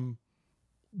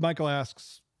 Michael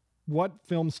asks, what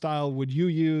film style would you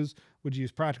use? Would you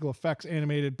use practical effects,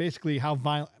 animated? Basically, how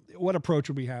violent? What approach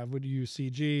would we have? Would you use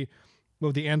CG? What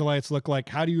would the Andalites look like?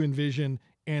 How do you envision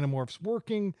Animorphs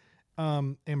working?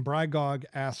 And Brygog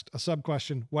asked a sub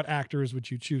question: what actors would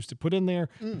you choose to put in there?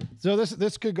 So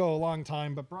this could go a long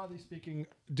time, but broadly speaking,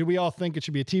 do we all think it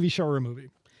should be a TV show or a movie?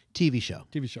 TV show.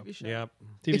 TV show. Yep.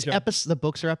 TV show. The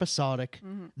books are episodic.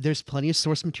 There's plenty of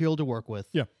source material to work with.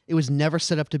 Yeah. It was never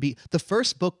set up to be. The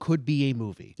first book could be a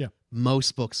movie. Yeah.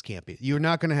 Most books can't be. You're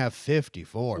not going to have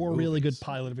 54 Or a really good movies.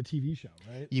 pilot of a TV show,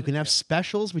 right? You can have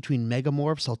specials between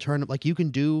Megamorphs, alternative. Like you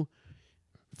can do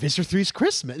Visitor 3's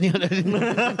Christmas. You know,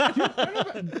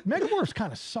 Megamorphs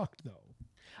kind of sucked though.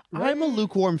 I'm a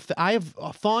lukewarm. I have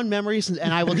fond memories,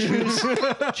 and I will choose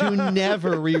to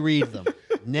never reread them.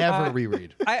 Never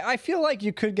reread. I feel like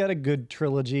you could get a good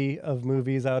trilogy of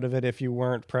movies out of it if you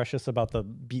weren't precious about the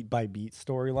beat by beat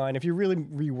storyline. If you really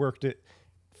reworked it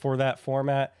for that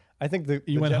format, I think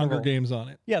You went Hunger Games on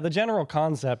it. Yeah, the general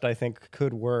concept I think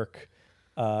could work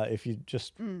if you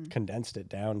just condensed it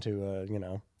down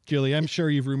to Julie, I'm sure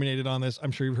you've ruminated on this.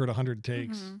 I'm sure you've heard 100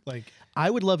 takes. Like, I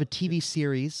would love a TV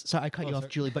series. So I cut you off,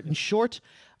 Julie. But in short,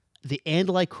 the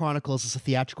Andalite Chronicles is a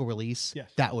theatrical release.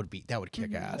 Yes. That would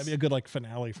kick ass. that'd be a good like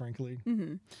finale, frankly.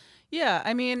 Yeah,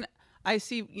 I mean, I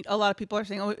see a lot of people are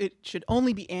saying, "Oh, it should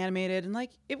only be animated," and like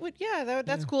it would. Yeah,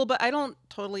 that's cool, but I don't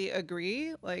totally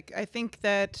agree. Like, I think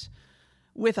that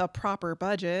with a proper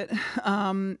budget,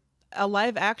 a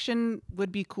live action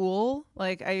would be cool.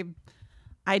 Like,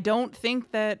 I don't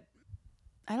think that.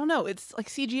 I don't know. It's like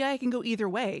CGI can go either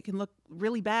way. It can look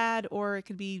really bad or it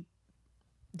could be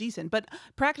decent. But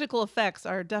practical effects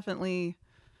are definitely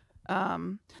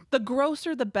The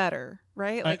grosser, the better,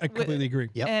 right? I completely agree.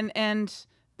 Yep. And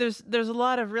there's a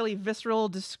lot of really visceral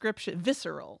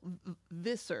visceral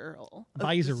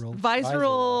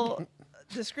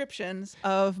descriptions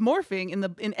of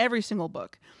morphing in every single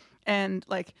book, and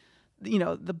like, you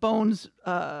know, the bones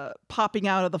popping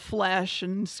out of the flesh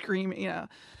and screaming, and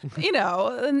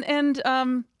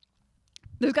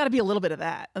there's got to be a little bit of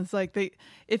that. It's like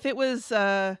if it was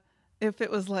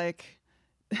like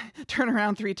turn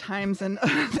around 3 times and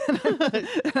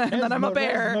then I'm a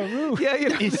bear. Yeah, you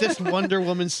know. It's just Wonder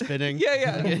Woman spinning.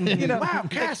 Yeah. You know, Wow,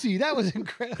 Cassie, that was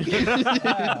incredible.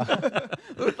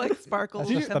 with like sparkles.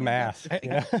 It's just the mask.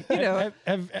 Yeah. You know,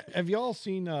 Have y'all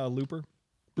seen Looper?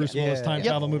 Bruce Yeah. Willis time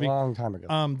travel movie. A long time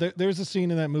ago. There's a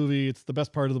scene in that movie. It's the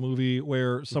best part of the movie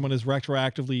where someone is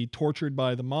retroactively tortured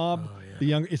by the mob.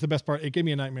 It's the best part. It gave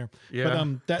me a nightmare. Yeah.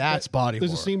 But That's body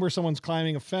There's a horror. scene where someone's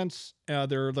climbing a fence.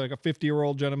 They're like a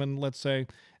 50-year-old gentleman, let's say,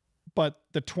 but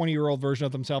the 20-year-old version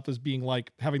of themselves is being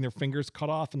like having their fingers cut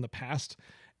off in the past.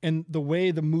 And the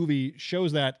way the movie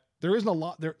shows that, there's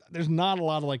not a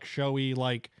lot of like showy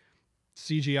like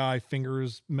CGI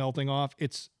fingers melting off.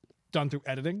 It's done through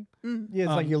editing. Yeah,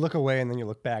 it's like you look away and then you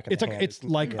look back. And It's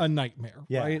like a nightmare,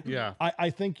 Yeah. right? Yeah. I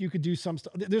think you could do some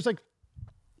stuff. There's like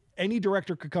any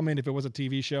director could come in if it was a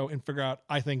TV show and figure out,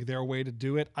 I think, their way to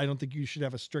do it. I don't think you should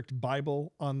have a strict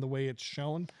Bible on the way it's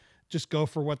shown. Just go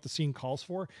for what the scene calls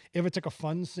for. If it's like a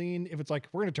fun scene, if it's like,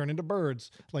 we're going to turn into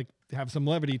birds, like have some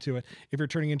levity to it. If you're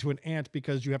turning into an ant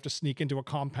because you have to sneak into a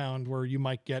compound where you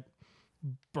might get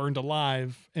burned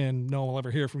alive and no one will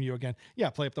ever hear from you again. Yeah,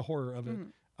 play up the horror of it.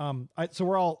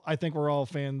 I think we're all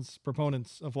fans,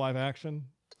 proponents of live action.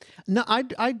 No, I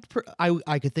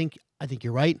think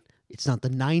you're right. It's not the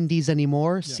 90s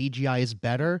anymore. CGI is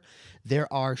better.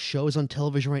 There are shows on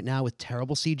television right now with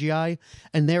terrible CGI,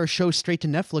 and there are shows straight to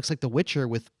Netflix like The Witcher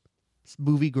with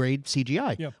movie grade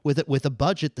CGI. Yeah. With a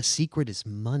budget, the secret is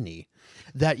money.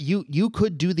 That you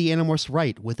could do the Animorphs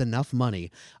right with enough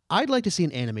money. I'd like to see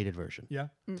an animated version. Yeah.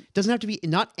 Doesn't have to be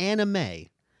not anime.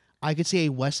 I could see a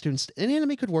Western. An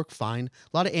anime could work fine.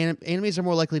 A lot of animes are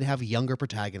more likely to have younger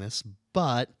protagonists,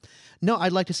 but no,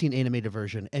 I'd like to see an animated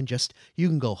version and just you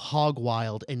can go hog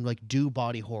wild and like do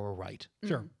body horror right.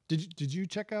 Sure. Did you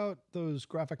check out those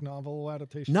graphic novel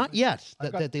adaptations? Not yet.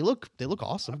 I've got- That they look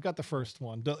awesome. I've got the first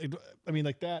one. I mean,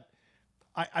 like that.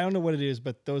 I don't know what it is,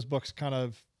 but those books kind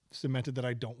of cemented that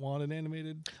I don't want an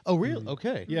animated. Oh, really?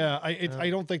 Okay. Yeah, I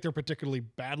don't think they're particularly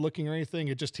bad looking or anything.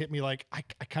 It just hit me like I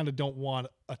kind of don't want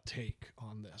a take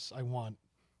on this. I want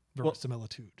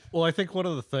verisimilitude. Well, I think one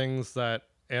of the things that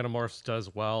Animorphs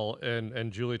does well,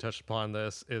 and Julie touched upon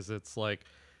this, is it's like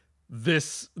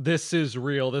this is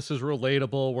real, this is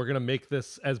relatable. We're gonna make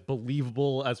this as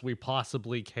believable as we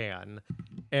possibly can,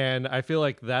 and I feel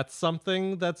like that's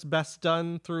something that's best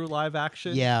done through live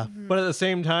action. Yeah. But at the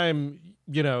same time,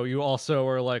 you know, you also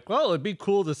are like, well, it'd be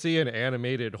cool to see an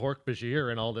animated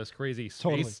Hork-Bajir and all this crazy space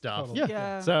Totally, stuff. totally.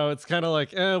 yeah. So it's kind of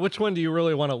like, which one do you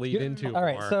really want to lead into? All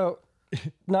right, more? so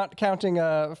not counting,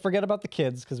 forget about the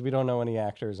kids because we don't know any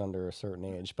actors under a certain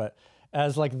age, but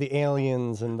as like the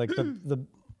aliens and like the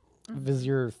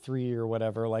Vizier 3 or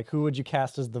whatever, like who would you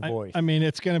cast as the voice? I mean,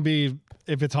 it's gonna be,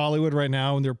 if it's Hollywood right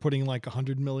now and they're putting like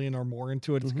 100 million or more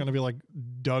into it, it's gonna be like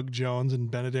Doug Jones and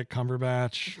Benedict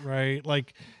Cumberbatch, right?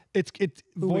 Like it's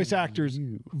voice actors.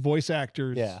 Voice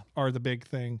actors are the big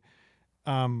thing.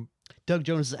 Doug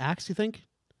Jones' Axe, you think?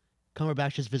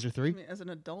 Cumberbatch's Visor 3? As an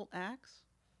adult axe,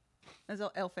 as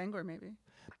Elfangor maybe.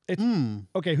 It's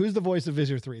okay. Who's the voice of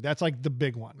Visor 3? That's like the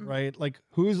big one, right? Like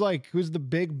who's the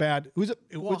big bad? Who's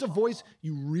a voice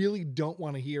you really don't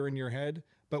want to hear in your head,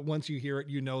 but once you hear it,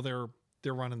 you know they're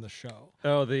running the show.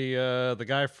 Oh, the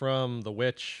guy from The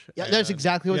Witch. Yeah, that's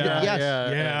exactly what. Yeah, Yes.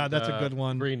 Yeah, and, that's a good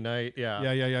one. Green Knight. Yeah.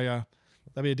 Yeah.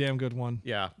 That'd be a damn good one.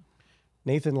 Yeah.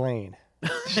 Nathan Lane.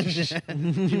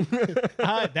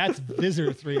 That's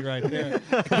Visor 3 right there.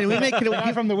 Can we make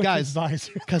Guy from the Witch's guys?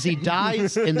 Visor. Because he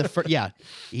dies in the first. Yeah,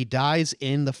 he dies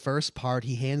in the first part.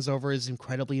 He hands over his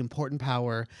incredibly important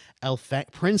power,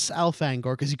 Prince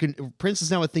Elfangor. Because Prince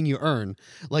is now a thing you earn,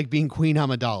 like being Queen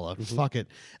Amidala. Fuck it.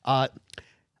 Liam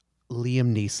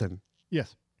Neeson.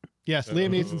 Yes, Liam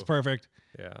Neeson's perfect.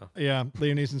 Yeah.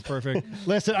 Liam Neeson's perfect.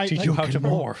 Listen, I Teach you how to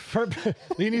morph.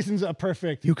 Liam Neeson's a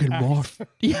perfect. You can morph.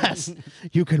 Yes,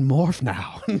 you can morph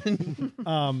now.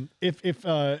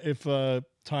 If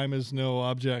time is no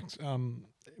object,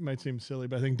 it might seem silly,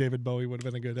 but I think David Bowie would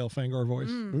have been a good Elfangor voice.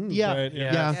 Yeah, Right,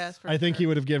 yeah. Yes, for I think he sure.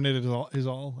 would have given it his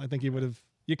all. I think he would have.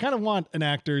 You kind of want an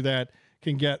actor that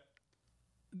can get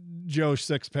Joe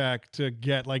Sixpack to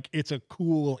get like it's a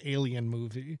cool alien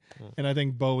movie, and I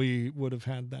think Bowie would have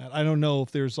had that. I don't know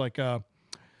if there's like a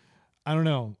I don't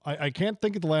know. I can't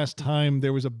think of the last time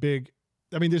there was a big.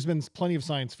 I mean, there's been plenty of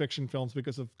science fiction films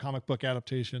because of comic book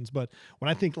adaptations, but when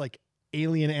I think like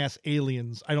alien-ass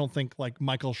aliens, I don't think like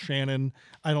Michael Shannon.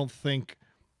 I don't think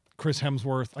Chris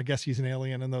Hemsworth. I guess he's an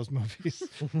alien in those movies.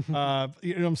 You know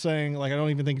what I'm saying? Like, I don't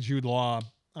even think Jude Law.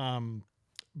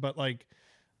 But like,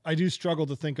 I do struggle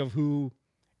to think of who.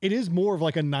 It is more of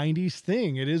like a 90s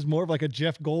thing. It is more of like a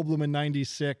Jeff Goldblum in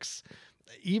 96.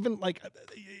 Even like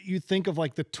you think of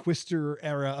like the Twister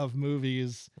era of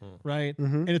movies, right?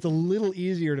 And it's a little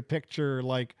easier to picture.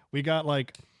 Like, we got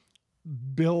like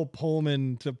Bill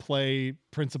Pullman to play Vice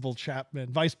Principal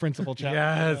Chapman.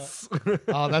 Yes.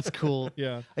 Oh, that's cool.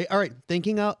 Yeah. Hey, all right,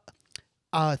 thinking about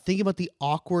the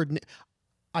awkward.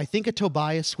 I think a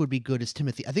Tobias would be good as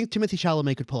Timothy. I think Timothy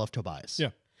Chalamet could pull off Tobias. Yeah.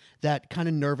 That kind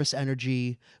of nervous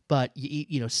energy, but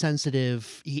you know,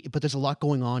 sensitive. But there's a lot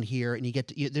going on here, and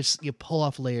you pull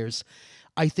off layers.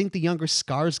 I think the younger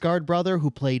Skarsgård brother,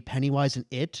 who played Pennywise in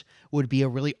It, would be a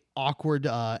really awkward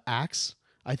Axe.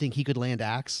 I think he could land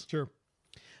Axe. Sure.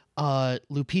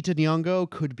 Lupita Nyong'o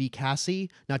could be Cassie,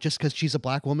 not just because she's a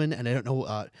black woman, and I don't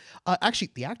know.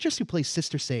 Actually, the actress who plays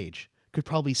Sister Sage could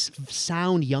probably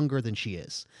sound younger than she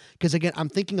is. Because again, I'm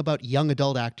thinking about young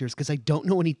adult actors because I don't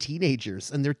know any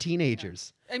teenagers, and they're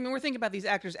teenagers. I mean, we're thinking about these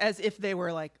actors as if they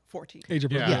were like 14. Age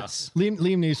of Yeah. Yes. Liam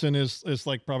Neeson is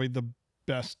like probably the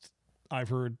best I've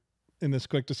heard in this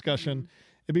quick discussion.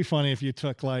 It'd be funny if you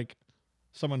took like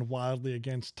someone wildly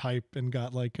against type and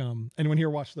got like anyone here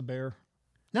watch The Bear?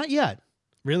 Not yet.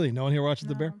 Really? No one here watches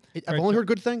The Bear? I've only heard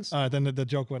good things. Then the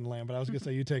joke wouldn't land, but I was gonna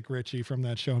say you take Richie from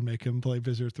that show and make him play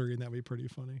Visitor 3, and that'd be pretty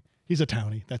funny. He's a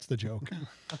townie. That's the joke.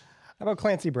 How about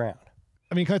Clancy Brown?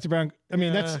 I mean, Clancy Brown. I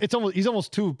mean, Yeah. he's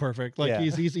almost too perfect. Like Yeah.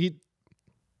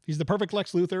 he's the perfect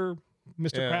Lex Luthor.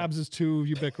 Mr. Yeah. Krabs is too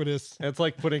ubiquitous. It's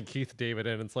like putting Keith David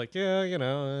in. It's like, yeah, you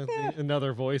know,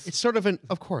 another voice. It's sort of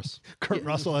of course. Kurt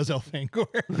Russell as Elfangor.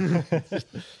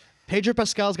 Pedro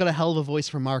Pascal's got a hell of a voice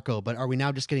for Marco, but are we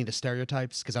now just getting to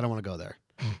stereotypes? Because I don't want to go there.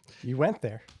 You went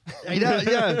there. I know,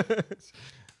 yeah.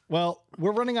 Well,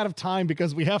 we're running out of time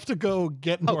because we have to go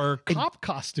get into our cop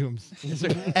costumes.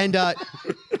 And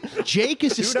Jake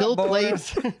is still up, played.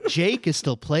 boys. Jake is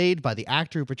still played by the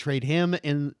actor who portrayed him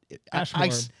in Ashmore.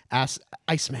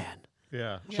 Iceman.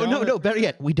 Yeah. Oh no! Better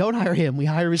yet, we don't hire him. We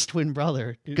hire his twin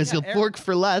brother because he'll work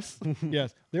for less.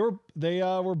 Yes, they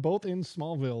were both in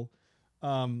Smallville.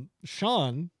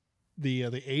 Sean, the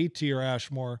A tier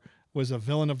Ashmore, was a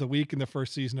villain of the week in the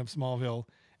first season of Smallville,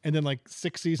 and then like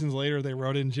 6 seasons later, they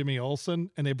wrote in Jimmy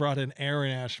Olsen and they brought in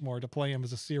Aaron Ashmore to play him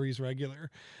as a series regular.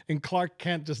 And Clark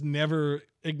Kent just never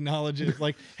acknowledges,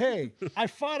 like, "Hey, I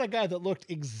fought a guy that looked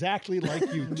exactly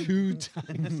like you 2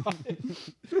 times.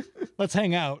 Let's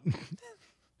hang out."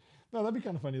 No, that'd be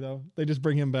kind of funny though. They just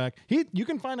bring him back. You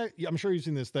can find I'm sure you've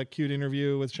seen that cute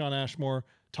interview with Sean Ashmore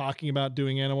talking about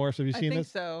doing Animorphs. Have you I seen think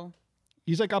this? so.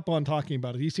 He's like up on talking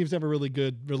about it. He seems to have a really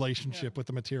good relationship with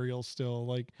the material still.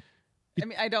 Like, I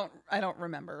mean, I don't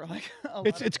remember like a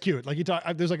lot it's cute. Like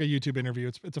there's like a YouTube interview.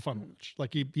 It's a fun watch.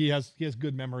 Like he has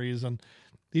good memories, and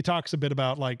he talks a bit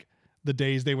about like the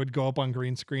days they would go up on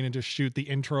green screen and just shoot the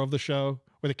intro of the show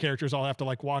where the characters all have to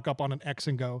like walk up on an X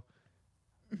and go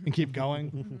and keep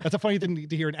going. That's a funny thing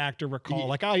to hear an actor recall.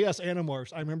 Like, yes,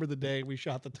 Animorphs. I remember the day we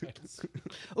shot the titles.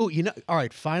 Oh, all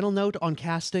right. Final note on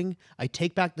casting. I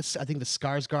take back this. I think the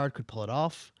Skarsgård could pull it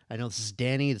off. I know this is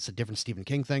Danny. It's a different Stephen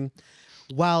King thing.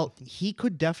 While he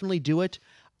could definitely do it,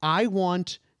 I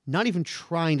want, not even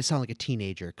trying to sound like a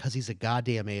teenager because he's a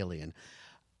goddamn alien.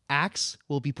 Axe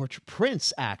will be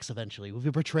Prince Axe eventually will be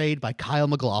portrayed by Kyle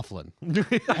MacLachlan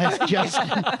as just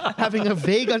having a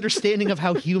vague understanding of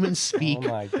how humans speak. Oh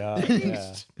my god!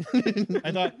 Yeah.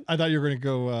 I thought you were going to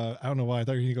go. I don't know why. I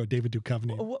thought you were going to go David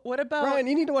Duchovny. What about Ryan,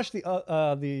 you need to watch the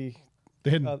The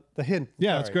Hidden. the Hidden.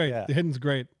 Yeah, it's Sorry, great. yeah. The Hidden's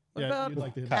great. what Yeah, about you'd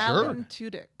like The Hidden. Alan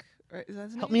Tudyk? Right? Is that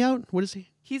his Help name? me out. What is he?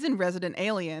 He's in Resident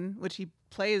Alien, which he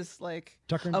plays like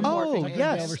Tucker and a Dale. morphing Oh, alien.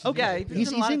 yes. versus Okay. Yeah, he's He's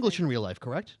in a lot of English things. in real life,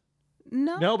 correct?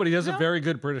 No, But he has a very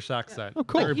good British accent. Oh,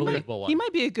 cool. Very He might, believable he one.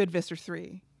 might be a good Visser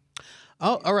 3.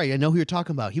 Oh, all right. I know who you're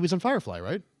talking about. He was on Firefly,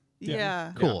 right?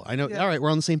 Yeah. Cool. I know. Yeah. All right. We're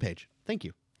on the same page. Thank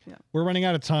you. We're running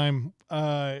out of time.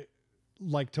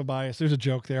 Like Tobias, there's a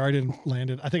joke there. I didn't land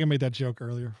it. I think I made that joke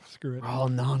earlier. Screw it. Oh,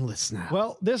 non-listener.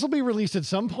 Well, this will be released at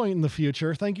some point in the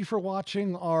future. Thank you for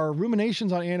watching our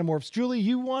ruminations on Animorphs. Julie,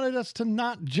 you wanted us to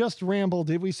not just ramble.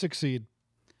 Did we succeed?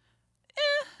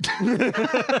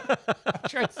 I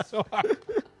tried so hard.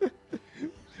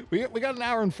 We got an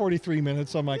hour and 43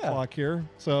 minutes on my clock here,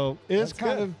 so it is That's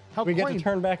kind good. of how we get to quaint.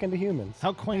 turn back into humans.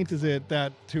 How quaint is it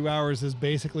that 2 hours is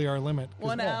basically our limit? 'Cause,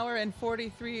 1 well, hour and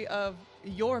 43 of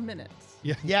your minutes.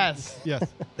 Yeah. Yes. Yes.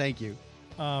 Thank you.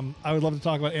 I would love to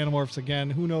talk about Animorphs again.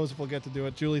 Who knows if we'll get to do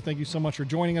it. Julie, thank you so much for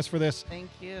joining us for this. Thank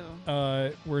you.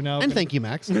 We're now And thank you,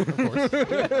 Max, of course.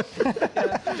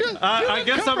 I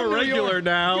guess I'm a regular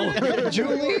now.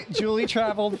 Julie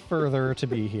traveled further to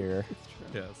be here.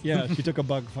 Yes. Yeah, she took a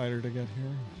bug fighter to get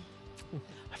here.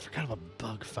 I forgot about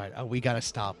bug fight. Oh, we gotta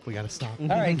stop. We gotta stop. All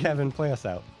right, Kevin, play us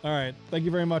out. All right. Thank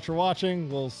you very much for watching.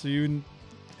 We'll see you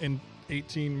in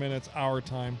 18 minutes, our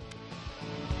time.